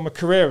back on my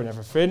career and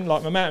everything,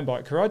 like my mountain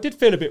bike career, I did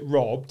feel a bit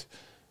robbed.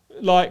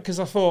 Like, because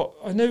I thought,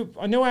 I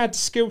knew I had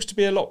skills to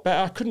be a lot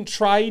better. I couldn't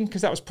train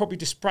because that was probably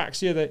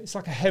dyspraxia. It's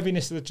like a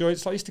heaviness of the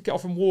joints. Like I used to get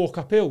off and walk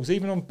up hills,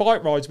 even on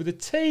bike rides with a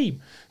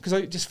team, because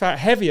I just felt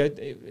heavy. I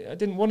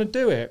didn't want to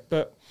do it.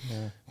 But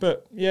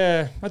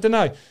yeah, I don't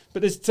know.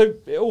 But so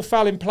it all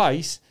fell in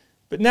place.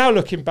 But now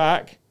looking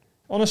back,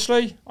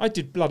 honestly, I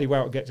did bloody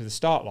well to get to the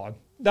start line.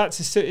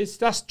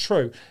 That's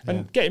true.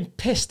 And getting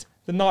pissed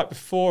the night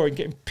before and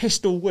getting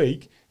pissed all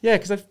week,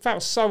 because I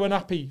felt so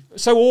unhappy,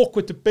 so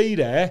awkward to be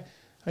there.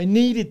 I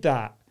needed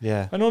that.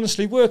 Yeah. And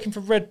honestly, working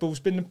for Red Bull's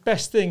been the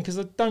best thing because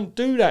I don't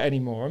do that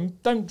anymore. I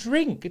don't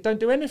drink. I don't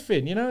do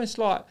anything. It's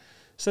like,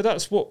 so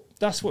that's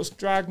what's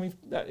dragged me.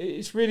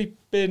 It's really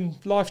been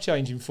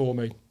life-changing for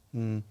me.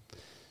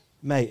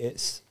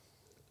 Mate,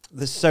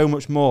 there's so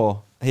much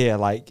more here.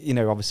 Like,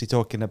 obviously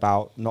talking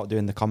about not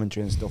doing the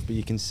commentary and stuff, but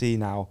you can see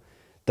now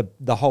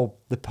the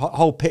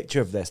whole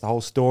picture of this, the whole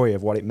story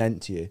of what it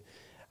meant to you,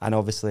 and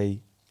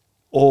obviously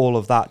all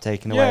of that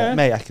taken away. Yeah.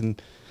 Mate, I can.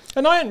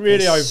 And I ain't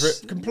really over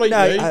it completely.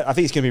 No, I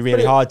think it's going to be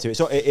really hard to.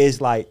 So it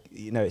is like,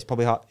 it's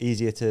probably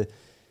easier to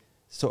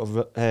sort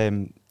of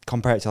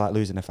compare it to like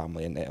losing a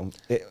family, and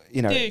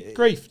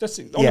grief. That's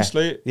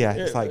honestly,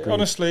 it's like grief.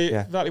 Honestly,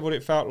 exactly what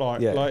it felt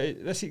like. Yeah. Like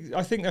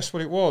I think that's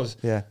what it was.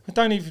 Yeah, I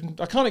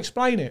can't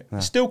explain it. No.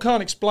 I still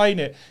can't explain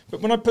it.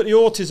 But when I put the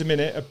autism in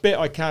it, a bit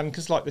I can,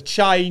 because like the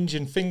change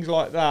and things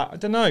like that. I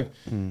don't know.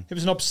 It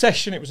was an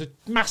obsession. It was a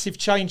massive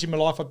change in my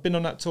life. I've been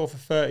on that tour for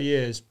 30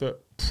 years,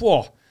 but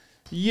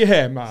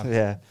yeah, man.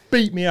 Yeah.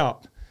 Beat me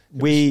up.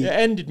 It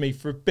ended me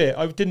for a bit.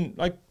 I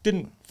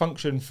didn't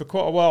function for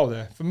quite a while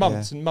there, for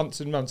months and months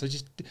and months. I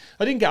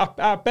didn't get up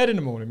out of bed in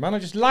the morning, man. I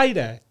just lay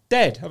there,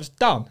 dead. I was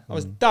done.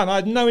 I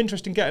had no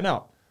interest in getting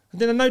up. I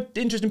didn't have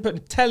no interest in putting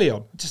the telly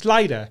on. I just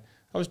lay there.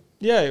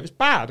 It was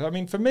bad. I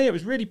mean, for me, it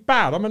was really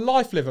bad. I'm a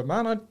life liver,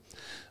 man. I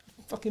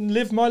fucking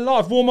live my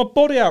life, wore my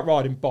body out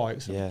riding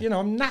bikes. Yeah.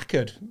 I'm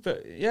knackered.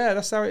 But yeah,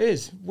 that's how it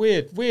is.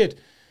 Weird.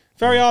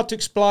 Very hard to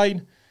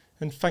explain.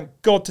 And thank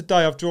God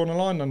today I've drawn a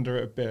line under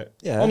it a bit.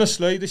 Yeah.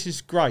 Honestly, this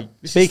is great.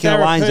 Speaking of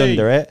lines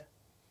under it,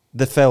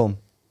 the film.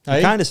 Hey?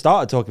 We kind of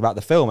started talking about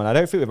the film, and I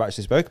don't think we've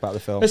actually spoke about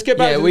the film. Let's get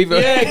back to There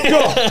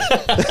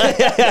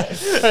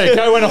you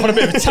go, went off on a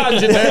bit of a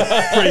tangent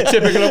there. Pretty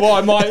typical of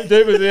what I might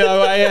do with the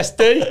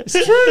ASD. It's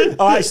true.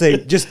 Oh,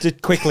 actually, just to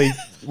quickly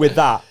with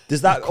that, does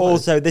that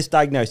also, this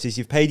diagnosis,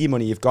 you've paid your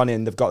money, you've gone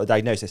in, they've got the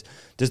diagnosis.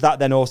 Does that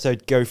then also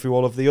go through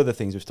all of the other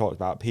things we've talked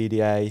about,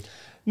 PDA?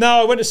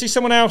 No, I went to see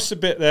someone else a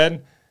bit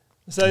then.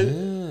 So,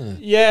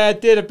 I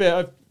did a bit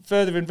of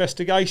further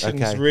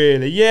investigations,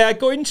 really. Yeah, I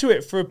got into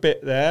it for a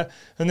bit there.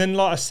 And then,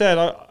 like I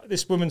said,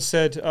 this woman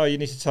said, oh, you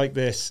need to take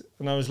this.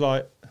 And I was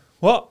like,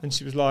 what? And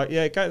she was like,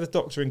 yeah, go to the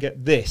doctor and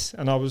get this.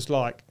 And I was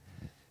like,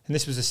 and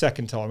this was the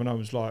second time. And I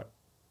was like,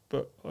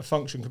 but I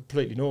function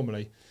completely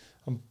normally.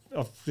 I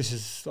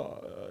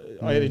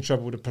get in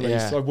trouble with the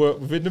police. Yeah. I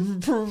work within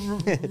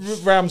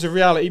the realms of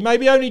reality.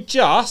 Maybe only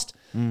just.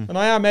 And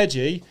I am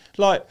edgy.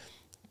 Like,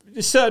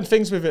 there's certain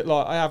things with it,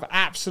 like I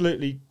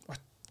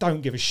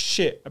don't give a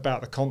shit about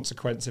the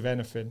consequence of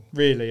anything,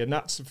 really, and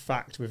that's a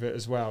fact with it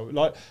as well.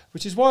 Like,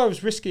 which is why I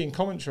was risky in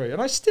commentary,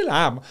 and I still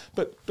am.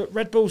 But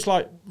Red Bull's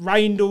like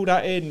reined all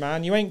that in,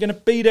 man. You ain't gonna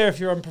be there if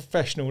you're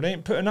unprofessional. They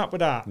ain't putting up with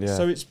that. Yeah.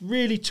 So it's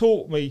really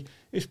taught me.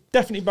 It's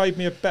definitely made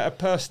me a better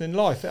person in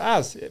life. It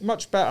has,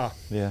 much better.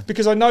 Yeah.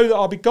 Because I know that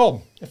I'll be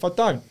gone if I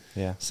don't.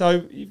 Yeah.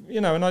 So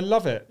and I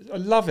love it. I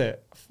love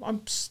it.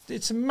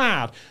 It's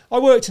mad. I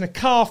worked in a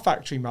car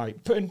factory,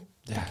 mate, putting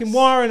fucking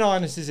wiring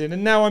harnesses in,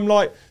 and now I'm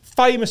like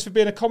famous for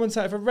being a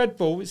commentator for Red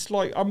Bull. It's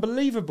like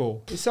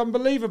unbelievable. It's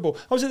unbelievable.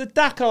 I was at the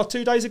Dakar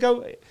 2 days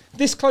ago,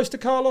 this close to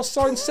Carlos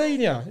Sainz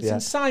Senior. It's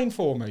insane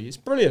for me. It's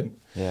brilliant.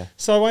 Yeah.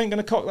 So I ain't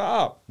going to cock that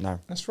up. No.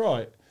 That's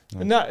right.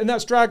 No. And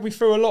that's dragged me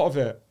through a lot of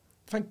it.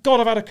 Thank God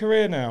I've had a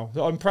career now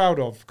that I'm proud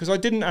of, because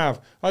I'd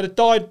have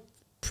died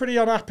pretty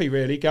unhappy,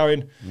 really,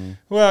 going,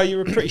 well,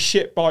 you're a pretty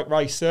shit bike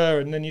racer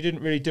and then you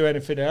didn't really do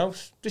anything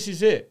else. This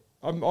is it.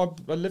 I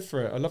live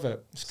for it. I love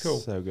it. It's cool.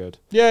 So good.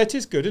 Yeah, it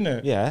is good, isn't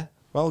it? Yeah,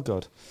 well,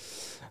 good.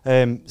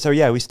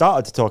 We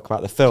started to talk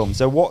about the film.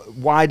 So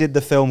why did the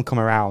film come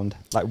around?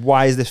 Like,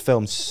 why is this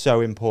film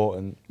so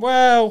important?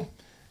 Well,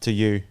 to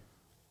you?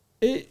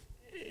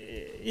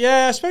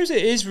 I suppose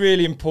it is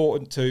really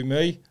important to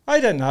me. I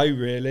don't know,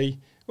 really.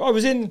 I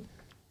was in...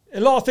 A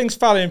lot of things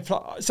fell in.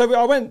 So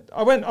I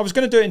was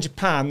going to do it in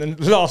Japan, then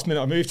the last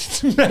minute I moved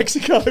to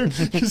Mexico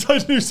because I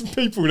knew some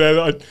people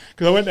there.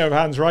 Because I went there with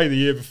Hans Ray the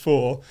year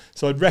before,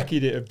 so I'd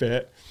recce'd it a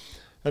bit.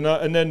 And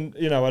then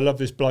I love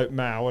this bloke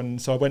Mao,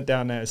 and so I went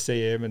down there to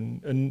see him.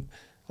 And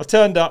I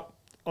turned up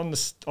I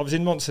was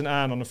in Mont Saint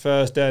Anne on the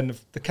Thursday, and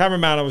the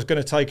cameraman I was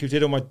going to take, who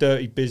did all my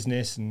dirty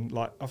business, and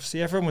like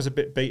obviously everyone was a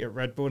bit beat at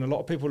Red Bull, and a lot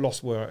of people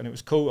lost work, and it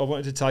was cool. I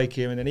wanted to take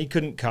him, and then he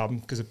couldn't come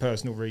because of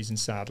personal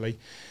reasons, sadly.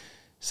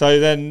 So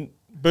then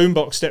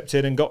Boombox stepped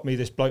in and got me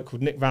this bloke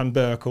called Nick Van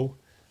Berkel,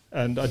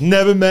 and I'd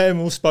never met him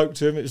or spoke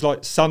to him. It was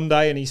like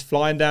Sunday, and he's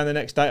flying down the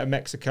next day to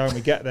Mexico, and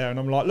we get there, and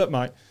I'm like, look,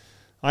 mate,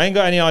 I ain't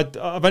got any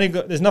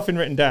idea. There's nothing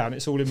written down.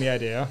 It's all in my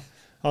head here.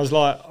 I was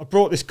like, I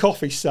brought this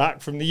coffee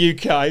sack from the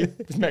UK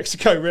with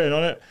Mexico written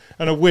on it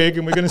and a wig,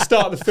 and we're going to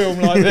start the film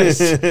like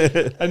this.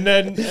 And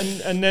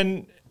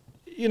then,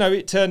 you know,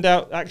 it turned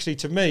out actually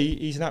to me,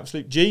 he's an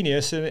absolute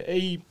genius, and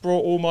he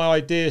brought all my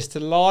ideas to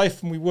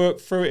life, and we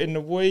worked through it in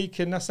a week,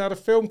 and that's how the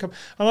film came.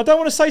 And I don't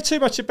want to say too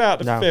much about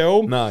the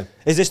film. No.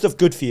 Is this stuff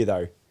good for you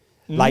though?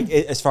 Like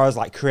as far as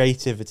like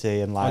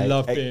creativity and like, I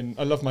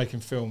love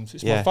making films.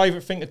 It's my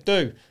favourite thing to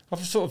do.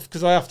 I've sort of,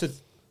 because I have to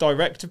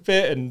direct a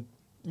bit and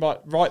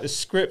write the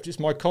script. It's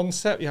my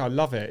concept. Yeah, I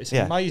love it. It's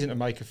amazing to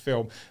make a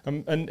film.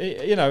 And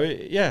it, you know,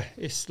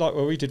 it's like,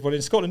 well, we did one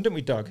in Scotland, didn't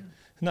we, Doug?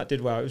 And that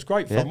did well. It was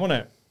great fun,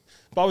 wasn't it?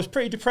 But I was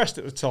pretty depressed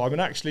at the time, and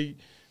actually,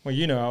 well,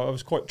 you know, I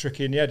was quite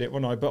tricky in the edit,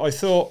 wasn't I? But I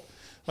thought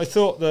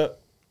that,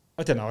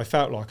 I don't know, I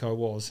felt like I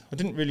was. I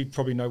didn't really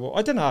probably know what,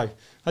 I don't know.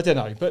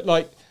 But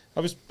like,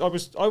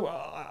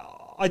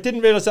 I didn't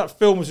realise that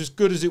film was as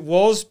good as it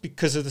was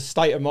because of the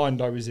state of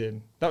mind I was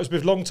in. That was a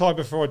long time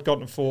before I'd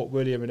gone to Fort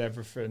William and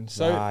everything.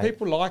 So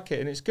people like it,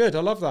 and it's good. I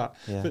love that.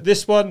 Yeah. But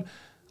this one,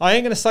 I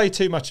ain't going to say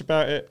too much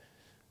about it,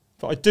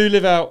 but I do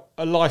live out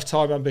a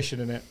lifetime ambition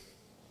in it.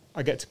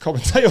 I get to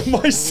commentate on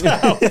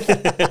myself.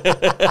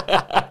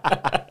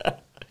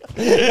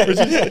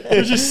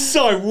 which is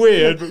so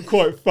weird, but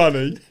quite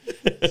funny.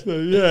 So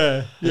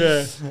yeah.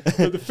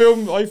 But the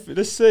film,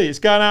 let's see, it's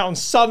going out on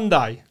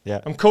Sunday.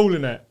 Yeah, I'm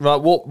calling it. Right,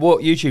 what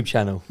YouTube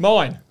channel?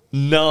 Mine.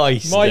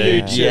 Nice, my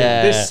dude. YouTube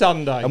this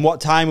Sunday. And what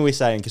time are we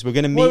saying? Because we're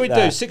going to meet. What do we do?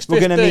 6:15. We're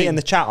going to meet in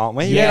the chat, aren't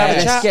we?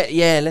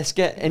 Let's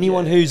get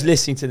anyone who's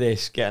listening to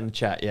this get in the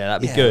chat. Yeah,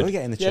 that'd be good. We'll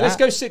get in the chat. Let's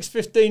go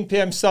 6:15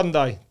 p.m.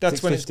 Sunday.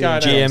 That's when it's going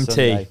out.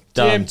 GMT.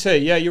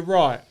 GMT. Yeah, you're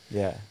right.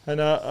 Yeah.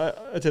 And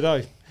I don't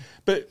know,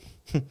 but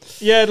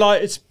yeah,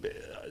 like it's.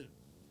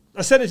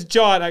 I sent it to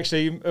Giant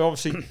actually.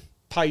 Obviously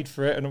paid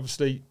for it, and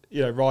obviously,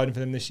 you know, riding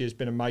for them this year has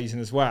been amazing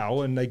as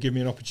well. And they give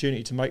me an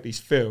opportunity to make these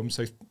films,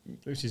 so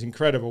which is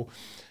incredible.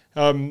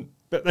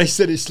 But they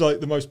said it's like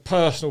the most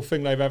personal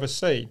thing they've ever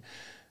seen.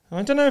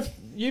 I don't know if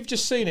you've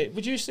just seen it.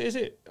 Would you say, is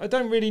it? I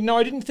don't really know.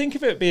 I didn't think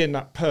of it being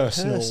that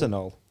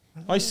personal.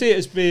 I see it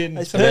as being...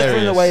 It's personal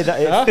in the way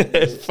that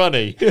it's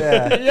funny.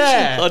 Yeah.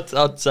 Yeah.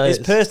 I'd say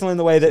it's personal in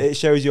the way that it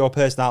shows your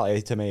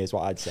personality, to me, is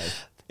what I'd say.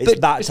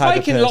 It's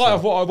making light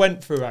of what I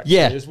went through, actually,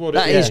 is what it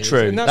is. That is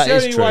true. And that's the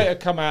only way to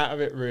come out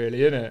of it,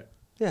 really, isn't it?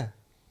 Yeah.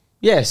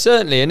 Yeah,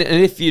 certainly. And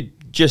if you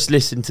just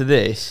listen to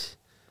this,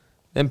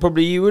 then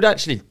probably you would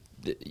actually...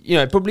 You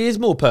know, it probably is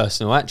more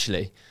personal,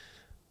 actually.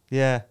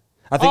 Yeah.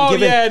 I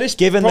think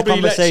given the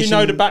conversation... lets you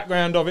know the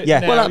background of it now.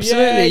 Well,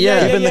 absolutely,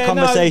 Given the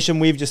conversation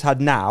we've just had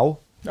now,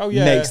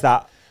 makes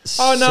that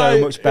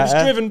so much better. It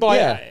was driven by...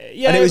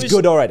 and it was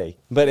good already,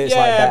 but it's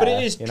like better, but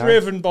it is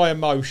driven by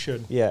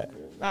emotion. Yeah.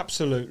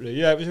 Absolutely.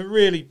 Yeah, it was a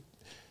really...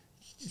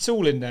 It's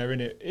all in there, isn't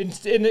it?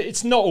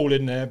 It's not all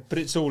in there, but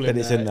it's all in there. But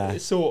it's in there.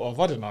 It's sort of.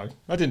 I don't know.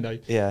 I didn't know.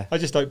 Yeah. I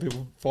just hope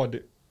people find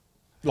it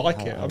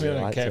like it. I mean,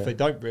 I don't care if they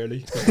don't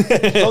really.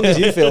 As long as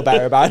you feel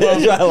better about it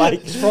as well. Like.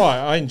 It's right.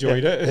 I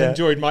enjoyed it. I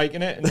enjoyed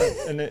making it.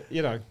 And it,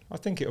 you know, I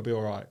think it'll be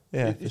all right.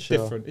 Yeah, it's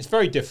different. It's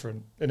very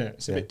different, isn't it?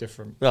 It's a bit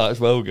different. Well, it's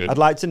well good. I'd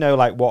like to know,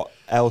 like, what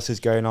else is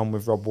going on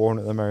with Rob Warren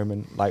at the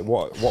moment. Like,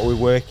 what we're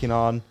working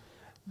on.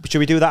 Should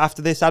we do that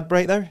after this ad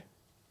break, though?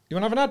 You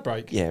want to have an ad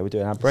break? Yeah, we'll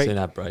do an ad break. It's an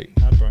ad break.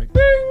 Ad break.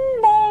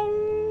 Bing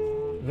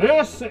bong!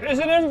 This is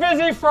an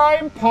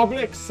InvisiFrame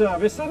public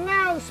service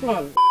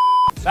announcement.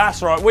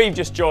 That's right, we've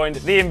just joined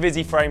the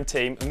InvisiFrame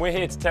team and we're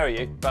here to tell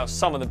you about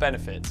some of the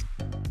benefits.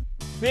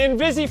 The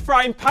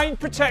InvisiFrame paint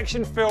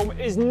protection film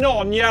is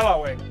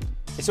non-yellowing.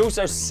 It's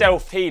also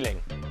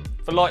self-healing.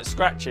 For light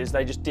scratches,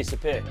 they just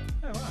disappear.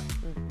 Oh, wow.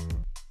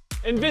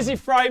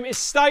 InvisiFrame is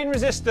stain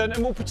resistant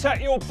and will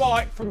protect your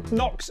bike from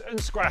knocks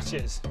and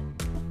scratches.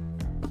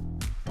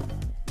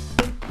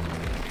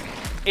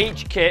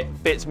 Each kit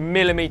fits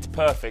millimetre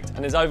perfect and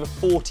there's over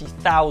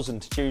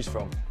 40,000 to choose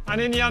from.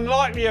 And in the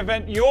unlikely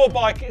event your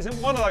bike isn't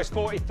one of those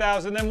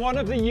 40,000, then one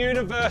of the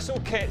universal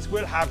kits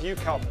will have you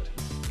covered.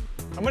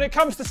 And when it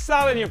comes to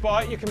selling your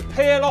bike, you can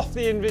peel off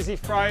the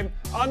InvisiFrame.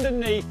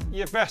 Underneath,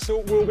 your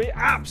vessel will be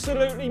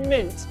absolutely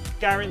mint,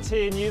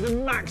 guaranteeing you the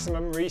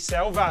maximum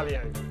resale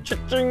value.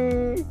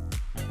 Cha-ching!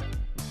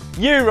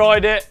 You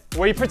ride it,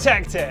 we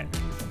protect it.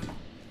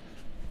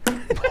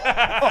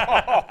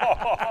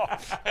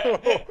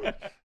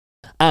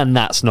 And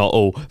that's not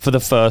all. For the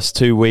first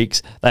 2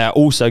 weeks, they are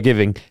also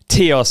giving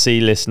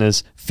TRC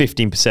listeners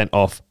 15%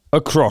 off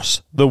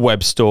across the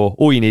web store.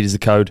 All you need is the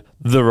code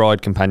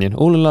THERIDECOMPANION,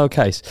 all in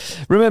lowercase.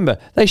 Remember,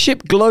 they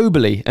ship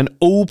globally and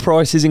all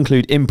prices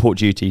include import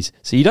duties,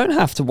 so you don't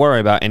have to worry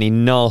about any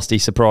nasty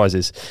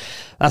surprises.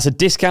 That's a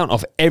discount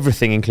off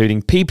everything,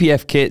 including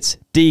PPF kits,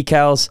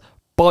 decals,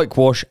 bike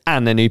wash,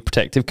 and their new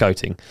protective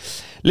coating.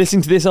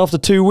 Listening to this after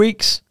 2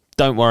 weeks?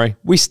 Don't worry,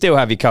 we still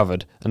have you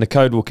covered, and the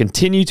code will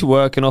continue to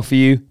work and offer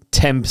you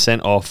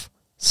 10% off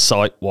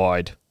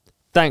site-wide.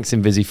 Thanks,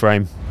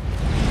 InvisiFrame.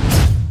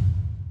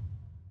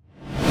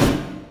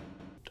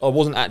 I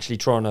wasn't actually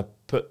trying to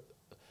put...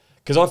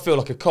 Because I feel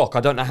like a cock. I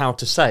don't know how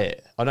to say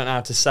it. I don't know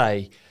how to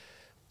say...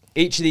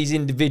 Each of these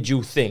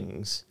individual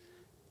things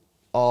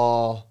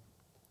are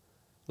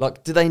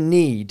Like, do they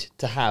need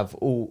to have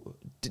all?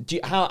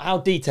 How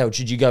detailed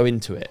should you go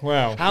into it?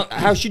 Well,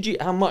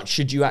 how much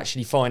should you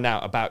actually find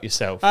out about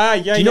yourself? Yeah,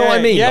 do you know what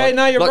I mean? Yeah, like,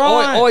 no, you're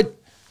right.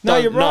 No,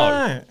 you're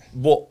right.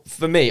 What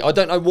for me? I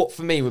don't know what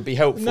for me would be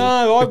helpful.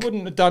 No, I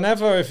wouldn't have done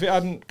ever if it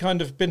hadn't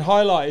kind of been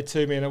highlighted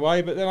to me in a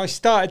way. But then I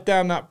started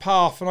down that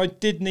path, and I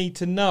did need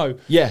to know.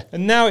 Yeah.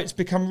 And now it's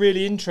become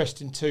really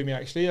interesting to me,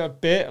 actually, a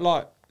bit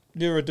like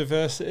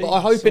neurodiversity. But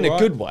I hope in a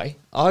good way.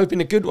 I hope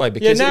in a good way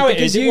because now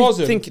because it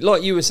wasn't. Think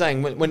like you were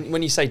saying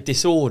when you say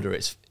disorder,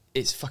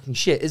 it's fucking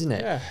shit, isn't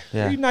it?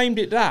 Yeah. Who named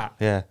it that?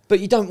 Yeah. But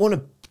you don't want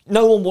to.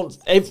 No one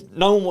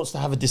wants to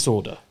have a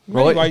disorder. In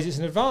many right? ways, it's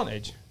an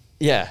advantage.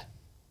 Yeah.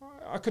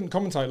 I couldn't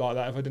commentate like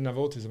that if I didn't have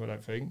autism, I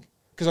don't think.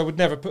 Because I would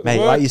never put Mate,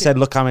 the work like you in. said,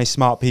 look how many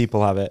smart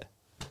people have it.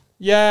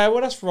 Yeah,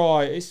 well, that's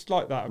right. It's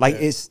like that. Like,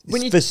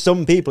 for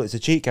some people, it's a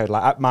cheat code.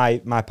 Like,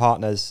 my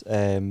partner's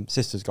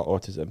sister's got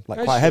autism,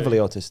 like quite heavily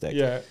autistic.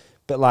 Yeah.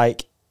 But,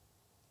 like,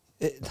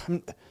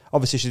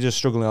 obviously she's just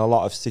struggling in a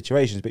lot of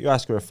situations, but you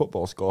ask her a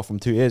football score from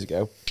 2 years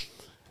ago.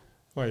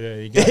 Well, yeah,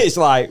 you go. It's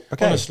like,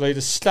 okay. Honestly, the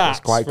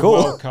stats quite for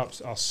cool. World Cups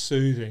are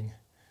soothing.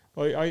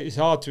 It's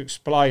hard to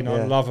explain.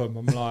 I love them.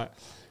 I'm like...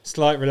 It's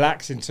like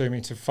relaxing to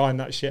me to find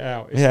that shit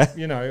out.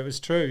 You know, it was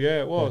true. Yeah,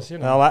 it was. Yeah.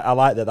 You know, I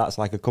like that. That's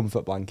like a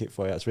comfort blanket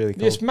for you. That's really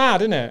cool. It's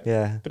mad, isn't it?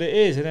 Yeah. But it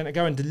is, and then to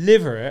go and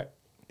deliver it.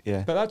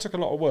 Yeah. But that took a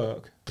lot of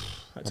work.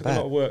 That took a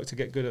lot of work to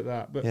get good at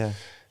that. But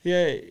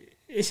yeah,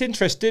 it's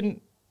interesting.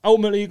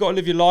 Ultimately, you've got to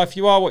live your life.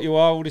 You are what you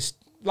are. All this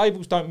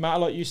labels don't matter,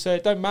 like you said.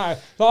 It don't matter.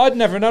 Like, I'd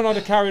never known I'd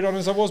have carried on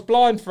as I was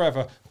blind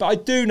forever. But I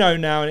do know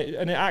now,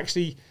 and it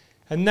actually,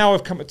 and now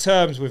I've come to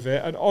terms with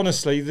it. And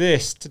honestly,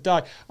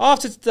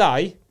 after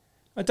today.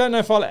 I don't know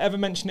if I'll ever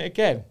mention it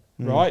again,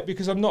 right?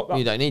 Because I'm not...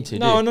 You don't need to,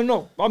 No, and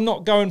I'm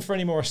not going for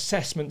any more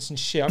assessments and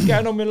shit. I'm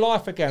getting on with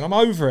life again. I'm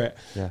over it.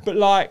 Yeah.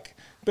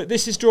 But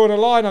this is drawing a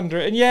line under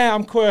it. And yeah,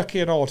 I'm quirky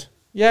and odd.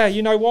 Yeah,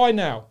 you know why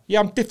now?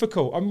 Yeah, I'm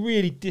difficult. I'm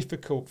really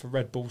difficult for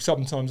Red Bull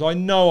sometimes. I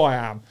know I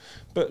am.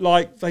 But,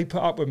 like, they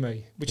put up with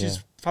me, which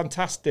is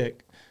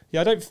fantastic.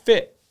 Yeah, I don't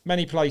fit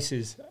many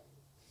places,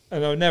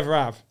 and I never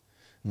have.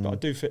 But I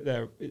do fit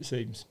there, it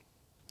seems.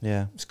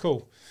 Yeah. It's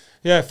cool.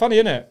 Yeah, funny,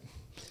 isn't it?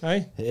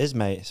 Hey? It is,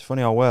 mate. It's a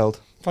funny old world.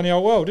 Funny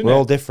old world, isn't it? We're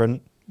all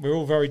different. We're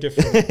all very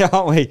different.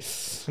 Aren't we?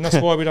 And that's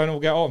why we don't all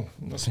get on.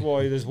 And that's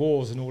why there's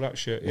wars and all that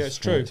shit. Yeah, it's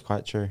true. It's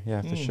quite true.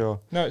 Yeah, for sure.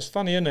 No, it's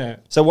funny, isn't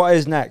it? So what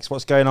is next?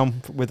 What's going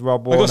on with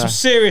Rob Warner? I've got some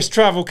serious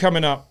travel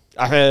coming up.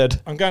 I heard.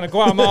 I'm going to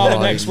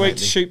Guatemala next week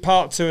to shoot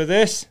part 2 of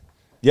this.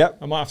 Yep.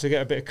 I might have to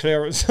get a bit of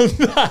clearance on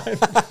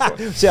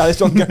that. See how this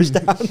one goes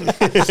down.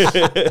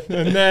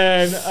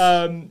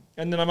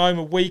 and then I'm home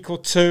a week or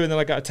 2, and then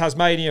I go to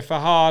Tasmania for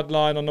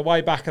hardline. On the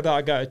way back of that,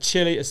 I go to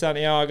Chile, to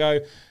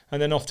Santiago,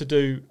 and then off to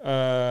do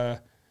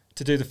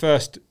the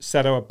first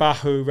Cerro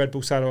Abajo, Red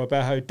Bull Cerro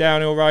Abajo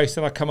downhill race.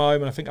 Then I come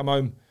home, and I think I'm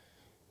home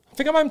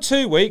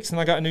 2 weeks, and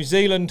I go to New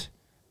Zealand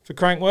for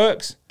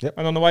Crankworks. Yep.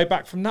 And on the way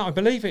back from that, I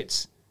believe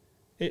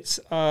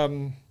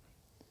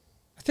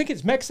I think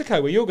it's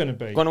Mexico where you're going to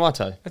be.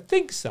 Guanajuato. I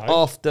think so.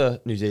 After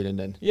New Zealand,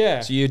 then.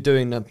 Yeah. So you're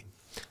doing the.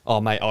 Oh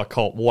mate, I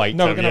can't wait.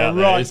 No, we're going to have a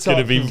right time. It's going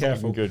to be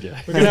careful. Good,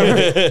 yeah. We're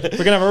going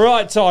to have a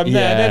right time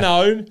there, Yeah. and then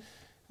home,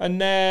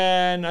 and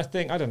then I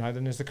don't know.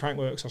 Then there's the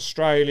Crankworks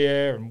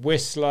Australia and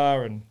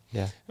Whistler, and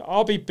Yeah.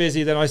 I'll be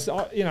busy. Then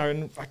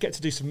and I get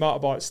to do some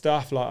motorbike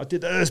stuff. Like I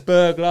did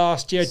Erzberg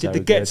last year. I did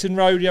the good. Getson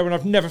Rodeo, and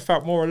I've never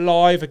felt more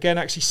alive again.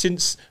 Actually,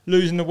 since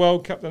losing the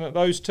World Cup than at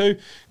those two,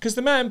 because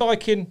the mountain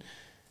biking.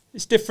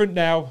 It's different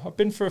now. I've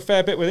been through a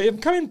fair bit with it. I'm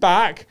coming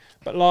back,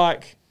 but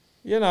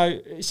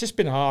it's just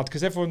been hard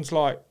because everyone's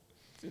like,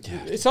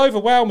 it's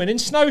overwhelming. In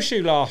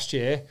snowshoe last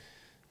year,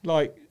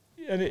 and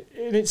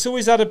it's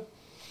always had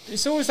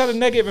a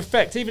negative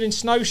effect. Even in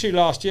snowshoe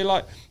last year,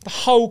 like the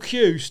whole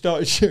queue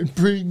started shouting,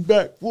 "Bring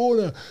back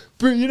water,"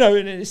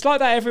 and it's like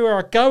that everywhere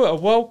I go at a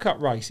World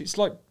Cup race. It's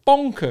like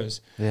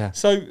bonkers. Yeah.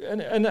 So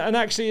and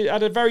actually it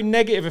had a very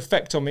negative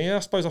effect on me. I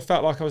suppose I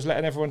felt like I was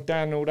letting everyone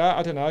down and all that.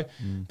 I don't know.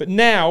 But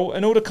now,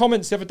 and all the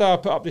comments the other day, I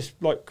put up this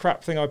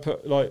crap thing I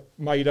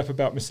made up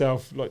about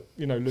myself,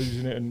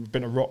 losing it and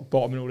been a rock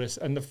bottom and all this.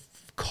 And the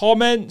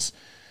comments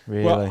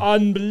were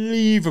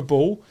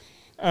unbelievable.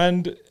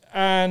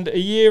 And a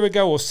year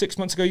ago or 6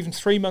 months ago, even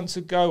 3 months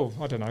ago,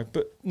 I don't know,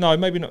 but no,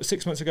 maybe not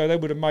 6 months ago, they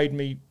would have made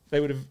me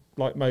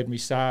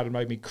sad and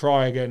made me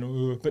cry again.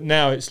 Ugh. But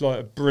now it's like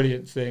a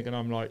brilliant thing, and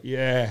I'm like,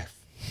 yeah,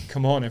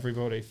 come on,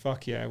 everybody,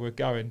 fuck yeah, we're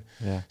going.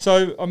 Yeah.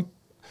 So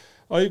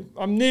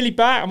I'm nearly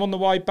back. I'm on the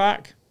way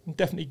back. I'm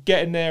definitely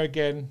getting there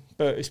again.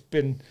 But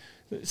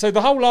so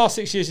the whole last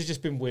 6 years has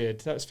just been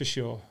weird. That's for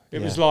sure.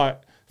 It was like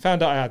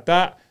found out I had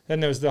that. Then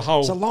there was the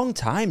whole... It's a long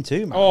time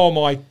too, man. Oh,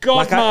 my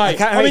God, mate. I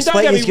can't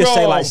explain it. You just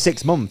say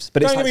 6 months.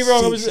 But don't get me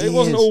wrong, it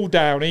wasn't all all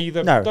down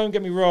either. No. Don't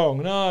get me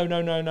wrong.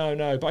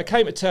 No. But I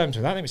came to terms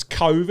with that. I think it was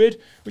COVID,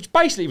 which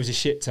basically was a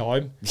shit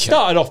time.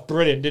 Started off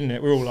brilliant, didn't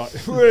it? We were all like...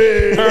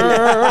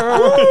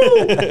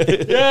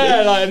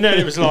 yeah, and then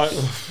it was like... it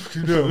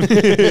was a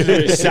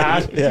bit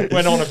sad. Yeah.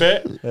 Went on a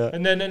bit. Yeah.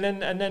 And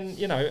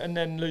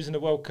then losing the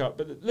World Cup.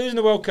 But losing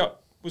the World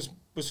Cup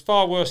was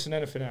far worse than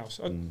anything else.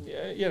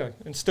 You know,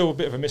 and still a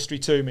bit of a mystery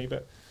to me,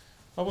 but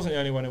I wasn't the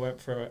only one who went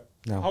through it.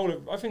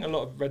 No. I think a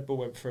lot of Red Bull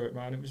went through it,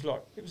 man. It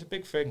was a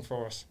big thing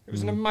for us. It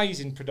was an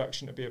amazing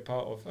production to be a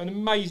part of, an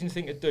amazing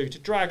thing to do, to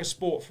drag a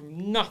sport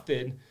from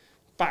nothing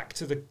back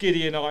to the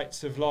Gideon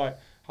heights of like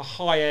a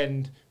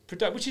high-end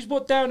production, which is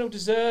what downhill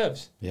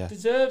deserves. Yeah. It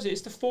deserves it.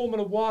 It's the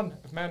Formula One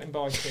of mountain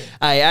biking.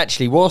 Hey,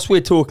 actually, whilst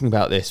we're talking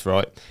about this,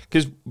 right,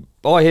 because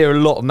I hear a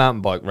lot of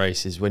mountain bike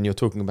races when you're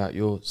talking about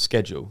your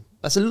schedule.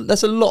 That's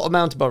a lot of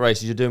mountain bike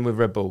races you're doing with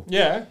Red Bull.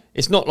 Yeah.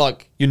 It's not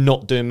like you're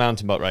not doing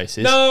mountain bike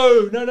races.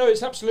 No,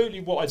 it's absolutely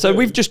what I do. So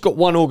we've just got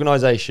one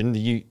organisation,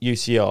 the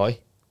UCI,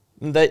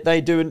 and they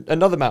do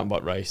another mountain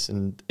bike race,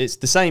 and it's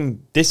the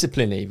same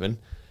discipline even.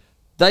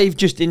 They've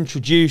just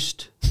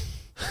introduced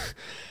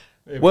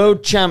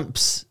world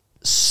champs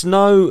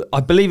snow, I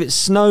believe it's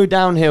snow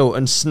downhill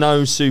and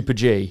snow super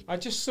G. I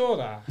just saw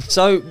that.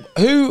 So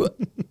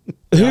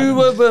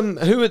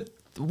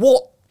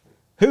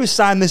Who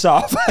signed this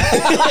off?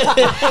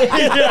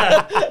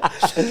 Yeah.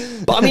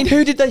 But I mean,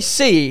 who did they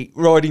see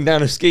riding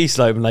down a ski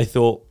slope and they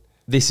thought,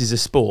 this is a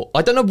sport?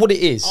 I don't know what it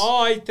is.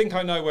 I think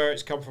I know where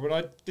it's come from,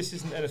 and this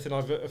isn't anything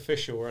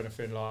official or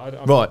anything like.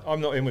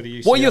 I'm not in with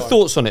the UCI. What are your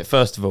thoughts on it,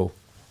 first of all?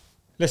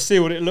 Let's see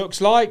what it looks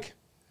like.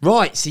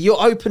 Right, so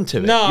you're open to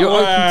it. No, you're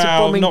open to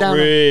bombing not down.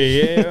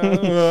 really.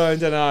 I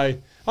don't know.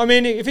 I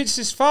mean, if it's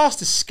as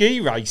fast as ski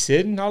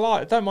racing,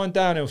 I don't mind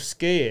downhill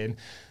skiing,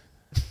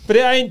 but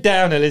it ain't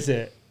downhill, is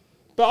it?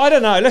 But I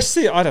don't know. Let's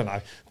see. I don't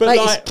know. But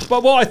Mate,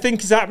 but what I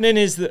think is happening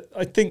is that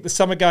I think the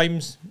Summer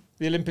Games,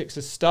 the Olympics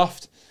are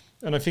stuffed,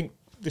 and I think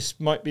this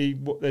might be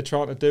what they're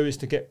trying to do is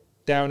to get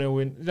downhill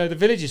in. You know, the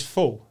village is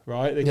full,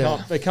 right?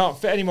 They can't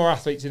fit any more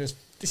athletes in.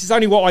 This is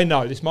only what I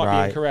know. This might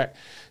be incorrect.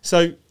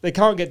 So they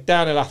can't get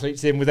downhill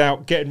athletes in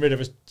without getting rid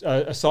of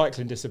a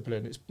cycling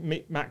discipline. It's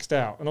maxed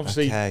out, and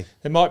obviously there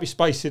might be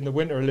space in the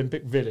Winter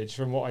Olympic Village,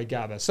 from what I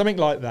gather, something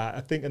like that.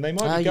 I think, and they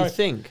might be going. You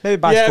think? Maybe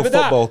bicycle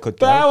football could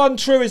go. But how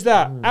untrue is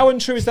that? How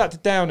untrue is that to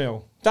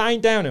downhill? That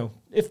ain't downhill.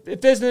 If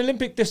there's an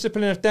Olympic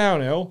discipline of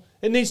downhill,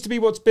 it needs to be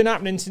what's been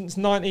happening since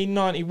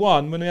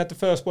 1991 when we had the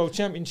first World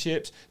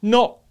Championships.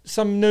 Not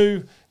some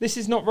new. This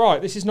is not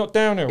right. This is not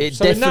downhill. It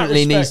so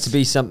definitely needs to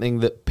be something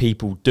that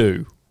people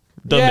do.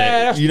 Doesn't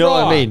Yeah, it? You know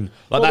what I right. mean?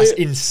 Like, that's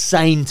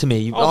insane to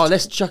me. Oh,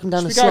 let's chuck them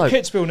down the Should we go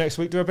slope. to Kitzbühel next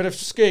week, do a bit of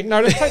skiing?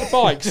 No, let's take the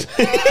bikes.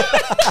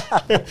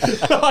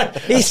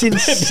 It's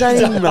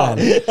insane,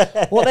 man.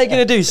 What are they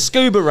going to do?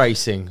 Scuba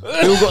racing?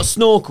 They all got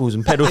snorkels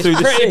and pedal through the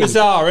sea. Pretty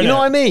bizarre, isn't You know it?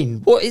 what I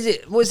mean? What is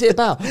it? What is it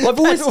about? I've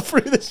always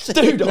through the sea.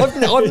 Dude,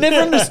 I've never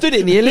understood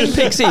it in the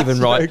Olympics even,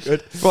 right?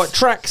 Right,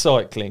 track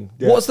cycling.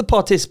 Yeah. What's the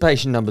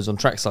participation numbers on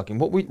track cycling?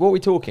 What are we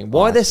talking?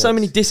 Why are there so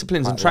many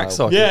disciplines in track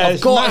cycling? Yeah, I've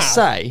it's got mad. to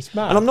say, It's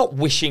mad. and I'm not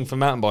wishing for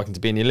mountain biking to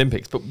be in the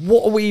Olympics, but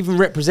what are we even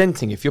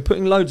representing if you're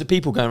putting loads of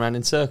people going around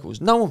in circles?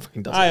 No one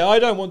fucking does it. Hey, I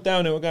don't want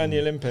downhill to go in the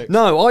Olympics.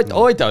 No, I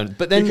don't.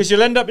 But then, Because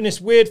you'll end up in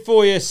this weird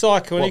 4-year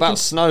cycle. what And about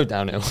snow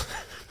downhill?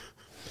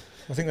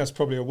 I think that's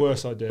probably a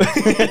worse idea.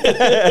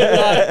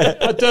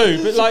 I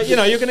do, but like, you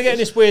know, you're going to get in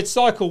this weird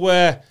cycle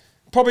where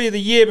probably the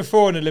year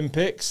before an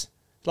Olympics,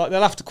 like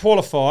they'll have to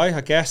qualify,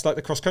 I guess, like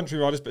the cross-country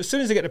riders. But as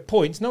soon as they get the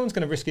points, no one's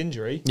going to risk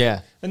injury.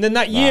 Yeah. And then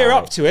that year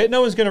up to it,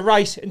 no one's going to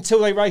race until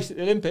they race at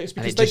the Olympics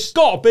because it they've just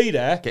got to be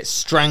there. Gets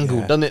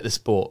strangled, doesn't it, the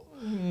sport?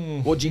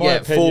 What do you my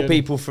get? opinion. 4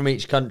 people from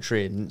each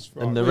country and the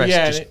Well, rest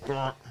yeah,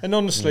 just... and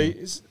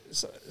honestly,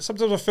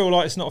 sometimes I feel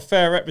like it's not a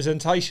fair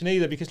representation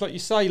either because, like you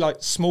say, like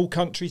small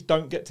countries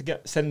don't get to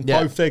send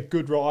both their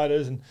good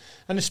riders, and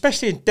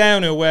especially in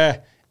downhill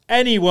where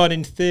anyone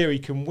in theory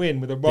can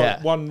win with a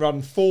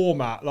one-run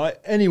format.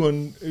 Like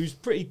anyone who's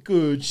pretty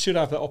good should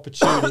have that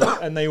opportunity,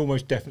 and they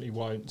almost definitely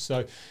won't.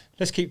 So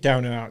let's keep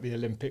downhill out of the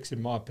Olympics,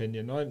 in my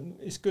opinion.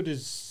 It's good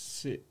as.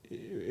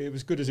 It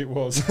was good as it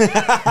was.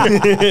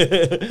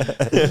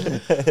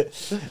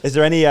 Is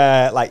there any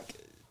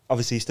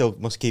obviously you still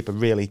must keep a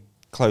really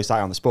close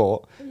eye on the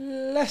sport?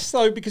 Less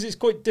so because it's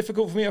quite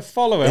difficult for me to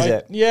follow it. Is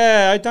it?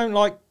 Yeah, I don't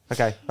like.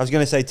 Okay, I was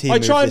going to say team I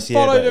moves try and this year,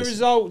 follow but the it's-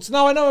 results.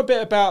 No, I know a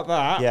bit about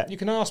that. Yeah. You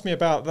can ask me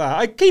about that.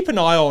 I keep an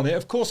eye on it,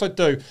 of course I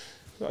do.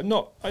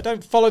 I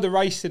don't follow the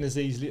racing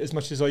as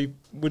much as I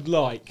would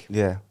like.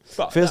 Yeah,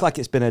 But feels like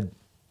it's been a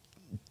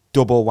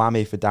double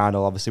whammy for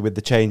downhill, obviously with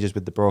the changes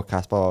with the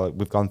broadcast. Well,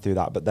 we've gone through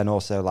that, but then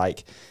also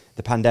like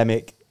the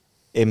pandemic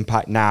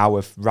impact now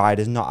of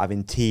riders not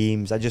having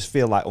teams. I just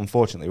feel like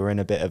unfortunately we're in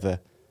a bit of a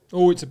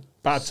it's a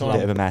bad time.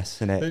 bit of a mess,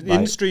 isn't it? The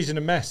industry's in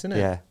a mess, isn't it?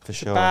 Yeah, for It's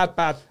sure. a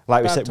bad.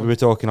 Like we bad said, time. we were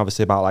talking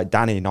obviously about like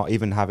Danny not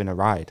even having a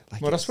ride.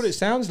 Like Well, that's what it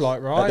sounds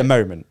like, right? at the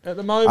moment. At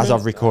the moment, As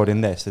of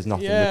recording this, there's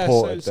nothing yeah,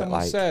 reported. so But someone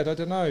like, said, I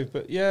don't know,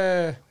 but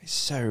yeah, it's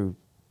so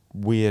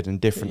weird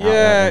and different out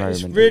there at the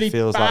it's moment. really it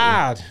feels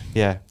bad. Like,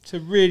 yeah, It's a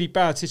really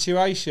bad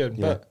situation,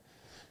 Yeah. but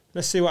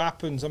let's see what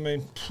happens. I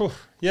mean,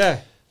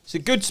 yeah. It's a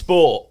good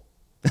sport.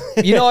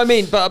 You know what I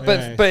mean? But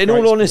Yeah, but in great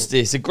all sport. honesty,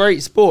 it's a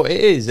great sport. It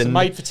is. It's a And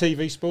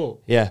made-for-TV sport.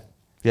 yeah.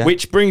 Yeah.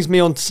 Which brings me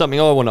on to something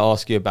I want to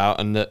ask you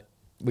about, and that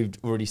we've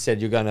already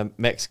said you're going to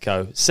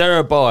Mexico.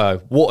 Cerro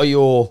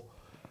Bio,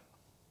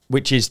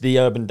 which is the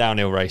urban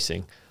downhill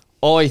racing.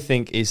 I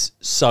think is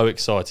so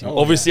exciting.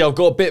 Obviously, I've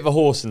got a bit of a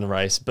horse in the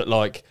race, but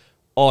like,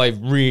 I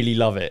really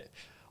love it.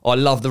 I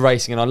love the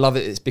racing, and I love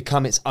it. It's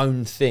become its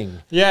own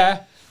thing.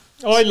 Yeah.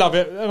 I love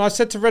it, and I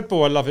said to Red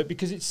Bull I love it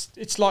because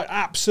it's like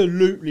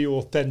absolutely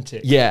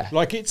authentic. Yeah.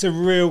 Like it's a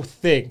real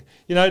thing.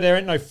 You know, there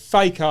ain't no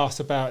fake ass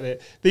about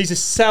it. These are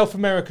South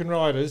American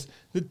riders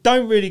that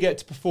don't really get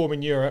to perform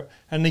in Europe,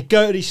 and they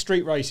go to these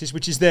street races,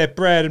 which is their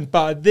bread and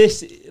butter.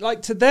 This,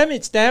 like, to them,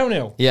 it's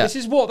downhill. Yeah. This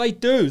is what they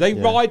do. They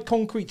ride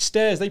concrete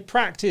stairs. They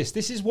practice.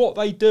 This is what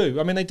they do.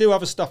 I mean, they do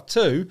other stuff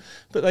too,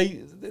 but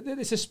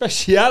it's a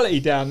speciality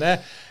down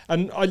there.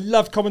 And I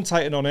love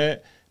commentating on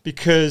it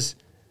because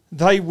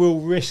they will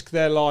risk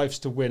their lives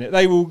to win it.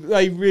 They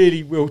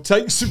really will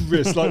take some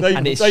risks. Like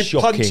they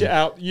punch it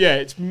out. Yeah,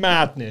 it's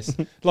madness.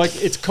 Like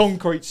it's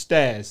concrete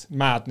stairs,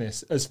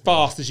 madness, as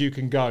fast as you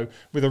can go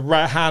with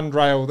a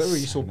handrail that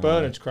you saw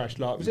Bernard's crash.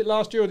 Like, was it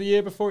last year or the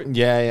year before?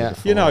 Yeah.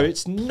 You know,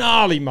 it's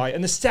gnarly, mate.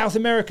 And the South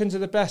Americans are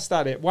the best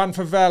at it. Juan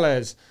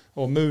Favelas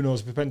or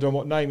Munoz, depending on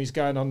what name he's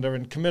going under,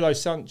 and Camilo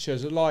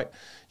Sanchez are like,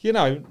 you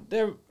know,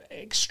 they're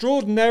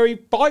extraordinary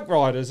bike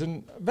riders,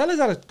 and Velas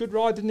had a good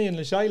ride, didn't he, in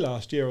Leger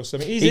last year or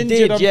something? He's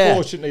injured,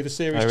 unfortunately, the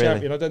series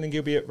champion. I don't think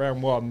he'll be at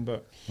round one,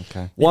 but he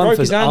broke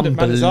his hand at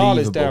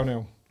Manizales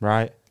downhill.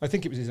 Right. I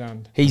think it was his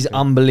hand. He's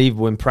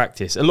unbelievable in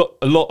practice. A lot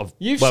of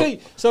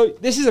seen. So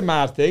this is a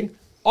mad thing.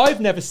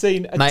 I've never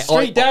seen a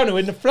street downhill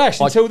in the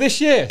flesh until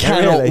this year.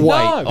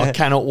 I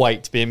cannot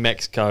wait to be in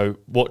Mexico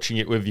watching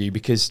it with you,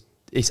 because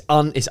it's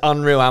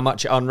unreal how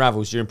much it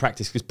unravels during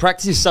practice, because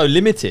practice is so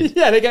limited.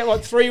 Yeah, they get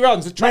like 3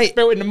 runs. The track's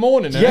built in the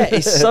morning. Yeah,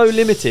 it's so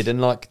limited, and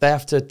like they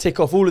have to tick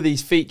off all of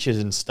these features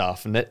and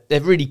stuff, and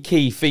they're really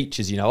key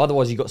features, you know.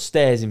 Otherwise, you've got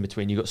stairs in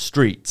between, you've got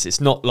streets.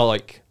 It's not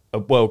like a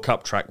World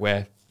Cup track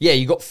where, yeah,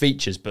 you've got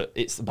features, but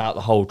it's about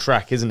the whole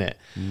track, isn't it?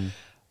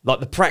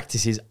 Like the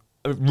practice is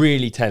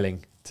really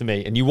telling to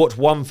me, and you watch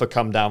Wunfer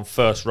come down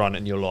first run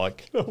and you're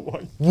like,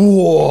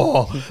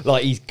 whoa,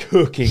 like he's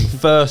cooking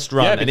first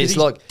run, and it's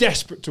like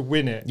desperate to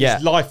win it. Yeah,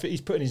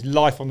 he's putting his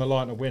life on the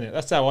line to win it.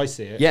 That's how I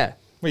see it. Yeah,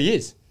 well, he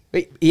is.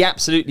 He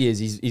absolutely is.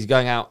 He's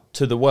going out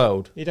to the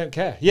world. He don't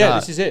care. Yeah,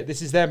 This is it.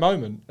 This is their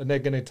moment, and they're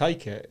going to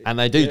take it. And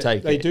they do take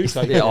it. They do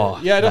take it.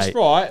 Yeah, that's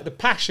right. The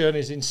passion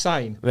is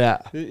insane. Yeah,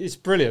 it's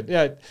brilliant.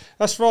 Yeah,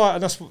 that's right.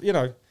 And that's, you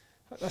know,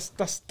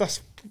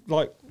 that's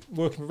like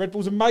working with Red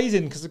Bull's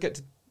amazing, because they get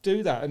to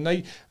do that, and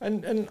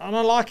and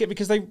I like it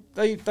because they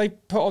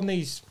put on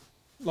these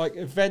like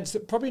events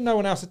that probably no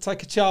one else would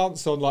take a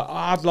chance on. Like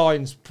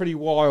Hardline's pretty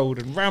wild,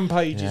 and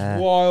Rampage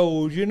is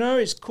wild. You know,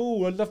 it's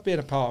cool. I love being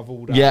a part of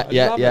all that.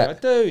 I love it. I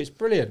do. It's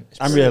brilliant.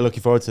 I'm really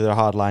looking forward to the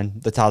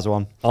Hardline, the Taz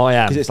one. I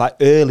am, because it's like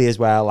early as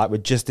well. Like we're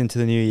just into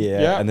the new year,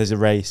 and there's a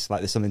race.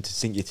 Like there's something to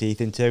sink your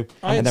teeth into,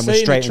 and then we're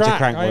straight into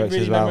Crankworks I ain't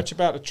really as well. know much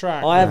about the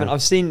track. I haven't.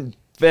 I've seen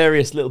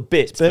various little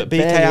bits. But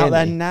BK out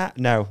there now?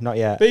 No, not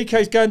yet.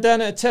 BK's going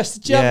down at a test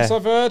of jumps,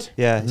 I've heard.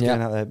 Yeah, he's going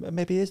out there.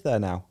 Maybe he is there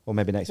now, or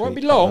maybe next week. Won't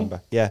be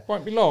long. Yeah,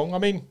 won't be long. I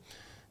mean,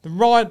 the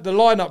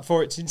lineup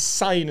for it's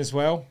insane as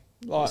well.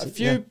 Like a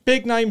few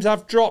big names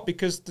have dropped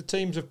because the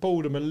teams have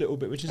pulled them a little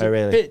bit, which is a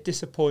bit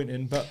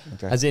disappointing. But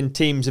as in,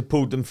 teams have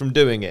pulled them from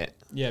doing it.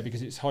 Yeah,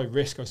 because it's high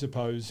risk, I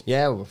suppose.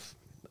 Yeah, well,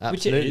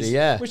 absolutely.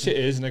 Which it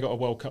is, and they've got a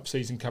World Cup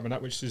season coming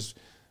up, which is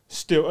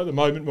still at the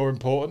moment more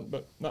important,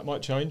 but that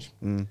might change.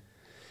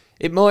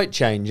 It might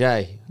change,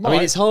 I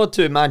mean, it's hard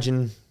to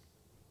imagine.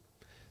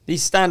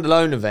 These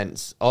standalone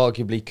events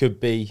arguably could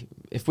be,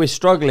 if we're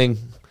struggling,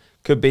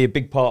 could be a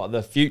big part of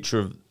the future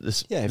of the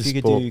if the you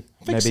sport. could do.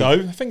 I think so.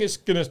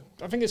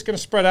 I think it's gonna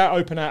spread out,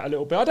 open out a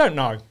little bit. I don't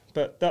know,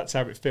 but that's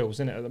how it feels,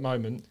 isn't it, at the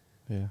moment?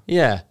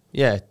 Yeah.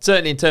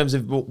 Certainly in terms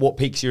of what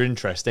piques your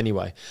interest.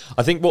 Anyway,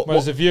 I think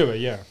as a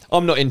viewer,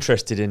 I'm not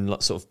interested in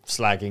like sort of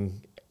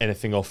slagging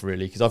anything off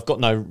really, because I've got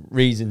no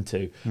reason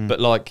to.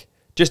 But like,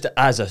 just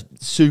as a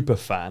super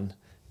fan,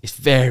 it's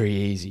very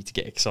easy to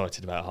get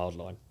excited about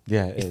Hardline.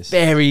 Yeah, it's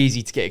very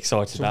easy to get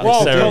excited about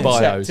wild the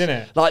concept, isn't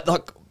it? Like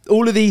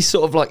all of these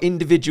sort of like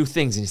individual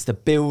things, and it's the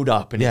build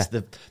up, and it's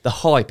the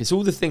hype. It's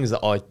all the things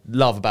that I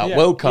love about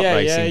World Cup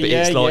racing, but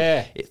it's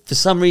like for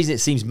some reason it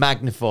seems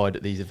magnified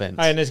at these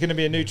events. Hey, and there's going to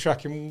be a new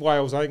track in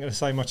Wales. I ain't going to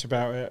say much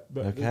about it,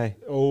 but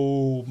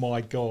oh my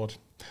God.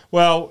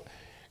 Well,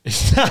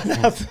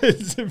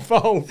 nothing's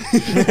involved.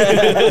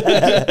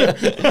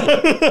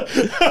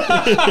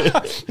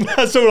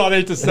 That's all I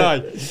need to say.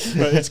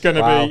 But it's going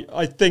to be,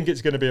 I think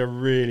it's going to be a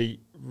really,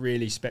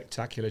 really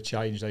spectacular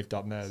change they've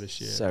done there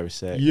this year. So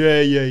sick. Yeah.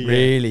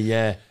 Really,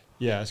 yeah.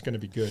 Yeah, it's going to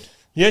be good.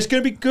 Yeah, it's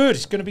going to be good.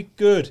 It's going to be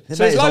good. So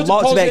there's loads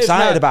of positives to be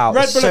excited about.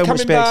 Red Bull so are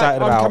coming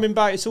back. I'm coming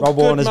back. It's all Rob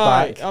good, Warner's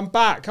mate. back. I'm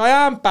back. I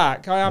am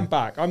back.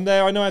 I'm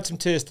there. I know I had some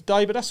tears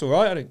today, but that's all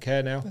right. I don't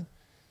care now.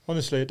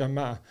 Honestly, it doesn't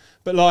matter.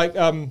 But like,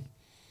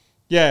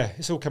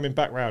 it's all coming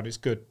back round. It's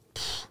good.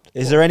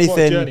 Is there anything? What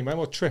a journey, man.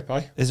 What a trip,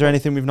 eh? Is there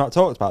anything we've not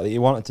talked about that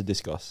you wanted to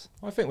discuss?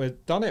 I think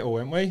we've done it all,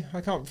 haven't we?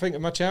 I can't think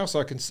of much else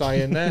I can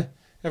say in there.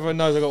 Everyone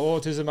knows I've got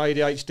autism,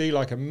 ADHD,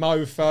 like a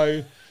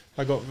mofo.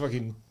 I got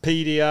fucking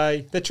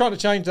PDA. They're trying to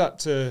change that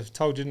to,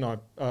 told you,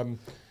 didn't I?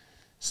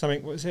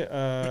 Something, what is it?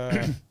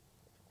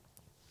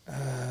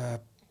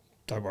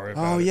 don't worry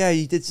about it. Oh, yeah,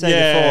 you did say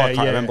before. I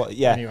can't remember.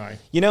 Yeah. Anyway.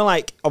 You know,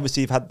 like,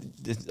 obviously you've had,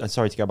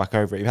 sorry to go back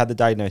over it, you've had the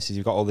diagnosis,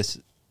 you've got all this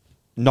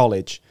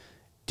knowledge.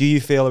 Do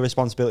you feel a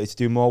responsibility to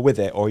do more with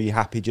it, or are you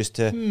happy just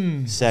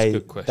to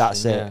say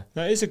that's it?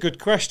 That is a good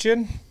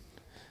question.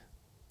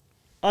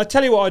 I'll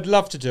tell you what I'd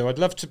love to do. I'd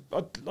love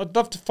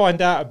to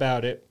find out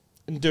about it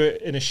and do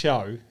it in a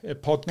show, a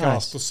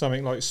podcast or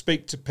something, like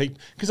speak to people.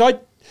 Because I'm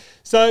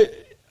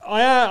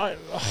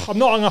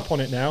not hung up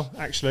on it now,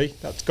 actually.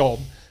 That's gone.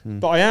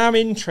 But I am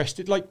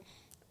interested. Like,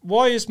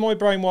 why is my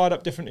brain wired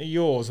up different to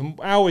yours? And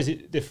how is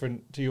it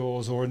different to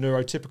yours or a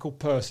neurotypical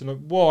person? Like,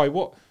 why?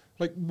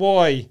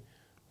 Why?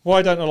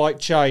 Why don't I like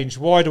change?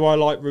 Why do I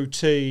like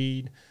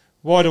routine?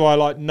 Why do I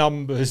like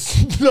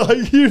numbers?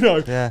 Like, you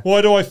know,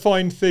 why do I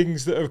find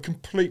things that are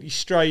completely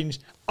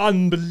strange,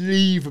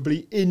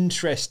 unbelievably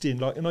interesting?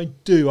 Like, and I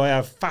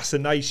have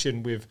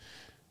fascination with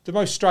the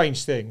most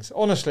strange things.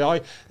 Honestly,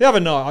 the other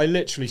night I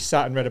literally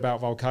sat and read about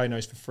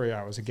volcanoes for 3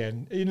 hours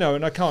again. You know,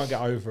 and I can't get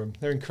over them.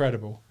 They're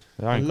incredible.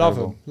 I love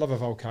them. Love a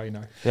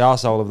volcano. The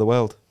arsehole of the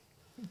world.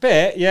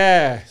 Bit,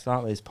 yeah.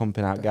 Starting is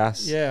pumping out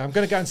gas. Yeah, I'm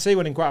going to go and see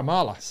one in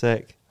Guatemala.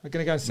 Sick. I'm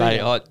going to go and see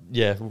one.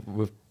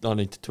 I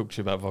need to talk to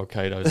you about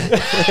volcanoes.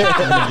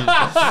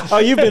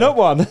 Oh, you've been up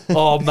one?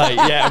 Oh, mate,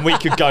 yeah, and we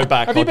could go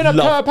back. Have you been up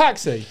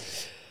Cotopaxi?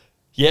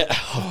 Yeah,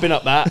 I've been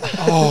up that.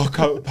 Oh,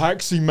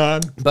 Cotopaxi,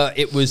 man. But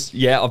it was,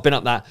 I've been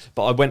up that.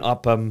 But I went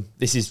up,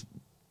 this is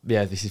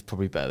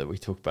probably better that we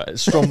talk about it.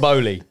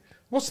 Stromboli.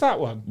 What's that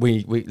one?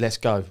 We let's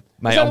go.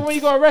 Mate, is that the one you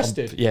got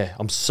arrested?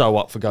 I'm so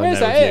up for going Where's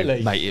there that, with Italy?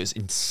 you. Mate, it was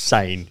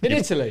insane. In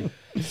Italy?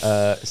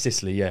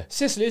 Sicily, yeah.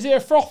 Sicily, is it a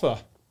frother?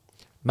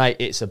 Mate,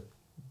 it's a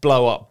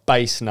blow-up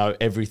bass note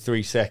every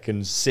 3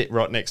 seconds, sit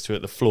right next to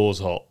it, the floor's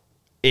hot.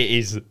 It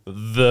is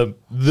the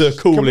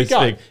coolest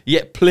thing.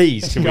 Yeah,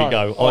 please, can we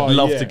go? I'd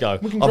love to go.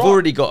 I've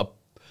already got a...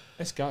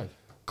 Let's go.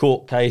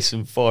 Court case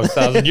and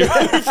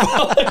 €5,000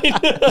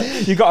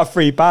 fine. You got a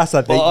free pass,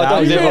 I think.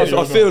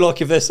 I feel like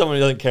if there's someone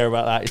who doesn't care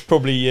about that, it's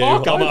probably you.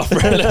 Come up,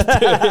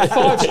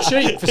 $5's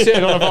cheap for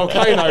sitting on a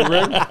volcano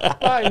room.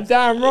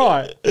 Damn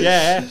right.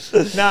 Yeah.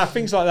 Nah,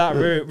 things like that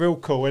are real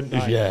cool, aren't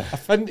they? Yeah.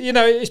 And you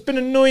know, it's been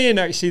annoying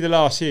actually the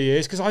last few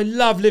years because I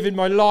love living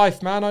my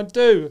life, man. I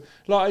do.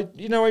 Like,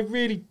 you know, I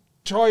really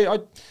try.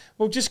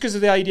 Well, just because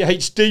of the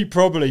ADHD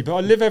probably, but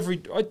I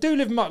do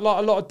live like a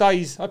lot of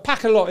days. I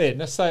pack a lot in,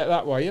 let's say it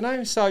that way, you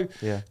know? So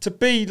to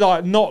be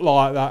like not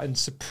like that and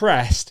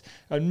suppressed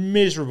and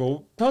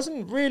miserable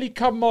doesn't really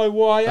come my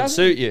way. Doesn't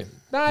suit you.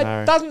 No,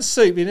 it doesn't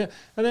suit me.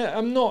 And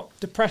I'm not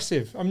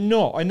depressive. I'm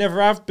not. I never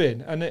have been.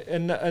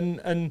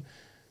 The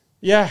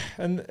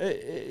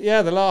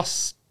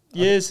last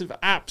years have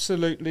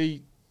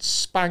absolutely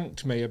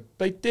spanked me.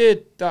 They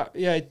did that.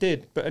 Yeah, it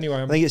did. But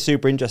anyway, I think it's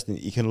super interesting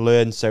that you can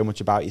learn so much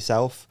about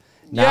yourself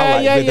now,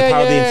 with the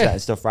power of the internet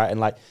and stuff, right? And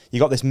like, you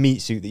got this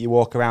meat suit that you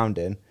walk around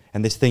in,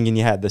 and this thing in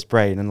your head, this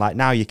brain, and like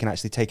now you can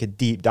actually take a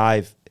deep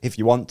dive if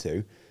you want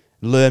to,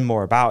 learn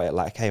more about it.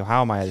 Like, hey,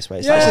 how am I this way?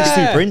 It's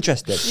actually super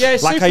interesting. Yeah,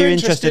 it's like super how you're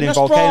interested in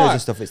volcanoes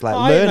and stuff. It's like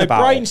learn about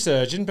it. I'm a brain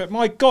surgeon, but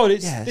my God,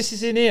 this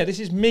is in here. This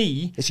is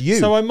me. It's you.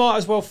 So I might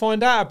as well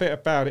find out a bit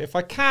about it if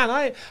I can.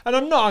 And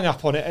I'm not hung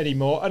up on it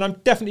anymore. And I'm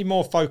definitely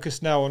more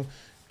focused now on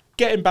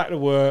getting back to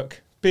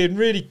work, being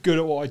really good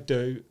at what I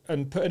do,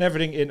 and putting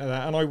everything into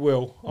that. And I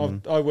will.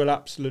 I will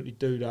absolutely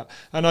do that.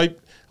 And I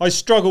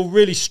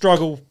really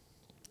struggle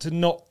to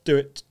not do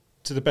it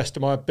to the best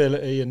of my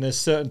ability, and there's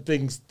certain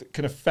things that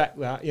can affect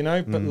that, you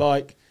know. But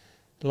like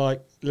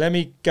let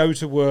me go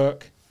to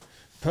work,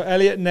 put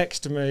Elliot next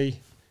to me,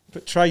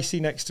 put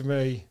Tracy next to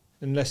me,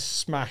 and let's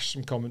smash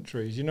some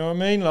commentaries. You know what I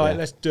mean? Like,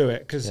 let's do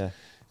it because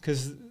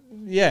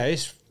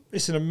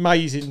it's an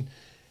amazing.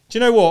 Do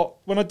you know what?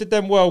 When I did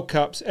them World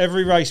Cups,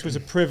 every race was a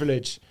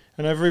privilege,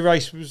 and every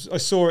race I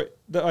saw it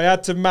that I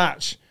had to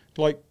match.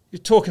 Like, you're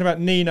talking about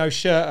Nino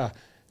Schurter,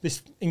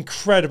 this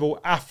incredible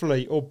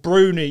athlete, or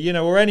Bruni, you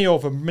know, or any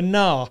of them,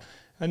 Menard,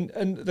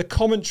 and the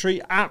commentary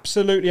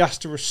absolutely has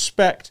to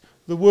respect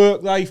the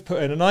work they've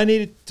put in, and I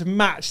needed to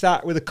match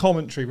that with the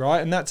commentary, right?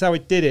 And that's how I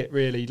did it,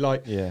 really.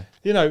 Like, you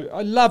know,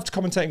 I loved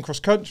commentating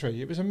cross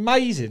country. It was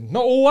amazing.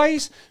 Not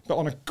always, but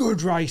on a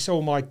good race,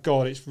 oh my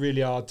God, it's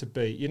really hard to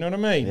beat. You know what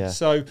I mean? Yeah.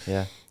 So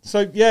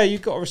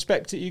you've got to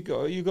respect it. You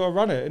got to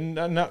run it, and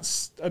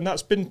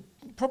that's been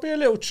probably a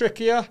little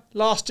trickier.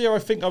 Last year, I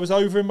think I was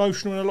over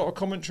emotional in a lot of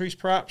commentaries.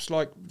 Perhaps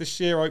like this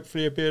year,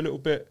 hopefully, I'll be a little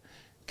bit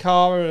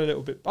calmer, a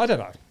little bit. I don't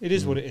know. It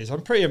is what it is.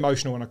 I'm pretty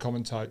emotional when I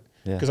commentate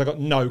because I got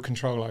no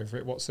control over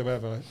it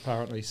whatsoever,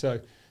 apparently. So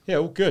yeah,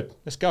 all good.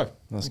 Let's go.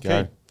 Let's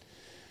go.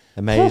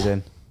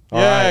 Amazing. All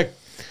right.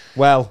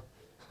 Well,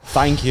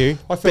 thank you.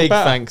 I feel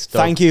better. Thanks,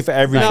 Doug. Thank you for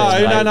everything.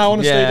 No.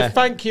 Honestly, the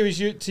thank you is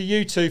to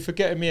you two for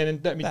getting me in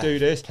and let me do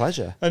this.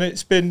 Pleasure. And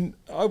it's been.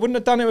 I wouldn't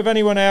have done it with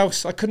anyone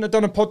else. I couldn't have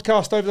done a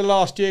podcast over the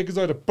last year because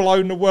I'd have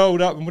blown the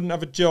world up and wouldn't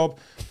have a job.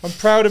 I'm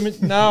proud of me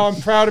now.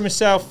 I'm proud of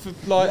myself.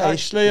 Like,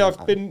 actually,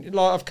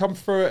 I've come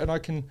through it, and I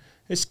can.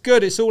 It's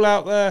good. It's all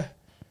out there.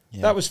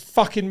 Yeah. That was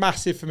fucking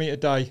massive for me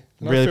today.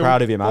 And really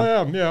proud of you, man.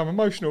 I am, yeah, I'm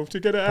emotional to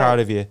get it out. Proud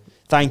of you.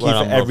 Thank you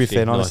for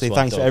everything, honestly.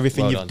 Thanks for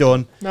everything you've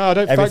done. No,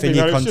 don't thank me,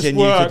 man. It's just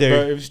work,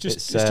 but it's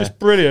just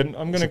brilliant.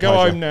 I'm going to go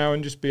home now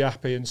and just be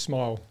happy and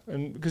smile,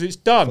 and because it's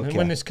done. And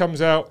when this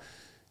comes out,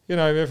 you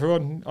know,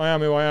 everyone, I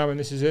am who I am, and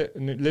this is it.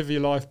 And live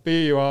your life,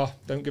 be who you are.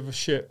 Don't give a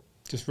shit.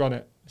 Just run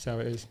it. That's how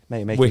it is. Mate,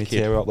 you're making me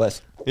tear up.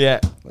 Let's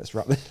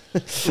wrap this.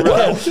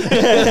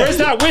 Where's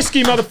that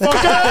whiskey,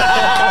 motherfucker?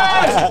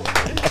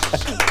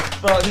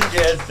 Fucking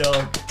yes,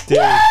 dog. Dude,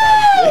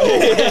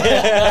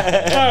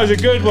 that was a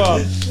good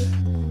one.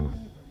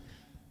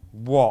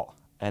 What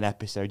an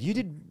episode. You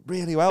did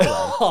really well there.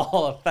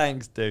 Oh,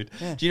 thanks, dude.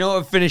 Yeah. Do you know what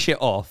would finish it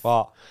off?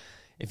 What?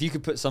 If you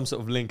could put some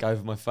sort of link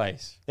over my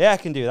face. Yeah, I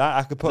can do that.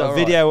 I could put a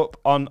video up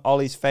on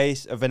Ollie's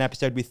face of an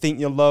episode we think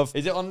you'll love.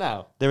 Is it on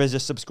now? There is a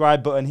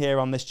subscribe button here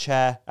on this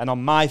chair, and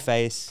on my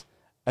face,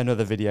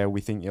 another video we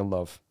think you'll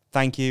love.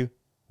 Thank you.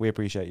 We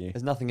appreciate you.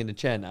 There's nothing in the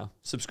chair now.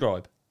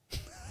 Subscribe.